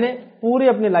رکھیں. میں نے پوری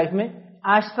اپنی لائف میں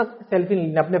آج تک سیلفی نہیں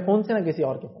لی, اپنے فون سے نہ کسی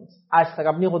اور کے فون سے, آج تک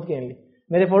اپنی خود کی نہیں لی.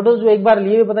 میرے فوٹوز جو ایک بار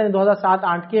لیے پتہ نہیں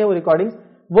 2007-8 کے ہیں وہ ریکارڈنگز,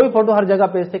 وہی فوٹو ہر جگہ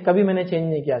پہ سے, کبھی میں نے چینج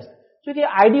نہیں کیا. چونکہ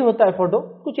آئی ڈی ہوتا ہے فوٹو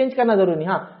کو چینج کرنا ضروری نہیں.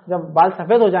 ہاں جب بال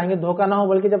سفید ہو جائیں گے دھوکہ نہ ہو,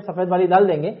 بلکہ جب سفید والی ڈال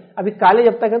دیں گے, ابھی کالے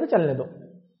جب تک ہے تو چلنے دو.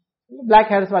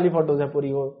 بلیک ہیئرس والی فوٹوز ہے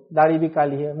پوری, وہ داڑھی بھی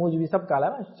کالی ہے, مونچھ بھی سب کالا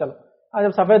ہے, چلو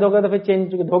جب سفید ہو گیا تو پھر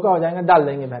چینج دھوکہ ہو جائیں گے ڈال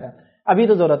دیں گے, بہرحال ابھی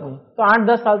تو ضرورت نہیں. تو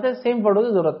 8-10 سال سے سیم فوٹو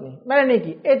کی ضرورت نہیں, میں نے نہیں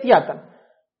کی احتیاطاً.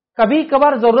 کبھی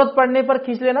کبھار ضرورت پڑنے پر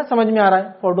کھینچ لینا سمجھ میں آ رہا ہے,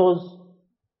 فوٹوز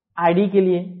آئی ڈی کے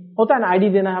لیے ہوتا ہے نا, آئی ڈی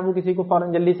دینا ہے وہ کسی کو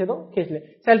فوراً جلدی سے تو کھینچ لے.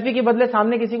 سیلفی کے بدلے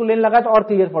سامنے کسی کو لینے لگا تو اور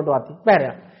کلیئر فوٹو آتی,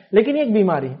 بہرحال. لیکن یہ ایک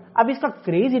بیماری ہے. اب اس کا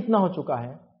کریز اتنا ہو چکا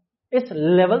ہے, اس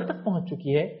لیول تک پہنچ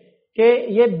چکی ہے کہ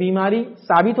یہ بیماری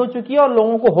ثابت ہو چکی ہے اور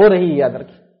لوگوں کو ہو رہی ہے, یاد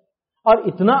رکھیے. اور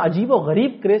اتنا عجیب و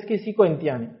غریب کریز کسی کو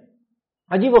انتہا نہیں,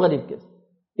 عجیب و غریب کریز.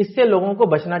 اس سے لوگوں کو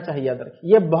بچنا چاہیے, یاد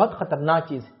رکھیے یہ بہت خطرناک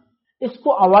چیز ہے. اس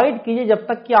کو اوائڈ کیجیے جب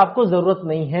تک کہ آپ کو ضرورت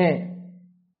نہیں ہے.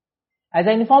 ایز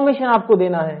اے انفارمیشن آپ کو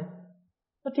دینا ہے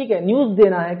تو ٹھیک ہے, نیوز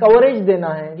دینا ہے, کوریج دینا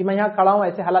ہے کہ میں یہاں کھڑا ہوں,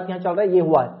 ایسے حالات یہاں چل رہا ہے, یہ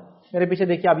ہوا ہے, میرے پیچھے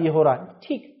دیکھیے اب یہ ہو رہا ہے,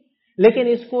 ٹھیک. لیکن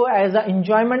اس کو ایز اے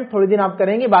انجوائمنٹ تھوڑی دن آپ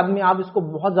کریں گے, بعد میں آپ اس کو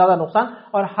بہت زیادہ نقصان.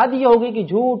 اور حد یہ ہوگی کہ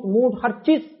جھوٹ موٹ ہر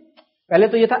چیز, پہلے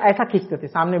تو یہ تھا ایسا کھینچتے تھے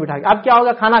سامنے بٹھا کے, اب کیا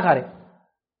ہوگا کھانا کھا رہے,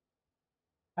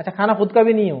 اچھا کھانا خود کا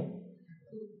بھی نہیں ہو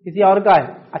کسی اور کا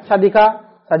ہے, اچھا دکھا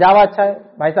سجا ہوا اچھا ہے,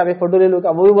 بھائی صاحب ایک فوٹو لے لو, کا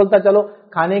وہ بھی بولتا چلو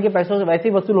کھانے کے پیسوں سے ویسے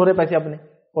ہی وصول ہو رہے پیسے اپنے,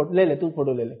 لے لے تو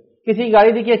فوٹو لے لے. کسی کی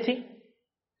گاڑی دیکھی اچھی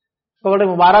تو بڑے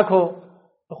مبارک ہو,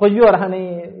 تو خوش بھی ہو رہا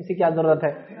نہیں, اسی کیا ضرورت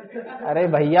ہے. ارے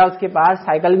بھیا اس کے پاس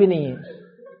سائیکل بھی نہیں ہے,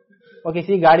 وہ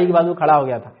کسی گاڑی کے بازو کھڑا ہو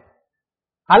گیا تھا.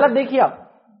 حالت دیکھیے آپ,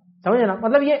 سمجھے نا,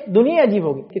 مطلب یہ دنیا عجیب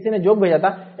ہوگی. کسی نے جوک بھیجا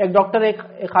تھا, ایک ڈاکٹر ایک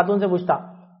خاتون سے پوچھتا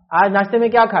آج ناشتے میں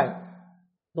کیا کھائے,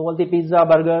 تو بولتی پیزا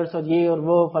برگرز اور یہ اور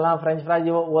وہ فلاں فرینچ فرائز.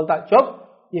 وہ بولتا چپ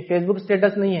یہ فیس بک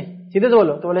اسٹیٹس نہیں ہے, سیدھے سے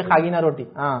بولو. تو بولے خاگینہ روٹی.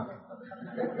 ہاں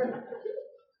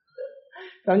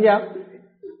سمجھے آپ,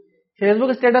 فیس بک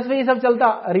اسٹیٹس میں یہ سب چلتا,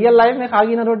 ریئل لائف میں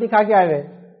خاگینہ روٹی کھا کے آئے ہوئے.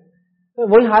 تو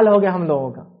وہی حال ہو گیا ہم لوگوں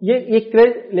کا. یہ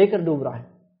کریز لے کر ڈوب رہا ہے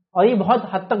اور یہ بہت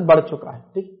حد تک بڑھ چکا ہے,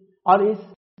 ٹھیک. اور اس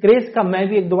کریز کا میں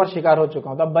بھی ایک دو بار شکار ہو چکا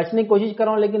ہوں, تو اب بچنے کی کوشش کر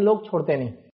رہا ہوں لیکن لوگ چھوڑتے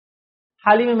نہیں.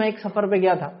 حال ہی میں ایک سفر پہ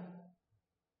گیا تھا,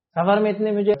 سفر میں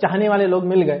اتنے مجھے چاہنے والے لوگ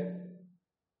مل گئے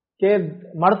کہ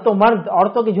مرد تو مرد,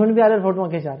 عورتوں کی جھنڈ بھی آ رہے, فوٹو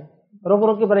کھینچا رہے, روک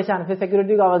روک کے پریشان. پھر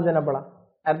سیکورٹی کو آواز دینا پڑا,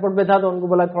 ایئرپورٹ پہ تھا تو ان کو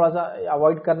بولا تھوڑا سا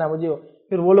اوائڈ کرنا مجھے.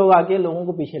 پھر وہ لوگ آ کے لوگوں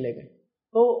کو پیچھے لے گئے.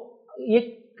 تو یہ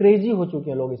کریزی ہو چکے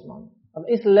ہیں لوگ اس معاملے. اب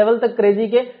اس لیول تک کریزی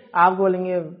کے آپ بولیں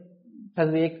گے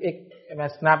ایک میں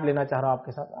سنیپ لینا چاہ رہا ہوں آپ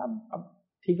کے ساتھ, اب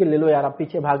ٹھیک ہے لے لو یار, آپ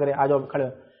پیچھے بھاگ رہے, آ جاؤ کھڑے ہو.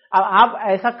 اب آپ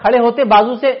ایسا کھڑے ہوتے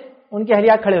بازو سے ان کے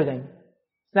اہلیہ کھڑے ہو جائیں گے,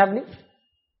 سنیپ نہیں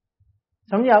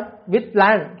سمجھے آپ, وتھ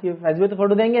پلان کہ فیض تو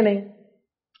فوٹو دیں گے نہیں.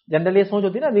 جنرلی یہ سوچ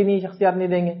ہوتی ہے نا دینی شخصیات نہیں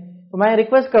دیں گے, تو میں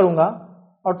ریکویسٹ کروں گا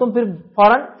اور تم پھر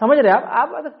فوراً سمجھ رہے آپ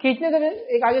کھینچنے سے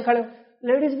ایک آگے کھڑے ہو.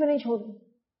 لیڈیز بھی نہیں چھوڑتے,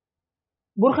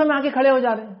 برقعے میں آ کے کھڑے ہو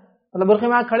جا رہے ہیں, مطلب برقعے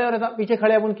میں آ کھڑے ہو رہے تھا, پیچھے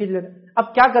کھڑے اپن کھینچ لیتے.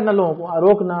 اب کیا کرنا لوگوں کو,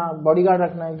 روکنا, باڈی گارڈ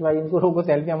رکھنا ہے کہ بھائی ان کو روکو,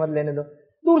 سیلفیاں مت لینے دو,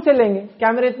 دور سے لیں گے.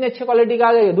 کیمرے اتنے اچھے کوالٹی کا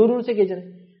آ گئے, دور دور سے کھینچ رہے.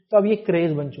 تو اب یہ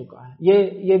کریز بن چکا ہے,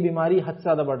 یہ بیماری حد سے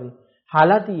زیادہ بڑھ رہی.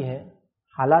 حالات یہ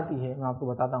ہے, میں آپ کو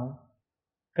بتاتا ہوں.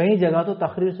 کئی جگہ تو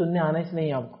تقریر سننے آنا ہی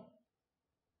نہیں آپ کو,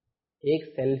 ایک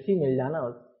سیلفی مل جانا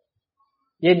بس,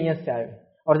 یہ نیت سے آئے.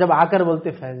 اور جب آ کر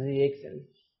بولتے فیضی ایک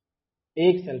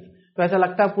سیلفی, تو ایسا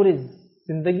لگتا ہے پوری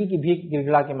زندگی کی بھیک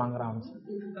گڑگڑا کے مانگ رہا ہم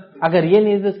سے. اگر یہ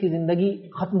نہیں تو اس کی زندگی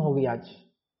ختم ہو گئی آج,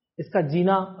 اس کا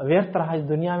جینا ویرت رہا, اس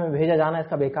دنیا میں بھیجا جانا اس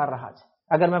کا بیکار رہا آج.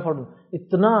 اگر میں فوٹو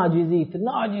اتنا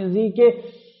عجیزی کہ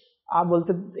آپ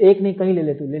بولتے ایک نہیں کہیں لے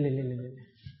لے, تو لے,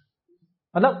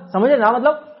 مطلب سمجھے نا,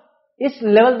 مطلب اس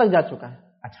لیول تک جا چکا ہے.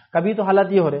 اچھا کبھی تو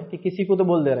حالت یہ ہو رہے کہ کسی کو تو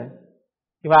بول دے رہے ہیں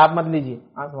کہ بھائی آپ مت لیجیے,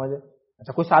 ہاں سمجھے.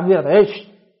 اچھا کوئی ساتھ بھی رہتا ہے,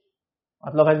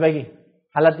 مطلب فیض بھائی کی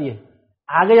حالت یہ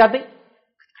آگے جاتے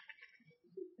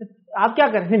آپ کیا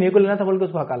کریں, میرے کو لینا تھا بول کے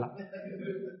اس کو ہکالا.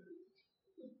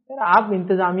 آپ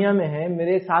انتظامیہ میں ہیں,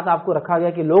 میرے ساتھ آپ کو رکھا گیا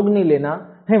کہ لوگ نہیں لینا,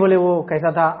 نہیں بولے وہ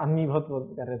کیسا تھا, امی بہت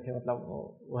کر رہے تھے, مطلب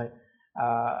وہ ہے,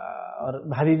 اور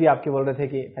بھابھی بھی آپ کے بول رہے تھے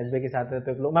کہ فیض بھائی کے ساتھ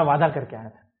رہتے لوگ, میں وعدہ کر کے آیا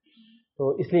تھا تو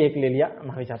اس لیے ایک لے لیا,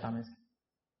 معافی چاہتا ہوں میں سے.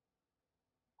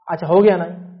 اچھا ہو گیا نا,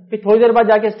 پھر تھوڑی دیر بعد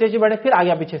جا کے اسٹیج پہ بیٹھے, پھر آ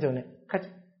گیا پیچھے سے انہیں کھچ.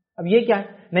 اب یہ کیا ہے,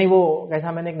 نہیں وہ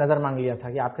کیسا, میں نے ایک نظر مانگ لیا تھا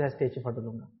کہ آپ کے ساتھ اسٹیج پہ فوٹو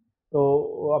لوں گا,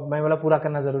 تو اب میں بولا پورا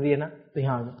کرنا ضروری ہے نا, تو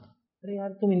یہاں آ جاؤ. ارے یار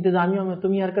تم انتظامیہ میں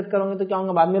تم ہی حرکت کرو گے تو کیا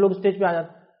ہوگا, بعد میں لوگ اسٹیج پہ آ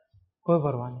جاتے, کوئی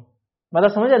پرواہ نہیں.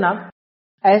 مطلب سمجھے نا,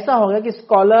 ایسا ہوگا کہ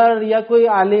اسکالر یا کوئی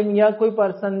عالم یا کوئی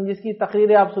پرسن جس کی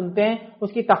تقریریں آپ سنتے ہیں,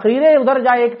 اس کی تقریریں ادھر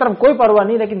جائے ایک طرف, کوئی پرواہ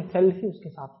نہیں, لیکن سیلفی اس کے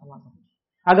ساتھ ہونا چاہیے.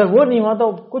 اگر وہ نہیں ہوا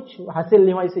تو کچھ حاصل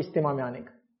نہیں ہوا اس اجتماع میں آنے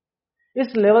کا.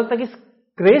 اس لیول تک, اس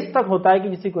کریز تک ہوتا ہے کہ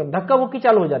کسی کو دھکا مکی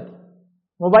چالو ہو جاتی,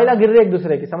 موبائل گر رہے ایک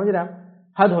دوسرے کی, سمجھ رہے ہیں,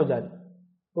 حد ہو جاتی.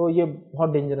 تو یہ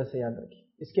بہت ڈینجرس ہے, یاد رکھیے,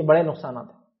 اس کے بڑے نقصانات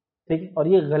ہیں, ٹھیک ہے. اور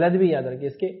یہ غلط بھی یاد رکھیے,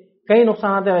 اس کے کئی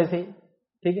نقصانات ہیں ویسے ہی،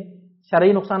 ٹھیک ہے،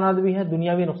 شرعی نقصانات بھی ہیں،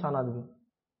 دنیاوی نقصانات بھی ہیں،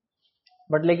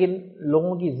 بٹ لیکن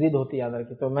لوگوں کی ضد ہوتی ہے یاد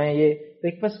رکھیں. تو میں یہ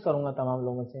ریکویسٹ کروں گا تمام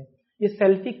لوگوں سے، یہ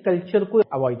سیلفی کلچر کو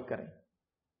اوائڈ کریں.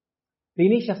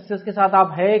 دینی شخصیت کے ساتھ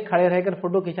آپ ہے کھڑے رہ کر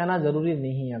فوٹو کھینچانا ضروری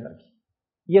نہیں ہے یاد رکھیں.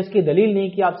 یہ اس کی دلیل نہیں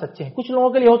کہ آپ سچے ہیں. کچھ لوگوں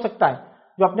کے لیے ہو سکتا ہے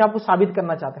جو اپنے آپ کو ثابت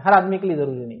کرنا چاہتے ہیں، ہر آدمی کے لیے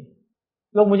ضروری نہیں.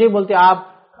 لوگ مجھے بولتے آپ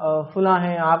فلاں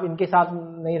ہیں، آپ ان کے ساتھ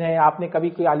نہیں رہے، آپ نے کبھی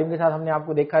کوئی عالم کے ساتھ ہم نے آپ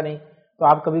کو دیکھا نہیں، تو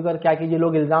آپ کبھی کبھار کیا کیجیے،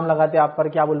 لوگ الزام لگاتے ہیں آپ پر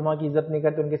کہ آپ علماء کی عزت نہیں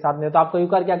کرتے، ان کے ساتھ نہیں، تو آپ کبھی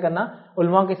کبھار کیا کرنا،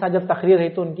 علماء کے ساتھ جب تقریر ہے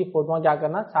تو ان کی فوٹوਆਂ کیا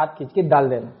کرنا، ساتھ کھینچ کے ڈال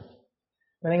دینا.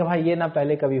 میں نے کہا بھائی یہ نہ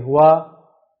پہلے کبھی ہوا،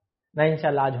 نہ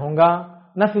انشاءاللہ آج ہوگا،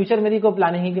 نہ فیوچر میری کو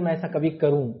پلاننگ ہے کہ میں ایسا کبھی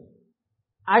کروں،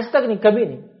 آج تک نہیں، کبھی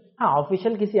نہیں. ہاں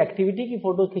آفیشیل کسی ایکٹیویٹی کی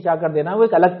فوٹو کھنچا کر دینا وہ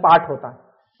ایک الگ پارٹ ہوتا ہے،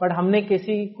 بٹ ہم نے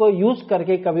کسی کو یوز کر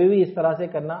کے کبھی بھی اس طرح سے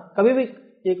کرنا کبھی بھی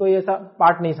یہ کوئی ایسا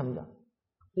پارٹ نہیں سمجھا.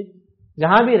 ٹھیک،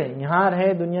 جہاں بھی رہے، یہاں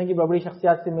رہے، دنیا کی بڑی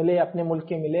شخصیات سے ملے، اپنے ملک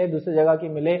کے ملے، دوسری جگہ کے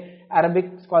ملے،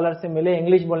 عربک اسکالر سے ملے،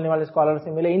 انگلش بولنے والے اسکالر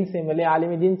سے ملے، ان سے ملے،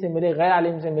 عالم دین سے ملے، غیر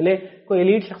عالم سے ملے، کوئی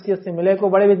ایلیٹ شخصیت سے ملے،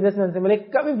 کوئی بڑے بزنس مین سے ملے،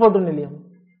 کبھی فوٹو نہیں لی ہم.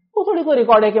 وہ تھوڑی کوئی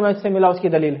ریکارڈ ہے کہ میں اس سے ملا، اس کی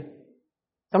دلیل ہے.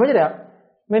 سمجھ رہے آپ؟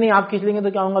 میں نہیں، آپ کھینچ لیں گے تو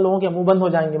کیا ہوگا، لوگوں کے منہ بند ہو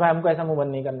جائیں گے، بھائی ہم کو ایسا منہ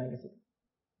بند نہیں کرنا ہے کسی.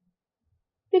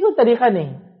 یہ کوئی طریقہ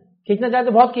نہیں، کھینچنا چاہتے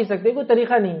تو بہت کھینچ سکتے، کوئی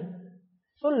طریقہ نہیں.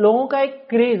 تو لوگوں کا ایک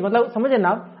کریز، مطلب سمجھے نا،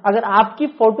 اگر آپ کی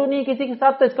فوٹو نہیں کسی کے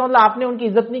ساتھ تو اس کا مطلب آپ نے ان کی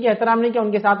عزت نہیں کی، احترام نہیں کیا،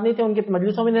 ان کے ساتھ نہیں تھے، ان کے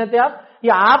مجلسوں میں نہیں رہتے آپ،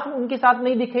 یا آپ ان کے ساتھ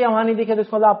نہیں دکھے یا وہاں نہیں دکھے تو اس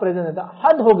کا مطلب آپ پریزنٹ رہتے.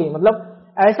 حد ہو گئی. مطلب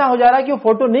ایسا ہو جا رہا ہے کہ وہ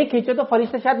فوٹو نہیں کھینچے تو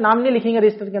فرشتے شاید نام نہیں لکھیں گے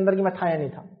رجسٹر کے اندر کہ میں تھا یا نہیں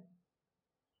تھا،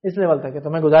 اس لیول تک ہے. تو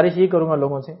میں گزارش یہ کروں گا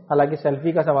لوگوں سے، حالانکہ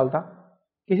سیلفی کا سوال تھا،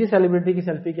 کسی سیلیبریٹی کی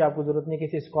سیلفی کی آپ کو ضرورت نہیں،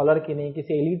 کسی اسکالر کی نہیں،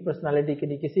 کسی ایلیٹ پرسنالٹی کی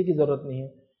نہیں، کسی کی ضرورت نہیں ہے.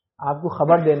 آپ کو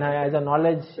خبر دینا ہے ایز اے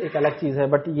نالج ایک الگ چیز ہے،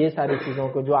 بٹ یہ ساری چیزوں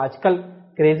کو جو آج کل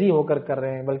کریزی ہو کر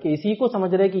رہے ہیں، بلکہ اسی کو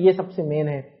سمجھ رہے ہیں کہ یہ سب سے مین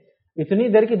ہے. اتنی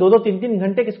دیر کی 2-2 3-3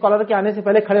 گھنٹے کے اسکالر کے آنے سے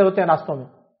پہلے کھڑے ہوتے ہیں راستوں میں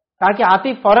تاکہ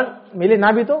آتی فوراً ملے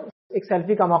نہ بھی تو ایک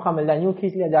سیلفی کا موقع مل جائے. یوں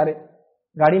کھینچ لیا جا رہے،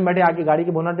 گاڑی میں بیٹھے، آ کے گاڑی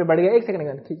کے بونٹ پہ بیٹھ گئے، 1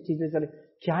 سیکنڈ کھینچتے چلے.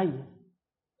 کیا ہی ہے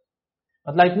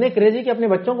مطلب اتنے کریزی کہ اپنے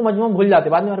بچوں کو مجموعہ بھول جاتے،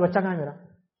 بعد میں اور بچہ کہاں ہے میرا.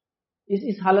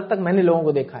 اس حالت تک میں نے لوگوں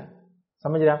کو دیکھا ہے.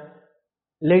 سمجھ رہے آپ؟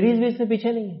 لیڈیز بھی اس میں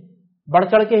پیچھے نہیں ہے، بڑھ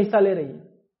چڑھ کے حصہ لے رہی ہے.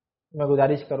 میں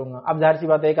گزارش کروں گا، اب ظاہر سی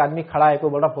بات ہے ایک آدمی کھڑا ہے،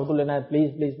 کوئی بڑا فوٹو لینا ہے، پلیز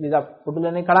پلیز پلیز، آپ فوٹو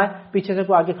لینے کھڑا ہے، پیچھے سے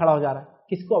کوئی آگے کھڑا ہو جا رہا ہے،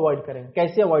 کس کو اوائڈ کریں گے،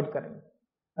 کیسے اوائڈ کریں گے؟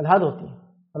 الحاد ہوتی ہے.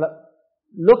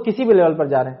 مطلب لوگ کسی بھی لیول پر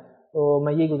جا رہے ہیں. تو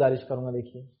میں یہ گزارش کروں گا،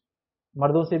 دیکھیے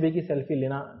مردوں سے بھی کہ سیلفی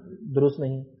لینا درست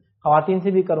نہیں، خواتین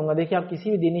سے بھی کروں گا. دیکھیے آپ کسی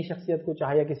بھی دینی شخصیت کو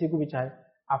چاہے یا کسی کو بھی چاہے،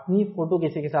 اپنی فوٹو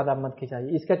کسی کے ساتھ آپ مت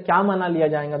کھنچائیے. اس کا کیا معنی لیا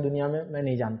جائے گا دنیا میں میں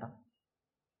نہیں جانتا،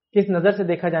 کس نظر سے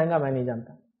دیکھا جائے گا میں نہیں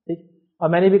جانتا. ٹھیک، اور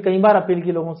میں نے بھی کئی بار اپیل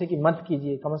کی لوگوں سے کہ مت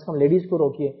کیجیے، کم از کم لیڈیز کو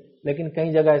روکیے. لیکن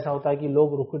کئی جگہ ایسا ہوتا ہے کہ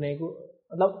لوگ رکنے کو،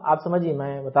 مطلب آپ سمجھیے،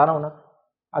 میں بتا رہا ہوں نا،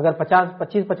 اگر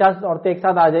 25-50 عورتیں ایک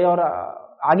ساتھ آ جائے اور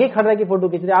آگے کھڑ رہے کہ فوٹو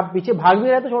کھینچ رہے، آپ پیچھے بھاگ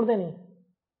بھی رہے تو چھوڑتے نہیں،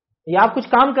 یا آپ کچھ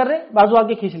کام کر رہے بازو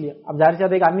آگے کھینچ لیا. اب ظاہر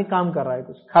سے ایک آدمی کام کر رہا ہے،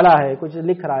 کچھ کھڑا ہے، کچھ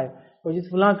لکھ رہا ہے، کوئی چیز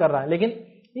فلاں کر رہا ہے، لیکن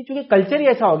یہ چونکہ کلچر ہی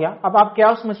ایسا ہو گیا. اب آپ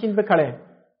کیاس مشین پہ کھڑے ہیں،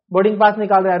 بورڈنگ پاس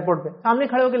نکال رہے ہیں ایئرپورٹ پہ، سامنے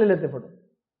کھڑے ہو کے لے لیتے فوٹو.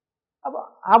 اب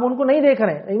آپ ان کو نہیں دیکھ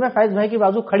رہے ہیں. میں فیض بھائی کی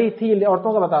بازو کھڑی تھی،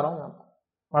 عورتوں کا بتا رہا ہوں آپ،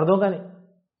 مردوں کا نہیں.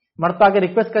 مرد تو آ کے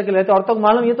ریکویسٹ کر کے لیتے، عورتوں کو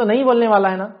معلوم یہ تو نہیں بولنے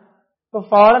والا ہے نا، تو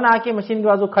فوراً آ کے مشین کے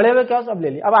بازو کھڑے ہوئے کیا سب لے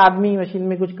لیا. اب آدمی مشین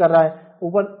میں کچھ کر رہا ہے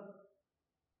اوپر،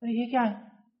 یہ کیا ہے؟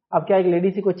 اب کیا ایک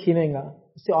لیڈی سے کوئی چھینے گا،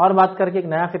 اس سے اور بات کر کے ایک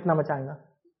نیا فتنہ مچائے گا.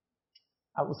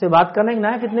 اب اس سے بات کرنا ایک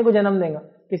نیا فتنے کو جنم دے گا.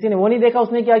 کسی نے وہ نہیں دیکھا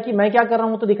اس نے کیا کی، میں کیا کر رہا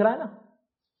ہوں وہ تو دکھ رہا ہے نا.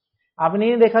 آپ نے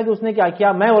نہیں دیکھا کہ اس نے کیا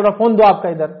کیا، میں بول رہا فون دو آپ کا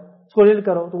ادھر، اس کو ڈیلیٹ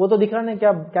کرو، تو وہ تو دکھ رہا نا.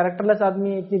 کیا کیریکٹر لیس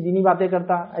آدمی اتنی دینی باتیں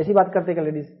کرتا، ایسی بات کرتے کہ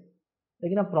لیڈیز.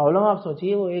 لیکن اب پرابلم آپ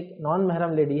سوچیے، وہ ایک نان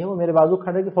محرم لیڈی ہے، وہ میرے بازو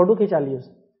کھڑے کے فوٹو کھینچا لی اس،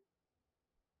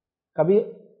 کبھی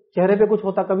چہرے پہ کچھ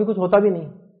ہوتا، کبھی کچھ ہوتا بھی نہیں.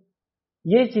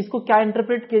 یہ چیز کو کیا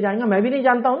انٹرپریٹ کیا جائے گا میں بھی نہیں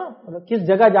جانتا ہوں نا. مطلب کس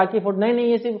جگہ جا کے فوٹو، نہیں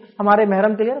یہ صرف ہمارے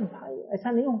محرم کے لیے. بھائی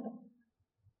ایسا نہیں ہوتا،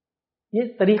 یہ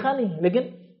طریقہ نہیں ہے، لیکن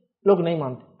لوگ نہیں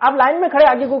مانتے. آپ لائن میں کھڑے،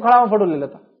 آگے کو کھڑا ہوا فوٹو لے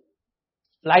لیتا،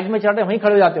 لائٹ میں چڑھ رہے وہیں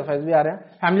کھڑے ہو جاتے ہو. فیض بھی آ رہے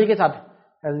ہیں فیملی کے ساتھ،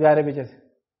 فیض بھی آ رہے پیچھے سے،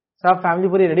 سب فیملی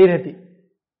پوری ریڈی رہتی.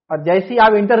 اور جیسی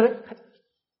آپ انٹرویو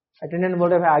اٹینڈنٹ بول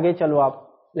رہے بھائی آگے چلو، آپ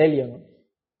لے لیا.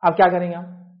 آپ کیا کریں گے؟ آپ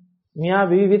میاں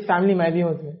بیوی وتھ فیملی، میں بھی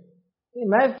ہوں اس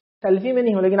میں سیلفی میں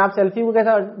نہیں ہوں، لیکن آپ سیلفی کو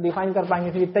کیسا ڈیفائن کر پائیں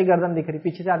گے؟ پھر اتنا ہی گردن دکھ رہی،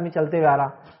 پیچھے سے آدمی چلتے ہوئے آ رہا،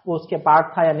 وہ اس کے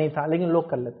پارٹ تھا یا نہیں تھا، لیکن لوگ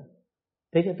کر لیتے.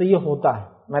 ٹھیک ہے، تو یہ ہوتا ہے،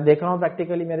 میں دیکھ رہا ہوں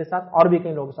پریکٹیکلی میرے ساتھ، اور بھی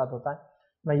کئی لوگوں کے ساتھ ہوتا ہے.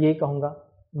 میں یہی کہوں گا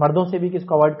مردوں سے بھی کہ اس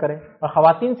کو اوائڈ کریں، اور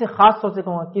خواتین سے خاص طور سے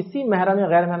کہوں گا کسی محرم یا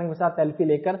غیر محرم کے ساتھ سیلفی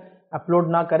لے کر اپلوڈ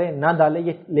نہ کریں، نہ ڈالیں.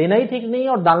 یہ لینا ہی ٹھیک نہیں ہے،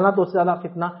 اور ڈالنا تو اس سے زیادہ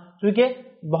فتنہ، کیونکہ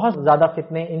بہت زیادہ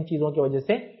فتنے ان چیزوں کی وجہ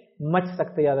سے مچ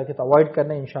سکتے. یاد رکھیں، تو اوائڈ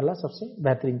کرنا انشاءاللہ سب سے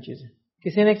بہترین چیز ہے.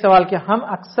 کسی نے ایک سوال کیا، ہم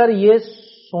اکثر یہ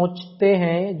سوچتے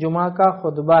ہیں جمعہ کا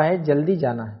خطبہ ہے جلدی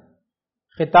جانا ہے،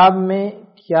 خطاب میں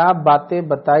کیا باتیں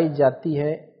بتائی جاتی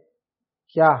ہے،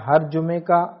 کیا ہر جمعے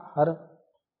کا ہر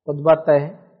خطبہ طے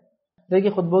ہے؟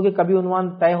 دیکھیے خطبوں کے کبھی عنوان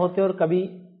طے ہوتے ہیں اور کبھی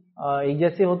ایک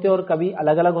جیسے ہوتے ہیں اور کبھی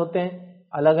الگ الگ ہوتے ہیں،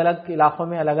 الگ الگ علاقوں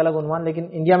میں الگ الگ عنوان، لیکن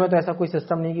انڈیا میں تو ایسا کوئی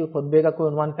سسٹم نہیں کہ خطبے کا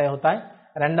کوئی عنوان طے ہوتا ہے،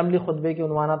 رینڈملی خطبے کے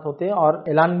عنوانات ہوتے ہیں اور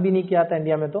اعلان بھی نہیں کیا جاتا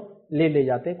انڈیا میں، تو لے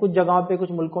جاتے ہیں۔ کچھ جگہوں پہ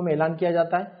کچھ ملکوں میں اعلان کیا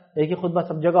جاتا ہے، ایک ہی خطبہ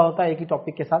سب جگہ ہوتا ہے ایک ہی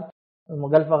ٹاپک کے ساتھ،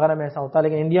 گلف وغیرہ میں ایسا ہوتا ہے،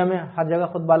 لیکن انڈیا میں ہر جگہ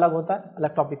خطبہ الگ ہوتا ہے،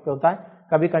 الگ ٹاپک پہ ہوتا ہے،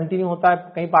 کبھی کنٹینیو ہوتا ہے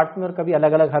کئی پارٹس میں اور کبھی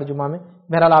الگ الگ ہر جمعہ میں۔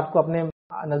 بہرحال آپ کو اپنے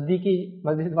نزدیکی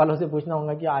مسجد والوں سے پوچھنا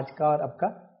ہوگا کہ آج کا اور اب کا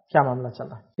کیا معاملہ چل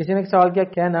رہا ہے۔ کسی نے ایک سوال کیا،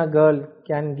 can a girl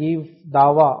can give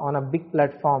دعویٰ on a big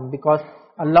platform because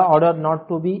اللہ order not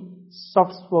to be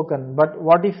soft spoken but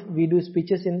what if we do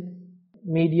speeches in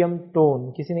medium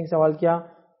tone? کسی نے ایک سوال کیا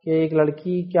کہ ایک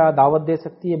لڑکی کیا دعوت دے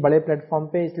سکتی ہے بڑے پلیٹ فارم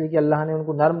پہ، اس لیے کہ اللہ نے ان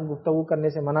کو نرم گفتگو کرنے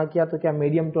سے منع کیا، تو کیا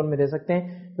میڈیم ٹون میں دے سکتے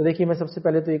ہیں؟ تو دیکھیے میں سب سے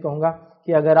پہلے تو یہ کہوں گا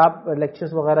کہ اگر آپ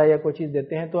لیکچرز وغیرہ یا کوئی چیز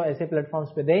دیتے ہیں تو ایسے پلیٹ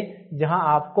فارمز پہ دیں جہاں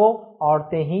آپ کو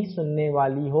عورتیں ہی سننے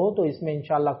والی ہو، تو اس میں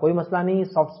انشاءاللہ کوئی مسئلہ نہیں،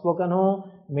 سافٹ اسپوکن ہو،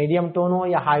 میڈیم ٹون ہو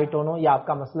یا ہائی ٹون ہو، یہ آپ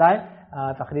کا مسئلہ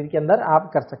ہے، تقریر کے اندر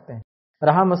آپ کر سکتے ہیں۔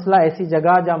 رہا مسئلہ ایسی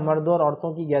جگہ جہاں مردوں اور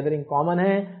عورتوں کی گیدرنگ کامن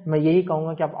ہے، میں یہی کہوں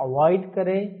گا کہ آپ اوائڈ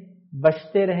کریں،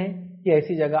 بچتے رہیں کہ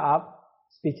ایسی جگہ آپ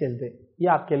اسپیچز دیں، یہ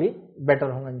آپ کے لیے بیٹر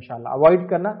ہوگا انشاءاللہ، اوائڈ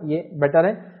کرنا یہ بیٹر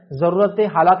ہے۔ ضرورت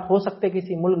حالات ہو سکتے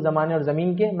کسی ملک زمانے اور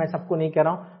زمین کے، میں سب کو نہیں کہہ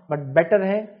رہا ہوں، بٹ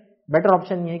بیٹر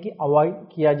آپشن یہ ہے کہ اوائڈ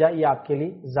کیا جائے، یہ آپ کے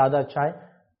لیے زیادہ اچھا ہے۔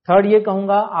 تھرڈ یہ کہوں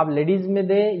گا آپ لیڈیز میں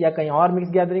دیں یا کہیں اور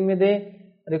مکس گیدرنگ میں دیں،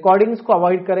 ریکارڈنگز کو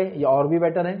اوائڈ کریں، یہ اور بھی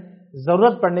بیٹر ہے۔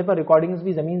 ضرورت پڑنے پر ریکارڈنگز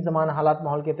بھی زمین زمان حالات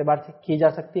ماحول کے اعتبار سے کی جا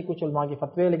سکتی ہے، کچھ علماء کے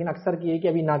فتوے، لیکن اکثر کی یہ کہ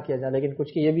ابھی نہ کیا جائے، لیکن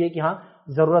کچھ کی یہ بھی ہے کہ ہاں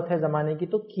ضرورت ہے زمانے کی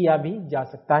تو کیا بھی جا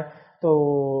سکتا ہے، تو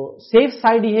سیف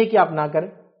سائڈ یہ ہے کہ آپ نہ کریں،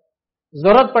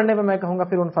 ضرورت پڑنے پہ میں کہوں گا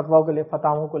پھر ان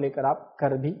فتاووں کو لے کر آپ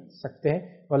کر بھی سکتے ہیں،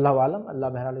 واللہ عالم، اللہ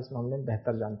بہرحال اس معاملے میں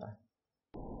بہتر جانتا ہے۔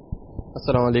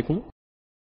 السلام علیکم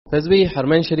فیض بھائی،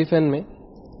 حرمین شریفین میں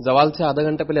زوال سے آدھا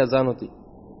گھنٹہ پہلے اذان ہوتی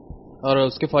اور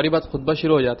اس کے فوری بعد خطبہ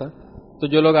شروع ہو جاتا، تو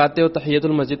جو لوگ آتے وہ تحیت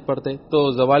المسجد پڑھتے، تو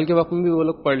زوال کے وقت میں بھی وہ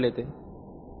لوگ پڑھ لیتے،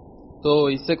 تو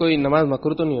اس سے کوئی نماز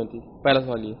مکروہ تو نہیں ہوتی؟ پہلا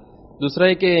سوال یہ۔ دوسرا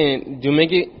ہے کہ جمعے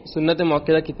کی سنت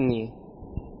موقعہ کتنی ہے؟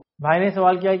 بھائی نے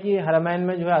سوال کیا کہ حرمین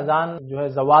میں جو ہے اذان جو ہے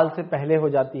زوال سے پہلے ہو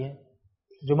جاتی ہے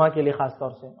جمعہ کے لیے خاص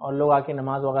طور سے، اور لوگ آ کے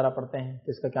نماز وغیرہ پڑھتے ہیں،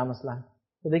 تو اس کا کیا مسئلہ ہے؟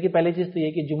 تو دیکھیے پہلی چیز تو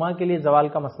یہ کہ جمعہ کے لیے زوال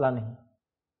کا مسئلہ نہیں،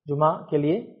 جمعہ کے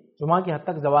لیے جمعہ کی حد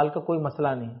تک زوال کا کوئی مسئلہ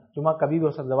نہیں، جمعہ کبھی بھی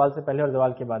ہو سکتا، زوال سے پہلے اور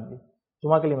زوال کے بعد بھی،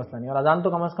 جمعہ کے لیے مسئلہ نہیں، اور اذان تو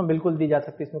کم از کم بالکل دی جا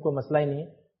سکتی، اس میں کوئی مسئلہ ہی نہیں ہے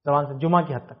زبان سے، جمعہ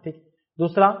کی حد تک، ٹھیک۔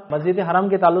 دوسرا، مسجد حرم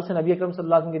کے تعلق سے نبی اکرم صلی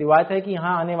اللہ علیہ وسلم کی روایت ہے کہ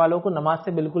یہاں آنے والوں کو نماز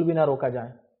سے بالکل بھی نہ روکا جائے،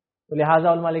 تو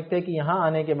لہٰذا علماء لکھتے ہیں کہ یہاں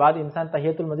آنے کے بعد انسان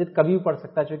تحیت المسجد کبھی بھی پڑھ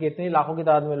سکتا ہے، چونکہ اتنے لاکھوں کی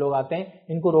تعداد میں لوگ آتے ہیں،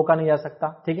 ان کو روکا نہیں جا سکتا،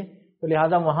 ٹھیک ہے، تو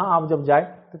لہٰذا وہاں آپ جب جائیں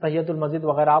تو تحیت المسجد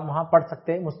وغیرہ آپ وہاں پڑھ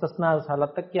سکتے ہیں، مستثنا اس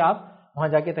حالت تک کہ آپ وہاں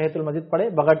جا کے تحیت المسجد پڑھے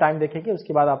بغیر ٹائم دیکھے کہ اس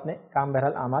کے بعد آپ نے کام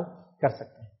بہرحال اعمال کر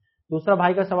سکتے ہیں۔ دوسرا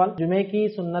بھائی کا سوال، جمعے کی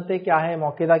سنتیں کیا ہے،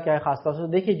 موقع کیا ہے خاص طور سے؟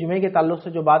 دیکھیے جمعے کے تعلق سے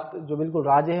جو بات جو بالکل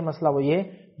راجح ہے مسئلہ وہ یہ ہے،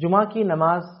 جمعہ کی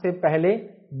نماز سے پہلے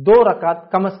 2 رکعت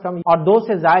کم از کم، اور 2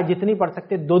 سے زائد جتنی پڑھ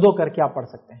سکتے 2 کر کے آپ پڑھ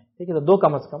سکتے ہیں، ٹھیک ہے، تو 2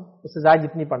 کم از کم، اس سے زائد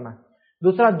جتنی پڑھنا ہے۔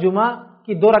 دوسرا، جمعہ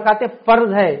کی 2 رکعتیں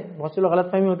فرض ہے، بہت سے لوگ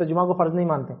غلط فہمی ہوتے ہیں، جمعہ کو فرض نہیں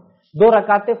مانتے، 2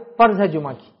 رکعتیں فرض ہے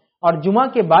جمعہ کی، اور جمعہ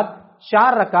کے بعد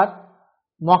 4 رکعت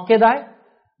موقع ہے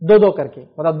 2 کر کے،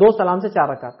 مطلب 2 سلام سے 4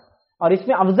 رکعت، اور اس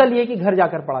میں افضل یہ کہ گھر جا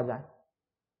کر پڑھا جائے،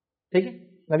 ٹھیک ہے،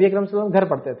 نبی اکرم صلی اللہ علیہ وسلم گھر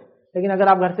پڑھتے تھے، لیکن اگر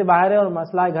آپ گھر سے باہر ہیں اور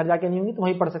مسئلہ ہے گھر جا کے نہیں ہوں گی تو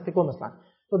وہیں پڑھ سکتے، کوئی مسئلہ نہیں،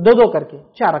 تو 2 کر کے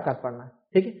 4 رکعت پڑھنا ہے،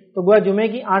 ٹھیک ہے، تو گویا جمعے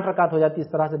کی 8 رکعت ہو جاتی ہے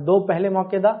اس طرح سے، 2 پہلے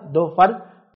موقع 2 فرض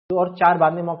اور 4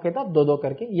 بعد میں موقع 2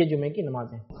 کر کے، یہ جمعے کی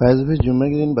نماز ہے۔ فیض بھی جمعے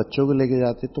کے دن بچوں کو لے کے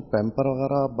جاتے تو پیمپر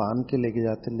وغیرہ باندھ کے لے کے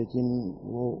جاتے، لیکن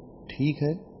وہ ٹھیک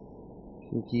ہے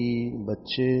کیونکہ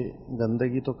بچے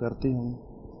گندگی تو کرتے ہوں،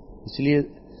 اس لیے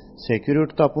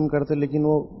سیکیورٹی تو اپن کرتے، لیکن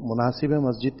وہ مناسب ہے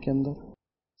مسجد کے اندر؟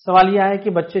 سوال یہ ہے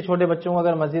کہ چھوٹے بچوں کو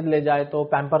اگر مسجد لے جائے تو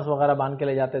پیمپرز وغیرہ باندھ کے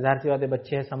لے جاتے ہیں، ظاہر سی بات ہے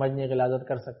بچے ہیں، سمجھنے کی غلاظت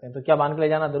کر سکتے ہیں، تو کیا باندھ کے لے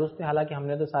جانا درست ہے؟ حالانکہ ہم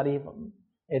نے تو ساری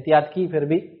احتیاط کی پھر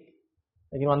بھی،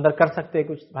 لیکن وہ اندر کر سکتے ہیں،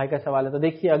 کچھ بھائی کا سوال ہے۔ تو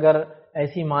دیکھیے اگر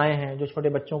ایسی مائیں ہیں جو چھوٹے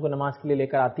بچوں کو نماز کے لیے لے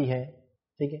کر آتی ہے،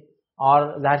 ٹھیک ہے، اور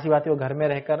ظاہر سی بات ہے وہ گھر میں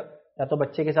رہ کر یا تو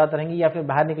بچے کے ساتھ رہیں گی یا پھر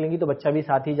باہر نکلیں گی تو بچہ بھی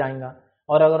ساتھ ہی جائیں گا،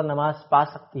 اور اگر نماز پا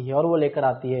سکتی ہے اور وہ لے کر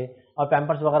آتی ہے اور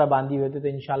پیمپرز وغیرہ باندھی ہوئی ہوتی ہے تو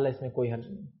انشاءاللہ اس میں کوئی حرج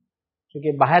نہیں،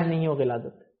 کیونکہ باہر نہیں ہو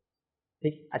غلاظت،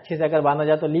 ٹھیک، اچھے سے اگر باندھا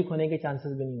جائے تو لیک ہونے کے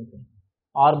چانسز بھی نہیں ہوتے،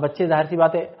 اور بچے ظاہر سی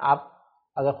بات ہے آپ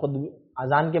اگر خود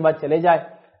اذان کے بعد چلے جائے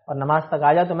اور نماز تک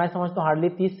آ جائے تو میں سمجھتا ہوں ہارڈلی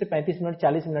 30 سے 35 منٹ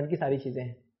 40 منٹ کی ساری چیزیں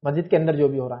ہیں مسجد کے اندر جو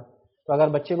بھی ہو رہا ہے، تو اگر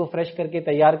بچے کو فریش کر کے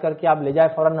تیار کر کے آپ لے جائے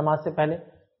فوراً نماز سے پہلے،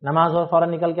 نماز اور فوراً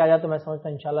نکل کے آ جائے، تو میں سمجھتا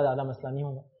ہوں انشاءاللہ زیادہ مسئلہ نہیں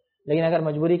ہوگا. لیکن اگر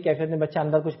مجبوری کیفیت میں بچہ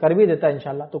اندر کچھ کر بھی دیتا ہے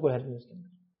انشاءاللہ تو کوئی حرج نہیں اس کے اندر.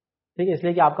 ٹھیک ہے، اس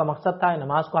لیے کہ آپ کا مقصد تھا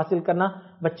نماز کو حاصل کرنا،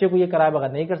 بچے کو یہ کرائے بغیر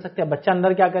نہیں کر سکتے. اب بچہ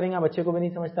اندر کیا کریں گا، بچے کو بھی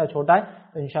نہیں سمجھتا، چھوٹا ہے،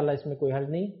 تو انشاءاللہ اس میں کوئی حرج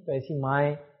نہیں. تو ایسی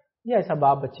مائیں یا ایسا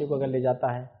باپ بچے کو اگر لے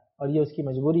جاتا ہے اور یہ اس کی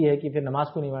مجبوری ہے کہ پھر نماز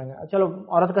کو نہیں پڑھیں گا، چلو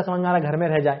عورت کا سمجھ میں آ رہا ہے گھر میں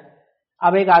رہ جائے.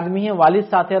 اب ایک آدمی ہے، والد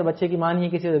ساتھ ہے اور بچے کی ماں نہیں ہے،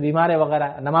 کسی سے بیمار ہے وغیرہ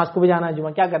ہے، نماز کو بھی جانا ہے،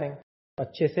 جمعہ، کیا کریں گے؟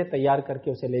 اچھے سے تیار کر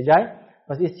کے اسے لے جائے.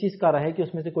 بس اس چیز کا رہے کہ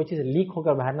اس میں سے کوئی چیز لیک ہو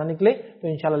کر باہر نہ نکلے، تو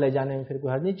انشاءاللہ لے جانے میں پھر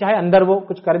کوئی حرج نہیں. چاہے اندر وہ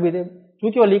کچھ کر بھی دے،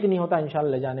 کیونکہ وہ لیک نہیں ہوتا،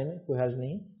 انشاءاللہ لے جانے میں کوئی حرج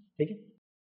نہیں. ٹھیک ہے،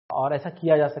 اور ایسا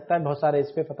کیا جا سکتا ہے. بہت سارے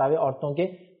اس پہ فتاوے عورتوں کے،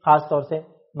 خاص طور سے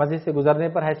مسجد سے گزرنے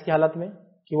پر حیض کی حالت میں،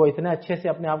 کہ وہ اتنے اچھے سے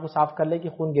اپنے آپ کو صاف کر لے کہ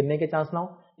خون گرنے کے چانس نہ ہو،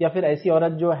 یا پھر ایسی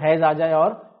عورت جو حیض آ جائے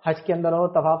اور حج کے اندر ہو،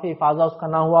 طواف افاضہ اس کا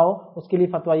نہ ہوا ہو، اس کے لیے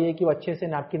فتویٰ یہ ہے کہ وہ اچھے سے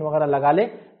نیپکن وغیرہ لگا لے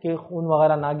کہ خون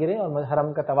وغیرہ نہ گرے اور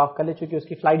حرم کا طواف کر لے، چونکہ اس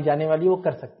کی فلائٹ جانے والی ہے، وہ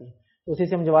کر سکتی ہے. تو اسی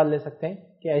سے ہم جواز لے سکتے ہیں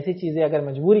کہ ایسی چیزیں اگر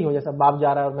مجبوری ہو، جیسا باپ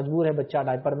جا رہا ہے اور مجبور ہے بچہ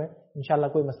ڈائپر میں، انشاءاللہ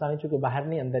کوئی مسئلہ نہیں، چونکہ باہر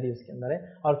نہیں اندر ہی اس کے اندر ہے.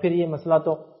 اور پھر یہ مسئلہ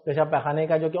تو پیشاب پیخانے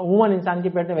کا جو کہ عموماً انسان کے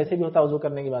پیٹ میں ویسے بھی ہوتا ہے وضو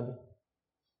کرنے کے بعد،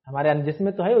 ہمارے جسم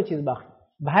میں تو ہے وہ چیز، باقی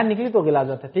باہر نکلی تو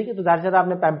غلاظت ہے. ٹھیک ہے، تو ظاہر سے آپ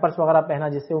نے پیمپرس وغیرہ پہنا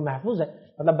جس سے وہ محفوظ ہے،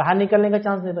 مطلب باہر نکلنے کا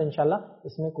چانس نہیں، تو انشاءاللہ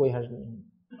اس میں کوئی حرج نہیں ہے.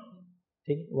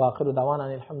 ٹھیک ہے، وآخر دعوانا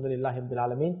الحمدللہ رب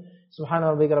العالمین. سبحان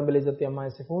ربک رب العزۃ عما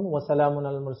یصفون وسلام علی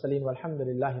المرسلین والحمد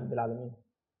للہ رب العالمین.